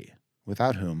Minardi,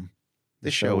 without whom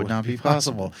this show would not be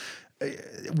possible,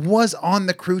 was on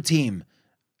the crew team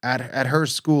at her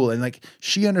school. And like,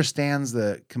 she understands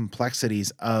the complexities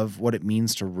of what it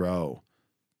means to row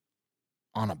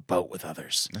on a boat with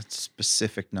others. That's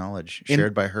specific knowledge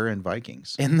shared by her and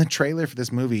Vikings. In the trailer for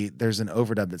this movie, there's an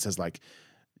overdub that says like,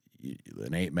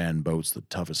 an 8-man boat's the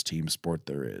toughest team sport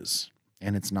there is.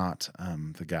 And it's not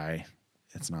the guy.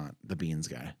 It's not the Beans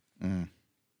guy.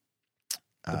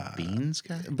 The Beans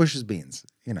guy? Bush's Beans,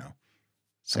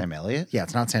 Sam Elliott? Yeah,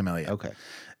 it's not Sam Elliott. Okay.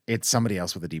 It's somebody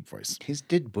else with a deep voice.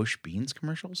 Did Bush Beans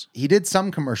commercials? He did some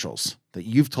commercials that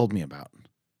you've told me about.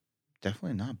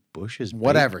 Definitely not Bush's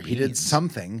Whatever. Beans. He did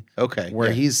something. Okay.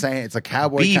 Where he's saying it's a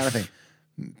cowboy beef. kind of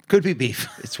thing. Could be beef.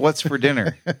 It's what's for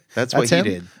dinner. That's what he him?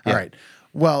 did. All right.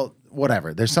 Well,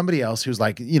 whatever. There's somebody else who's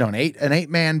like, an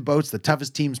 8-man boat's the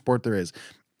toughest team sport there is.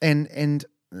 And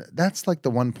that's like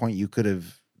the one point you could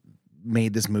have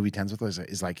made this movie tense with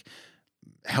is like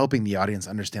helping the audience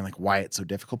understand like why it's so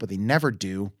difficult, but they never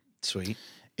do. Sweet.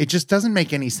 It just doesn't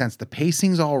make any sense. The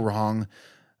pacing's all wrong.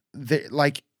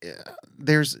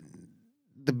 There's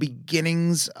the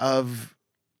beginnings of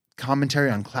commentary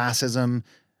on classism,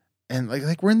 and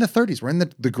like we're in the 30s. We're in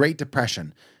the Great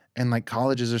Depression, and like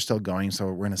colleges are still going.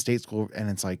 So we're in a state school, and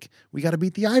it's like we got to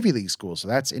beat the Ivy League school. So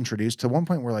that's introduced to one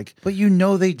point. We're like, but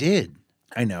they did.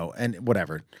 I know, and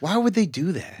whatever. Why would they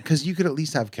do that? Because you could at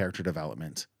least have character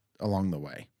development along the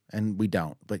way, and we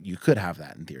don't. But you could have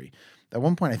that in theory. At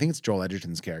one point, I think it's Joel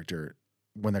Edgerton's character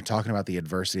when they're talking about the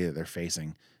adversity that they're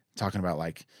facing, talking about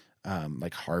like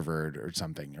Harvard or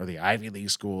something or the Ivy League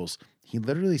schools. He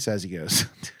literally says, he goes,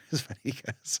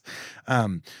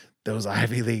 those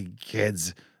Ivy League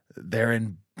kids, they're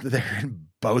in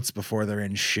boats before they're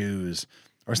in shoes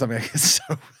or something like that.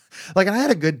 So like, I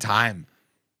had a good time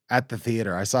at the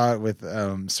theater. I saw it with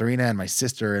Serena and my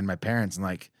sister and my parents, and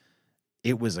like,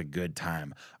 it was a good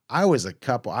time. I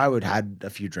had a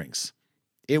few drinks.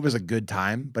 It was a good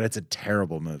time, but it's a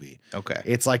terrible movie. Okay.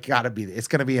 It's like it's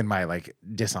going to be in my like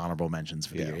dishonorable mentions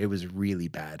for the year. It was really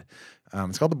bad.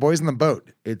 It's called The Boys in the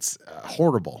Boat. It's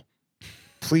horrible.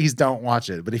 Please don't watch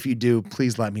it. But if you do,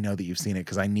 please let me know that you've seen it,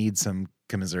 because I need some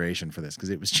commiseration for this, because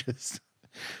it was just,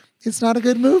 it's not a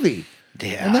good movie.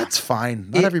 Yeah. And that's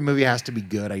fine. Not every movie has to be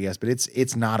good, I guess, but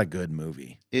it's not a good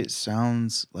movie. It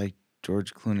sounds like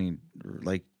George Clooney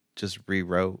like just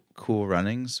rewrote Cool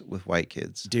Runnings with white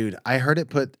kids. Dude, I heard it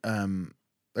put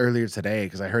earlier today,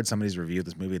 because I heard somebody's review of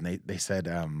this movie, and they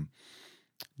said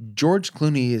George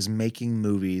Clooney is making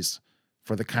movies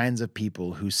for the kinds of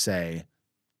people who say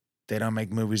they don't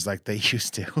make movies like they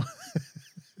used to. And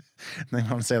they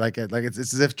want to say like it's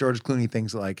as if George Clooney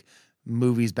thinks like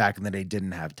movies back in the day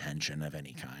didn't have tension of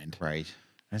any kind. Right.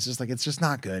 And it's just like, it's just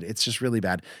not good. It's just really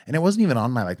bad. And it wasn't even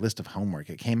on my like list of homework.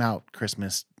 It came out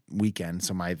Christmas weekend,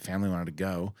 so my family wanted to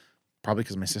go, probably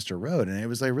because my sister rode, and it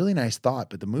was like a really nice thought,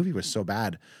 but the movie was so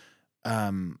bad.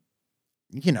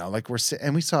 Like we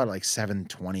saw it like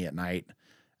 7:20 at night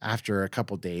after a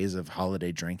couple days of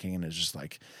holiday drinking, and it's just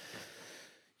like,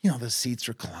 the seats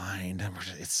reclined, and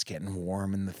it's getting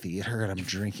warm in the theater, and I'm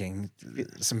drinking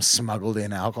some smuggled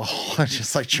in alcohol,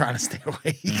 just like trying to stay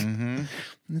awake. Mm-hmm.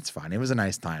 It's fine. It was a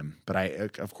nice time, but I,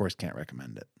 of course, can't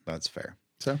recommend it. That's fair.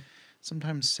 So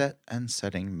sometimes set and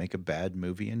setting make a bad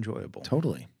movie enjoyable.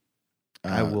 Totally.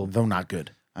 I will, though not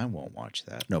good. I won't watch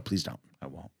that. No, please don't. I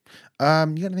won't.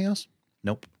 You got anything else?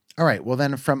 Nope. All right. Well,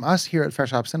 then from us here at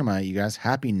Fresh Hop Cinema, you guys,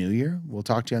 Happy New Year. We'll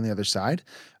talk to you on the other side.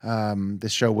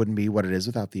 This show wouldn't be what it is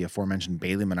without the aforementioned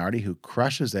Bailey Minardi, who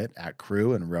crushes it at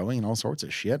crew and rowing and all sorts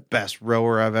of shit. Best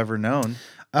rower I've ever known.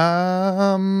 If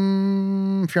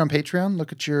you're on Patreon,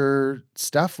 look at your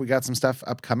stuff. We got some stuff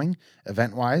upcoming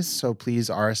event-wise, so please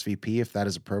RSVP if that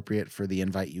is appropriate for the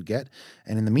invite you get.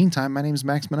 And in the meantime, my name is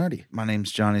Max Minardi. My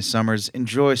name's Johnny Summers.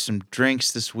 Enjoy some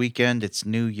drinks this weekend. It's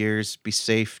New Year's. Be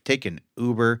safe. Take an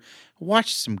Uber.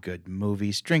 Watch some good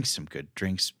movies. Drink some good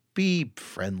drinks. Be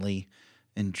friendly.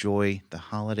 Enjoy the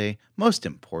holiday. Most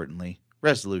importantly,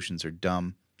 resolutions are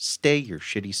dumb. Stay your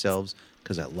shitty selves,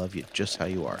 because I love you just how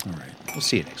you are. All right. We'll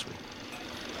see you next week.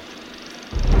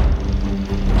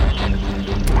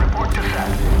 Report to set.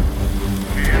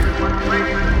 Everyone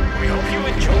ready? We hope you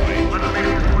enjoy. Let's make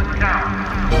this one count.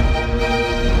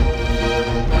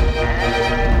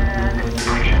 And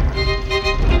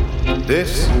action.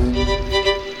 This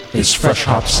is Fresh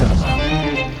Hop Cinema.